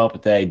came up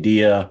with the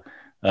idea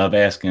of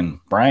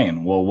asking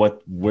Brian, well,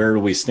 where do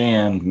we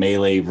stand,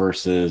 melee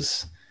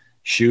versus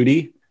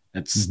shooty?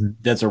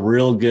 That's a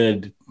real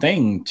good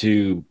thing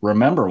to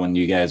remember when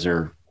you guys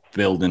are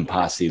building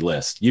posse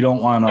lists. You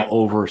don't want to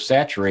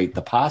oversaturate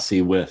the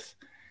posse with,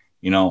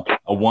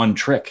 a one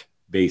trick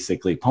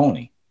basically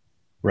pony.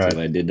 Right. See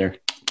what I did there?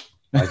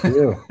 I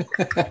do.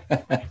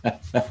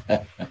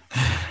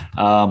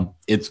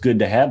 It's good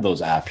to have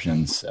those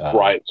options.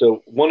 Right.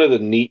 So one of the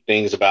neat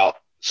things about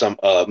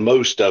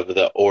most of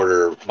the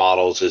order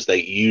models is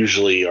they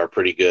usually are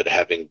pretty good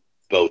having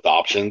both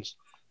options.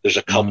 There's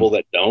a couple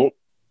that don't,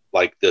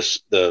 like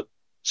the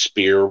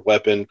spear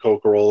weapon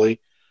Kokoroli.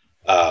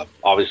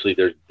 Obviously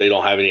they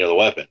don't have any other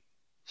weapon,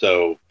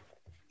 so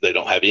they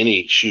don't have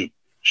any shoot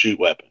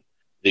weapon.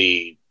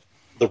 The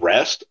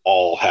rest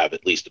all have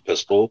at least a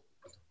pistol.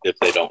 If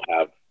they don't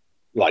have,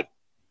 like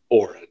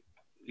Orin,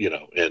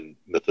 and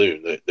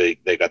Mithun,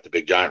 they got the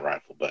big giant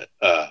rifle, but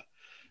right.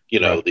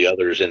 The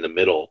others in the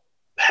middle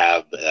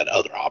have that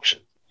other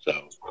option.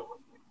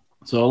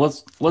 So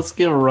let's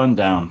give a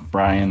rundown,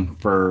 Brian,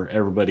 for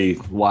everybody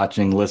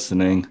watching,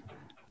 listening,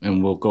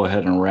 and we'll go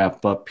ahead and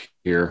wrap up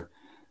here.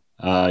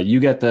 You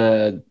got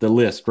the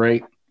list,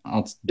 right?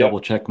 I'll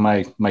double check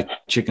my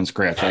chicken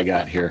scratch I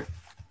got here.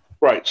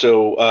 Right.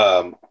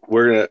 So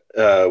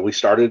we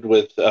started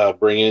with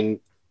bringing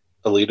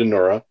Alita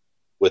Nura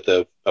with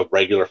a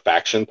regular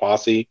faction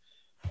posse,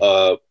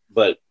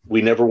 but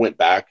we never went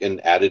back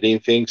and added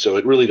anything. So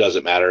it really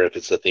doesn't matter if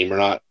it's the theme or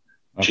not.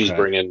 Okay. She's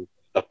bringing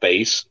a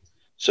face.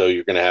 So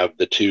you're going to have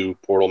the 2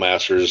 portal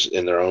masters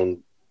in their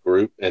own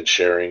group and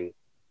sharing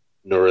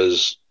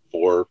Nura's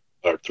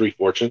 3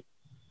 fortune.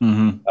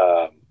 Mm-hmm.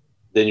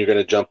 Then you're going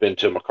to jump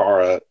into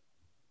Makara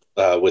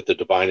with the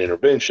divine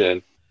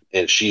intervention,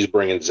 and she's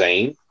bringing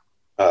Zane,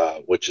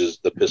 which is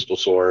the pistol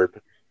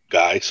sword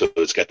guy. So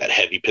it's got that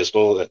heavy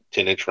pistol at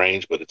 10-inch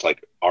range, but it's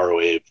like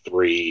ROA of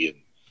 3 and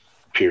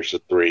Pierce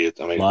of 3. It's,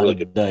 a lot really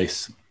good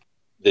dice.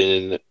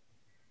 Then,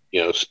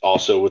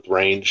 also with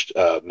ranged,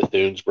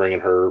 Mithun's bringing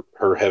her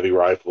heavy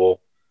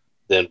rifle.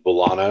 Then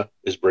Bolana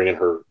is bringing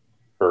her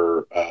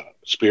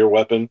spear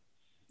weapon.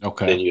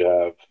 Okay. Then you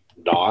have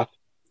Noth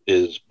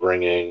is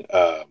bringing.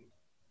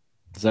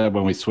 Is that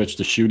when we switch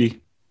to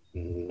shooty?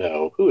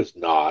 No, who is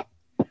Noth?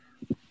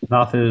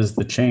 Noth is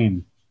the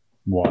chain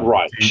one.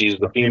 Right, she's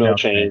the female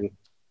chain.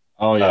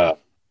 Oh yeah.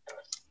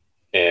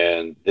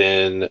 And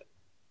then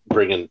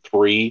bringing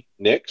 3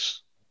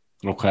 Nicks.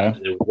 Okay.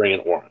 And then bringing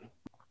Orin.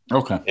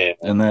 Okay.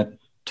 And that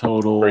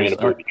total bringing a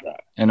booby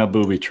trap. And a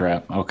booby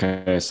trap.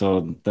 Okay,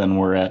 so then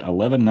we're at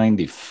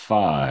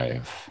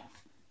 $11.95.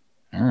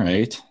 All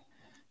right.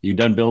 You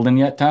done building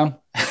yet, Tom?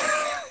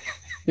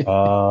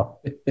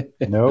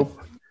 Nope.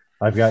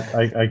 I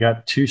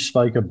got 2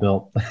 Spica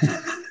built.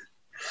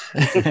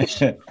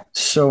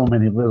 So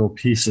many little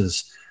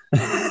pieces.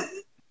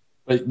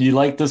 But you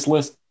like this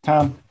list,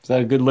 Tom? Is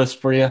that a good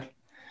list for you?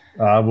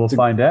 We'll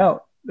find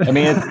out. I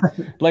mean,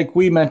 like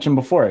we mentioned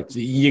before,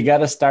 you got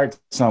to start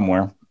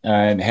somewhere.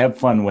 and have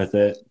fun with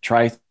it.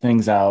 Try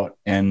things out,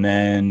 and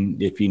then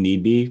if you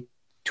need be,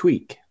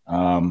 tweak.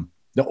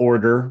 The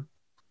order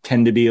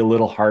tend to be a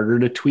little harder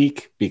to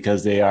tweak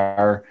because they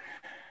are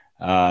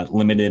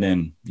limited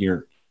in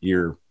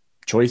your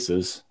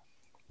choices.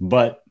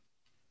 But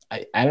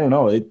I don't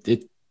know.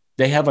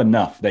 They have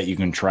enough that you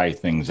can try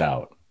things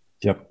out.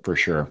 Yep, for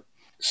sure.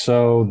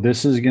 So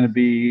this is going to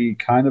be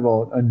kind of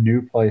a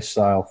new play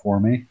style for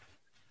me.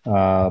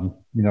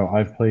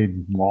 I've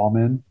played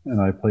Lawman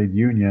and I played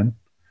Union.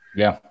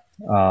 Yeah.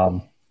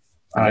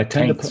 I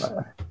tend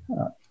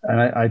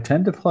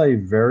to play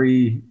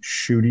very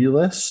shooty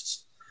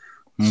lists.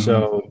 Mm-hmm.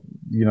 So,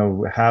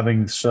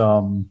 having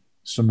some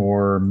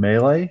more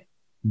melee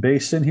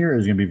based in here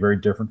is going to be very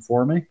different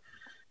for me.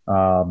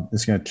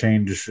 It's going to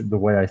change the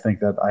way I think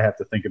that I have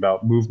to think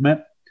about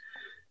movement.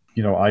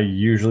 I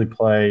usually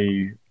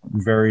play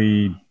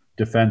very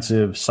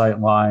defensive,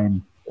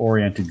 sightline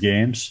oriented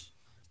games.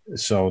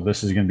 So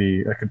this is going to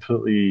be a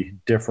completely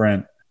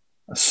different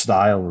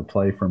style of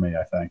play for me,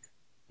 I think.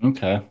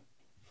 Okay.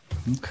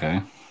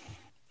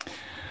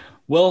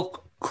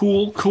 Well,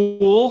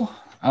 cool.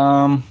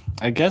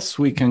 I guess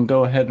we can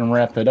go ahead and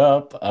wrap it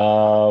up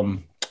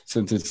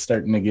since it's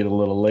starting to get a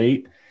little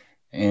late.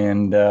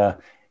 And,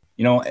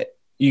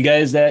 you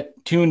guys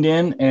that tuned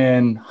in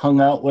and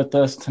hung out with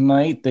us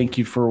tonight, thank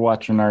you for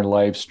watching our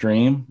live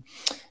stream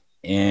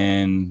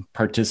and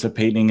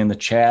participating in the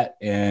chat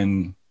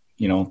and,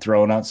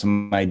 throwing out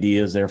some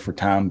ideas there for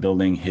Tom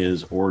building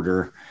his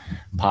order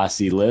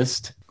posse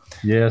list.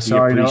 Yeah,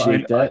 sorry.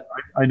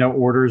 I know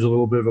order is a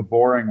little bit of a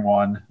boring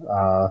one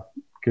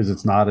because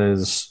it's not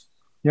as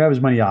you have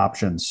as many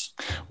options.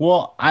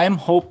 Well, I'm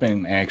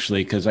hoping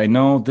actually, because I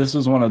know this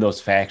is one of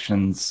those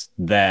factions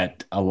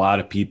that a lot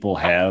of people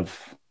have,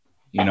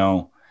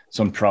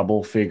 some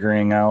trouble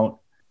figuring out.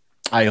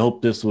 I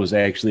hope this was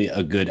actually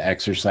a good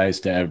exercise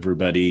to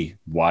everybody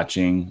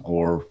watching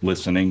or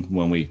listening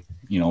when we,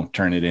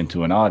 turn it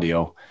into an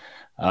audio,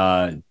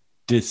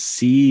 to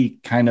see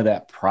kind of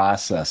that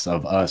process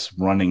of us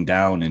running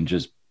down and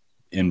just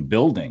in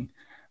building.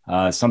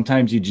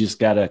 Sometimes you just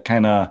got to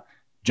kind of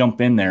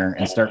jump in there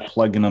and start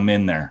plugging them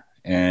in there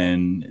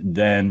and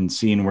then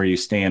seeing where you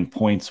stand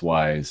points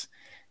wise.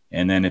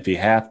 And then if you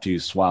have to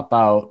swap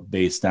out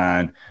based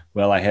on,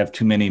 well, I have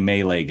too many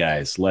melee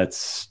guys,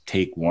 let's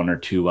take one or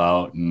two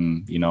out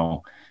and,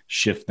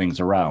 shift things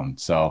around.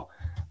 So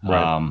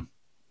right.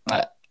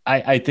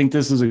 I think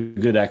this is a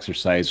good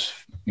exercise,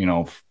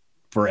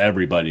 for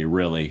everybody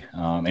really.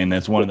 And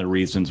that's one of the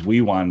reasons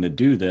we wanted to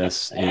do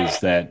this is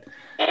that,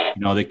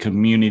 the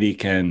community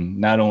can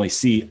not only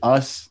see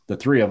us, the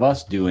three of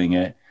us doing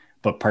it,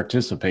 but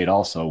participate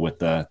also with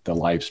the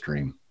live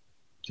stream.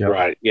 Yep.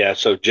 Right. Yeah.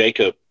 So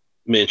Jacob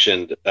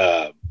mentioned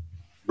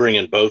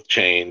bringing both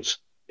chains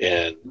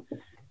and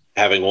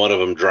having one of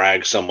them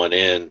drag someone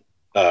in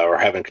or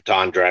having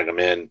Catan drag them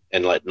in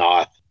and let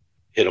Noth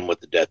hit them with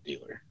the Death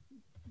Dealer.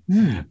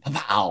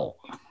 Wow.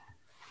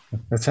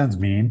 That sounds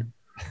mean.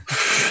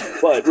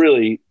 But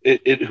really,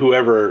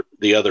 whoever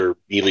the other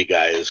melee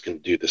guy is can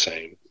do the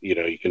same.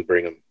 You can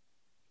bring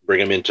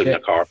them into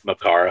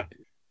Makara.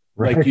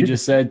 Right. Like you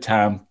just said,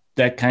 Tom,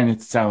 that kind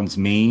of sounds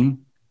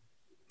mean.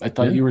 I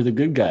thought you were the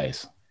good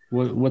guys.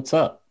 What's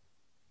up?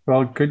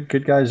 Well,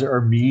 good guys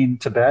are mean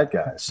to bad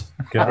guys.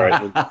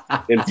 Right.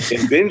 And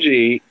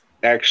Benji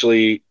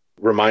actually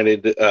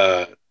reminded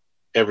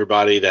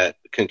everybody that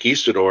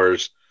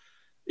Conquistadors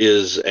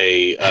is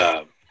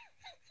a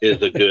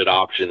good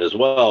option as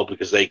well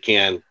because they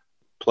can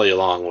play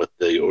along with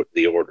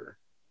the order.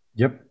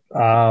 Yep.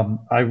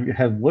 I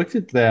had looked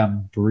at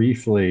them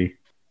briefly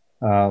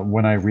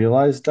when I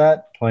realized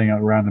that playing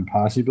around in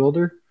Posse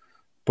Builder,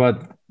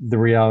 but the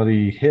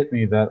reality hit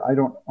me that I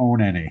don't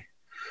own any.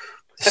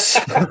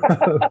 So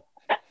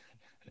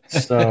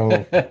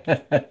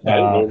I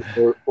don't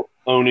know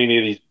own any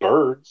of these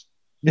birds.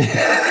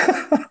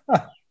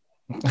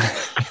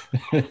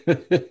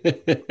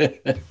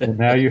 And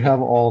now you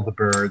have all the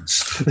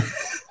birds.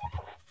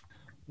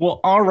 Well,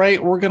 all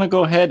right. We're going to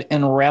go ahead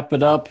and wrap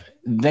it up.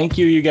 Thank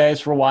you guys,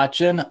 for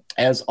watching.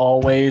 As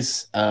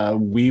always,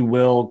 we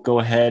will go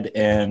ahead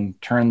and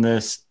turn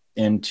this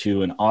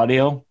into an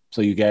audio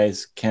so you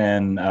guys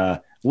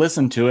can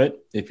listen to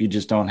it if you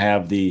just don't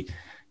have the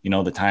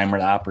time or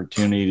the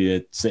opportunity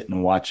to sit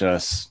and watch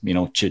us,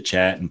 chit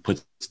chat and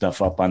put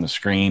stuff up on the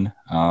screen.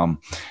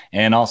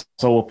 And also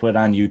we'll put it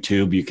on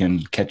YouTube. You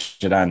can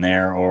catch it on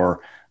there or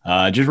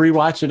just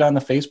rewatch it on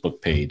the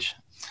Facebook page.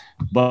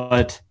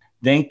 But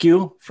thank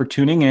you for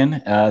tuning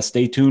in.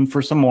 Stay tuned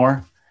for some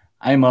more.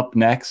 I'm up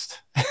next.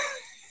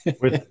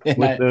 with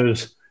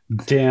those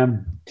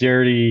damn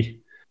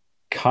dirty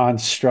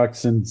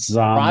constructs and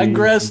zombies.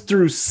 Progress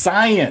through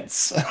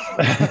science.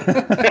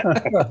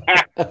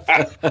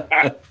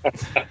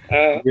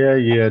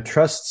 Yeah.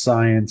 Trust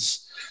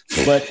science.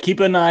 But keep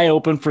an eye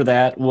open for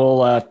that.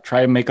 We'll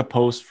try to make a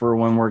post for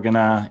when we're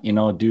gonna,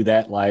 do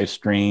that live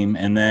stream,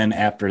 and then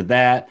after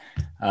that,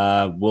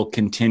 we'll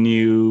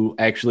continue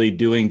actually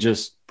doing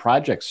just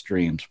project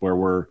streams where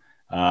we're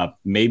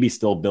maybe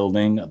still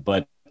building,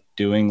 but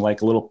doing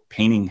like a little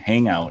painting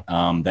hangout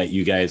that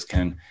you guys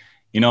can,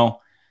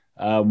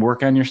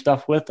 work on your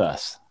stuff with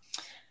us.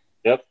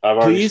 Yep, I've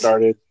already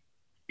started.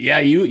 Yeah,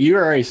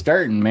 you're already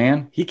starting,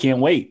 man. He can't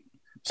wait.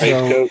 Ice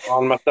coat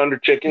on my Thunder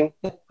Chicken.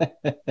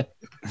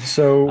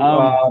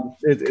 So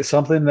it's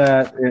something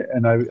that,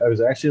 and I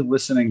was actually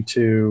listening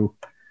to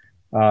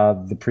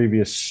the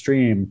previous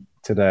stream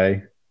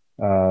today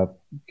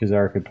because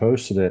Eric had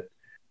posted it,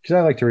 because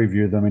I like to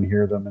review them and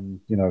hear them and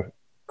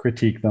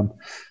critique them.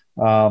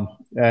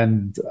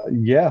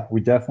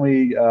 We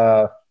definitely.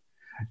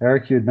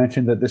 Eric, you had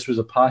mentioned that this was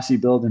a posse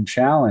building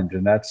challenge,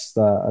 and that's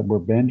where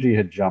Benji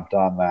had jumped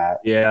on that.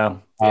 Yeah.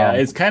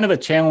 It's kind of a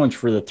challenge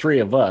for the three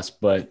of us,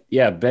 but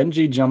yeah,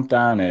 Benji jumped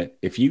on it.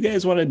 If you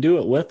guys want to do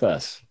it with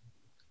us,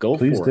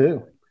 please for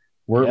do.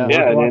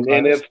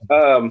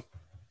 And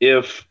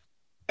if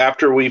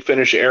after we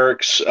finish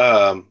Eric's,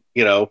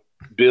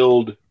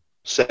 build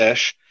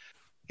sesh,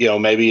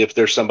 maybe if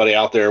there's somebody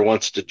out there who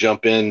wants to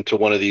jump into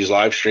one of these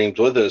live streams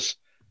with us,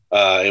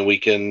 and we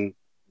can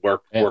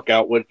work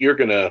out what you're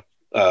gonna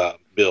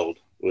build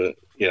with,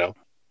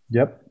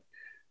 Yep.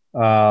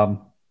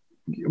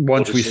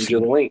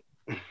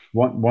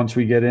 Once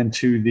we get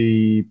into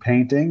the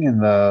painting and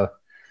the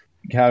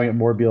having it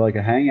more be like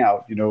a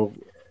hangout,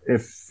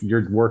 if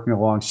you're working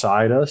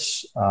alongside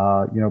us,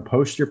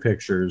 post your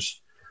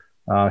pictures,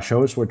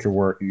 show us what you're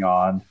working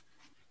on,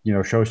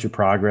 show us your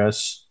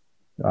progress,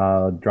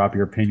 drop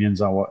your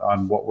opinions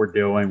on what we're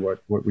doing,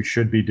 what we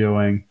should be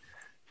doing.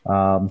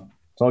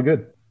 It's all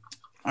good.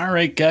 All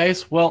right,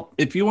 guys. Well,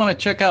 if you want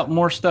to check out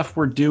more stuff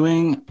we're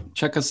doing,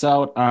 check us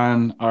out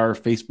on our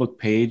Facebook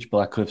page,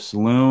 Blackhoof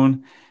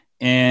Saloon.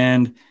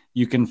 And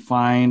you can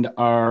find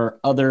our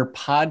other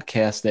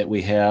podcasts that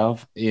we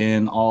have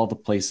in all the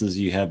places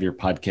you have your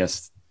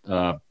podcast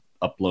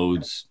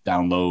uploads,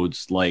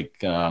 downloads, like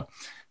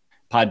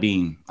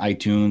Podbean,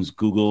 iTunes,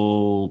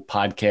 Google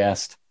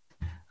Podcast.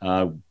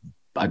 I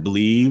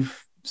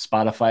believe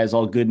Spotify is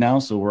all good now,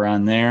 so we're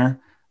on there.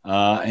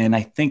 And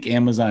I think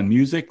Amazon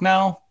Music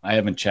now. I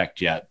haven't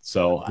checked yet,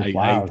 so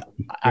wow.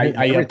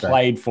 I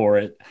applied for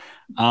it.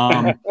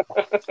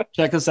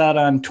 Check us out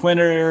on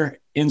Twitter,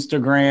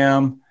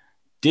 Instagram,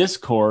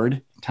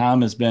 Discord.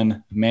 Tom has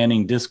been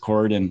manning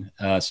Discord and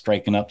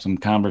striking up some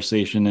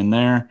conversation in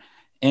there,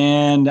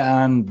 and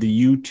on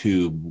the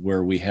YouTube,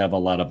 where we have a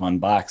lot of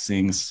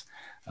unboxings.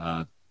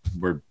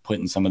 We're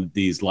putting some of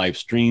these live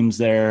streams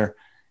there,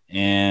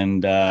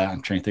 and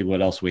I'm trying to think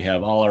what else we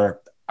have. All our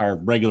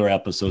regular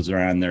episodes are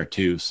on there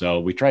too.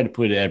 So we try to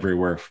put it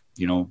everywhere,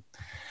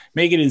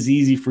 make it as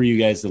easy for you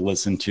guys to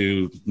listen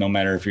to, no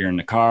matter if you're in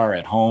the car,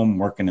 at home,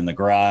 working in the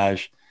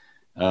garage,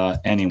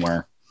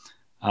 anywhere.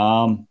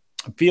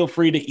 Feel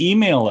free to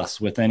email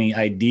us with any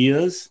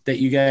ideas that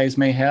you guys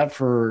may have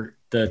for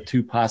the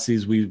two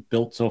posses we've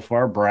built so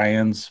far,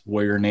 Brian's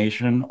Warrior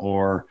Nation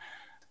or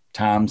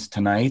Tom's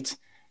Tonight.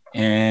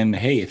 And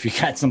hey, if you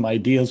got some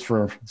ideas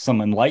for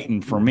some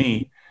enlightened for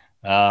me,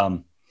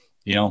 send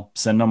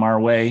them our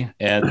way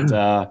at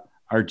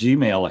our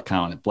Gmail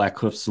account at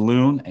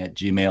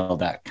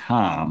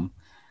blackhoofsaloon@gmail.com.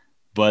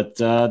 But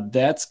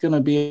that's going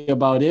to be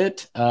about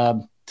it.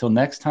 Till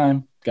next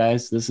time,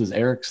 guys, this is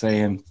Eric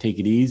saying take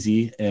it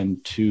easy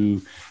and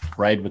to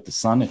ride with the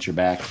sun at your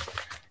back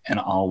and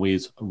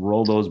always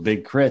roll those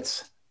big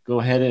crits.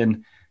 Go ahead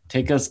and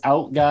take us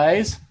out,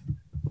 guys.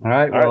 All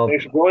right. Well,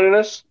 thanks for joining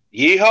us.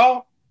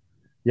 Yeehaw.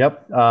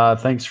 Yep.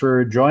 Thanks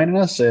for joining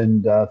us.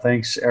 And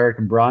thanks, Eric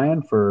and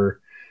Brian,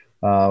 for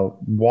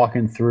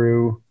walking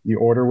through the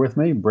order with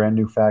me. Brand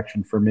new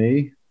faction for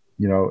me,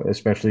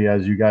 especially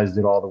as you guys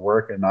did all the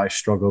work and I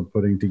struggled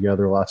putting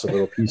together lots of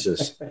little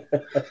pieces.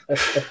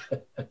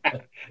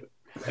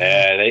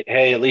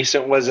 Hey, at least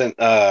it wasn't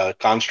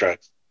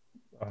constructs.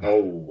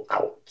 Oh,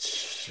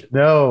 ouch.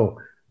 No,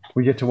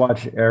 we get to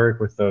watch Eric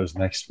with those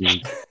next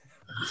week.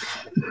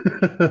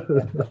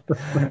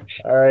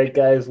 All right,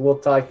 guys, we'll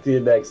talk to you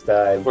next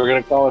time. We're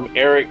going to call him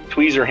Eric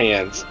Tweezer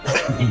Hands.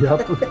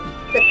 Yep.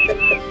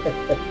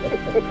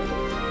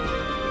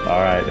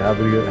 All right. Have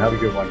a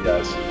good one,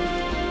 guys.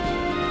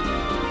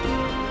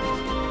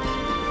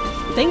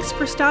 Thanks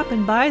for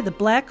stopping by the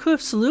Blackhoof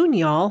Saloon,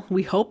 y'all.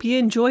 We hope you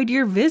enjoyed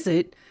your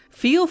visit.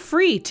 Feel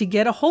free to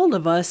get a hold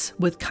of us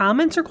with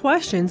comments or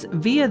questions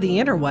via the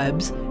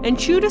interwebs and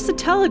shoot us a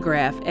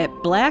telegraph at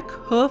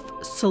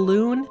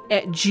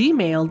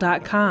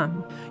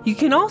blackhoofsaloon@gmail.com. You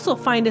can also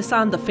find us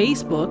on the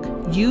Facebook,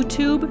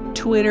 YouTube,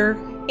 Twitter,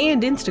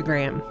 and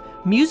Instagram.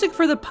 Music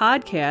for the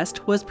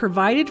podcast was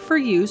provided for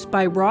use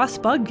by Ross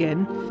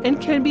Bugden and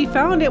can be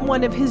found at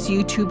one of his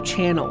YouTube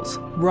channels,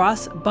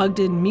 Ross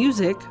Bugden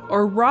Music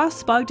or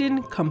Ross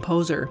Bugden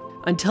Composer.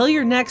 Until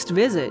your next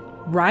visit,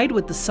 ride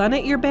with the sun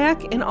at your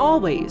back and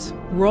always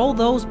roll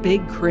those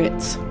big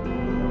crits.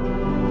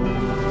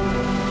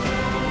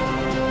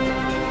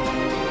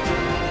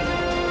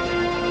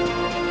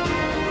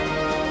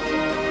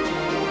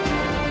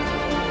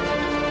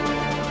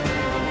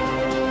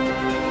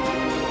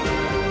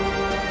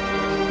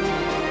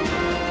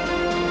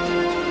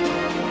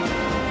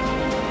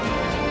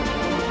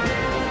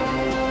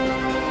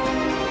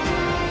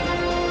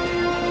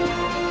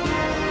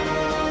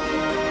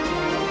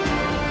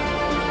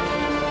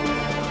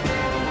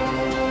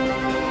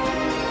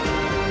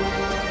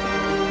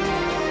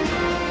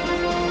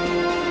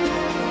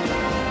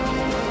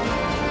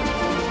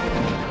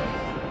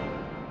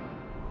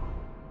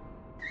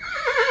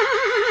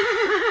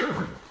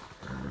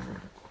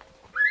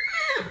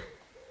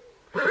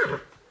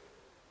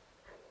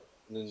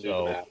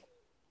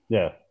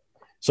 Yeah.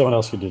 Someone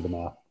else could do the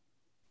math.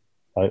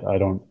 I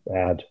don't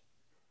add.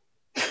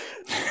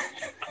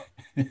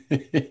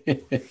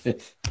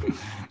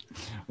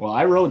 Well,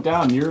 I wrote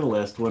down your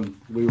list when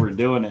we were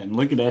doing it, and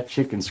look at that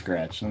chicken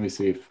scratch. Let me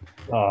see if.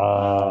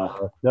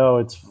 No,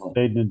 it's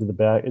fading into the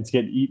back. It's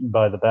getting eaten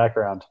by the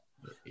background.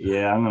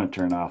 Yeah, I'm going to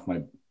turn off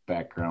my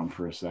background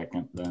for a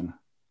second then.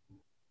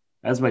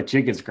 That's my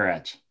chicken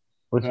scratch.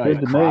 Looks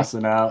good to me.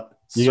 Crossing out,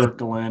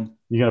 circling.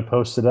 You gonna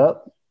post it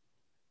up?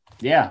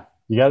 Yeah.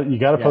 You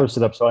got to post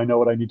it up so I know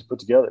what I need to put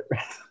together.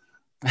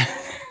 I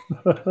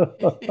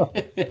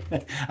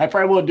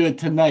probably won't do it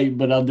tonight,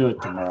 but I'll do it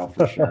tomorrow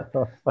for sure.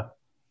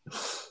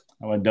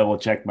 I want to double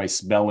check my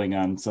spelling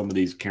on some of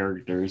these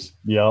characters.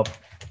 Yep.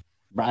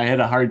 I had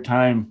a hard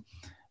time.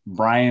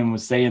 Brian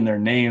was saying their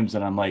names,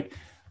 and I'm like,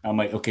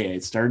 okay,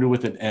 it started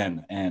with an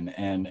N.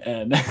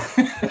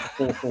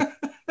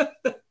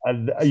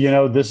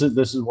 This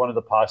is one of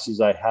the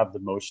posses I have the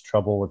most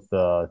trouble with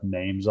the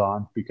names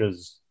on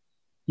because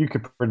you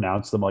could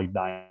pronounce them like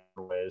 9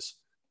 ways.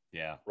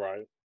 Yeah.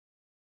 Right.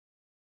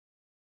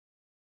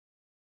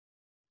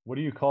 What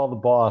do you call the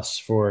boss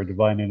for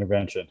Divine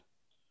Intervention?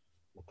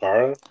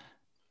 Makara?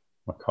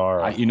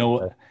 You know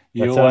what?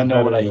 You want to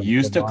know what I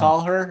used to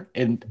call her?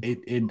 And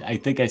I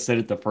think I said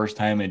it the first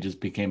time. It just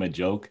became a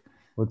joke.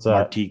 What's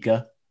that?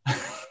 Martika. Isn't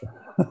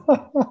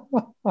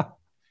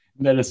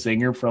that a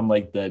singer from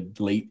like the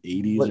late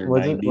 80s or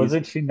 90s?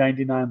 Wasn't she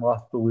 99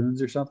 Lost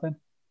Balloons or something?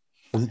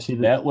 Wasn't she?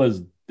 That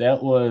was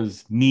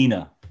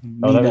Nina.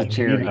 Oh, that Nina was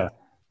Cherry. Nina.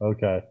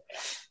 Okay.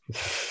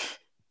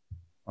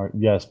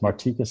 Yes,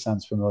 Martika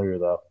sounds familiar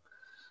though.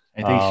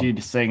 I think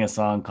she sang a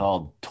song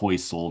called Toy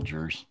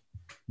Soldiers.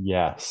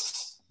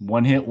 Yes.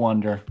 One hit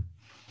wonder.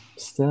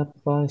 Step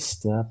by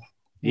step.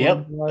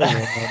 Yep.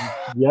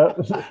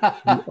 Yep.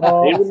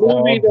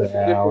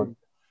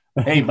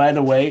 Hey, by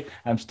the way,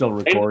 I'm still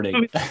recording.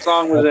 Name the movie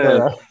song was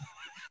in.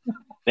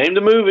 Name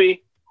the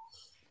movie.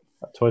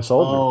 Toy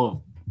Soldier.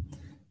 Oh.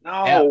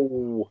 No. Yeah.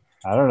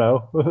 I don't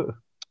know.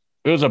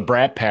 It was a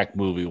Brat Pack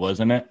movie,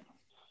 wasn't it?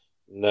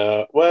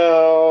 No.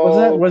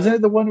 Well, wasn't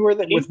it the one where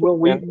with Will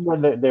Wheaton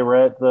when they were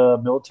at the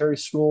military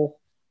school?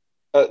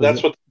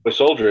 That's what the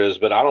soldier is,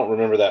 but I don't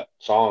remember that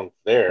song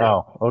there.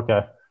 Oh,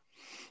 okay.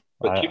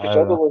 But Kiefer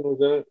Sutherland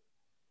was in it.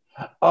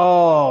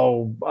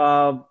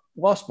 Oh,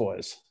 Lost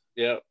Boys.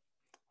 Yeah.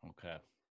 Okay.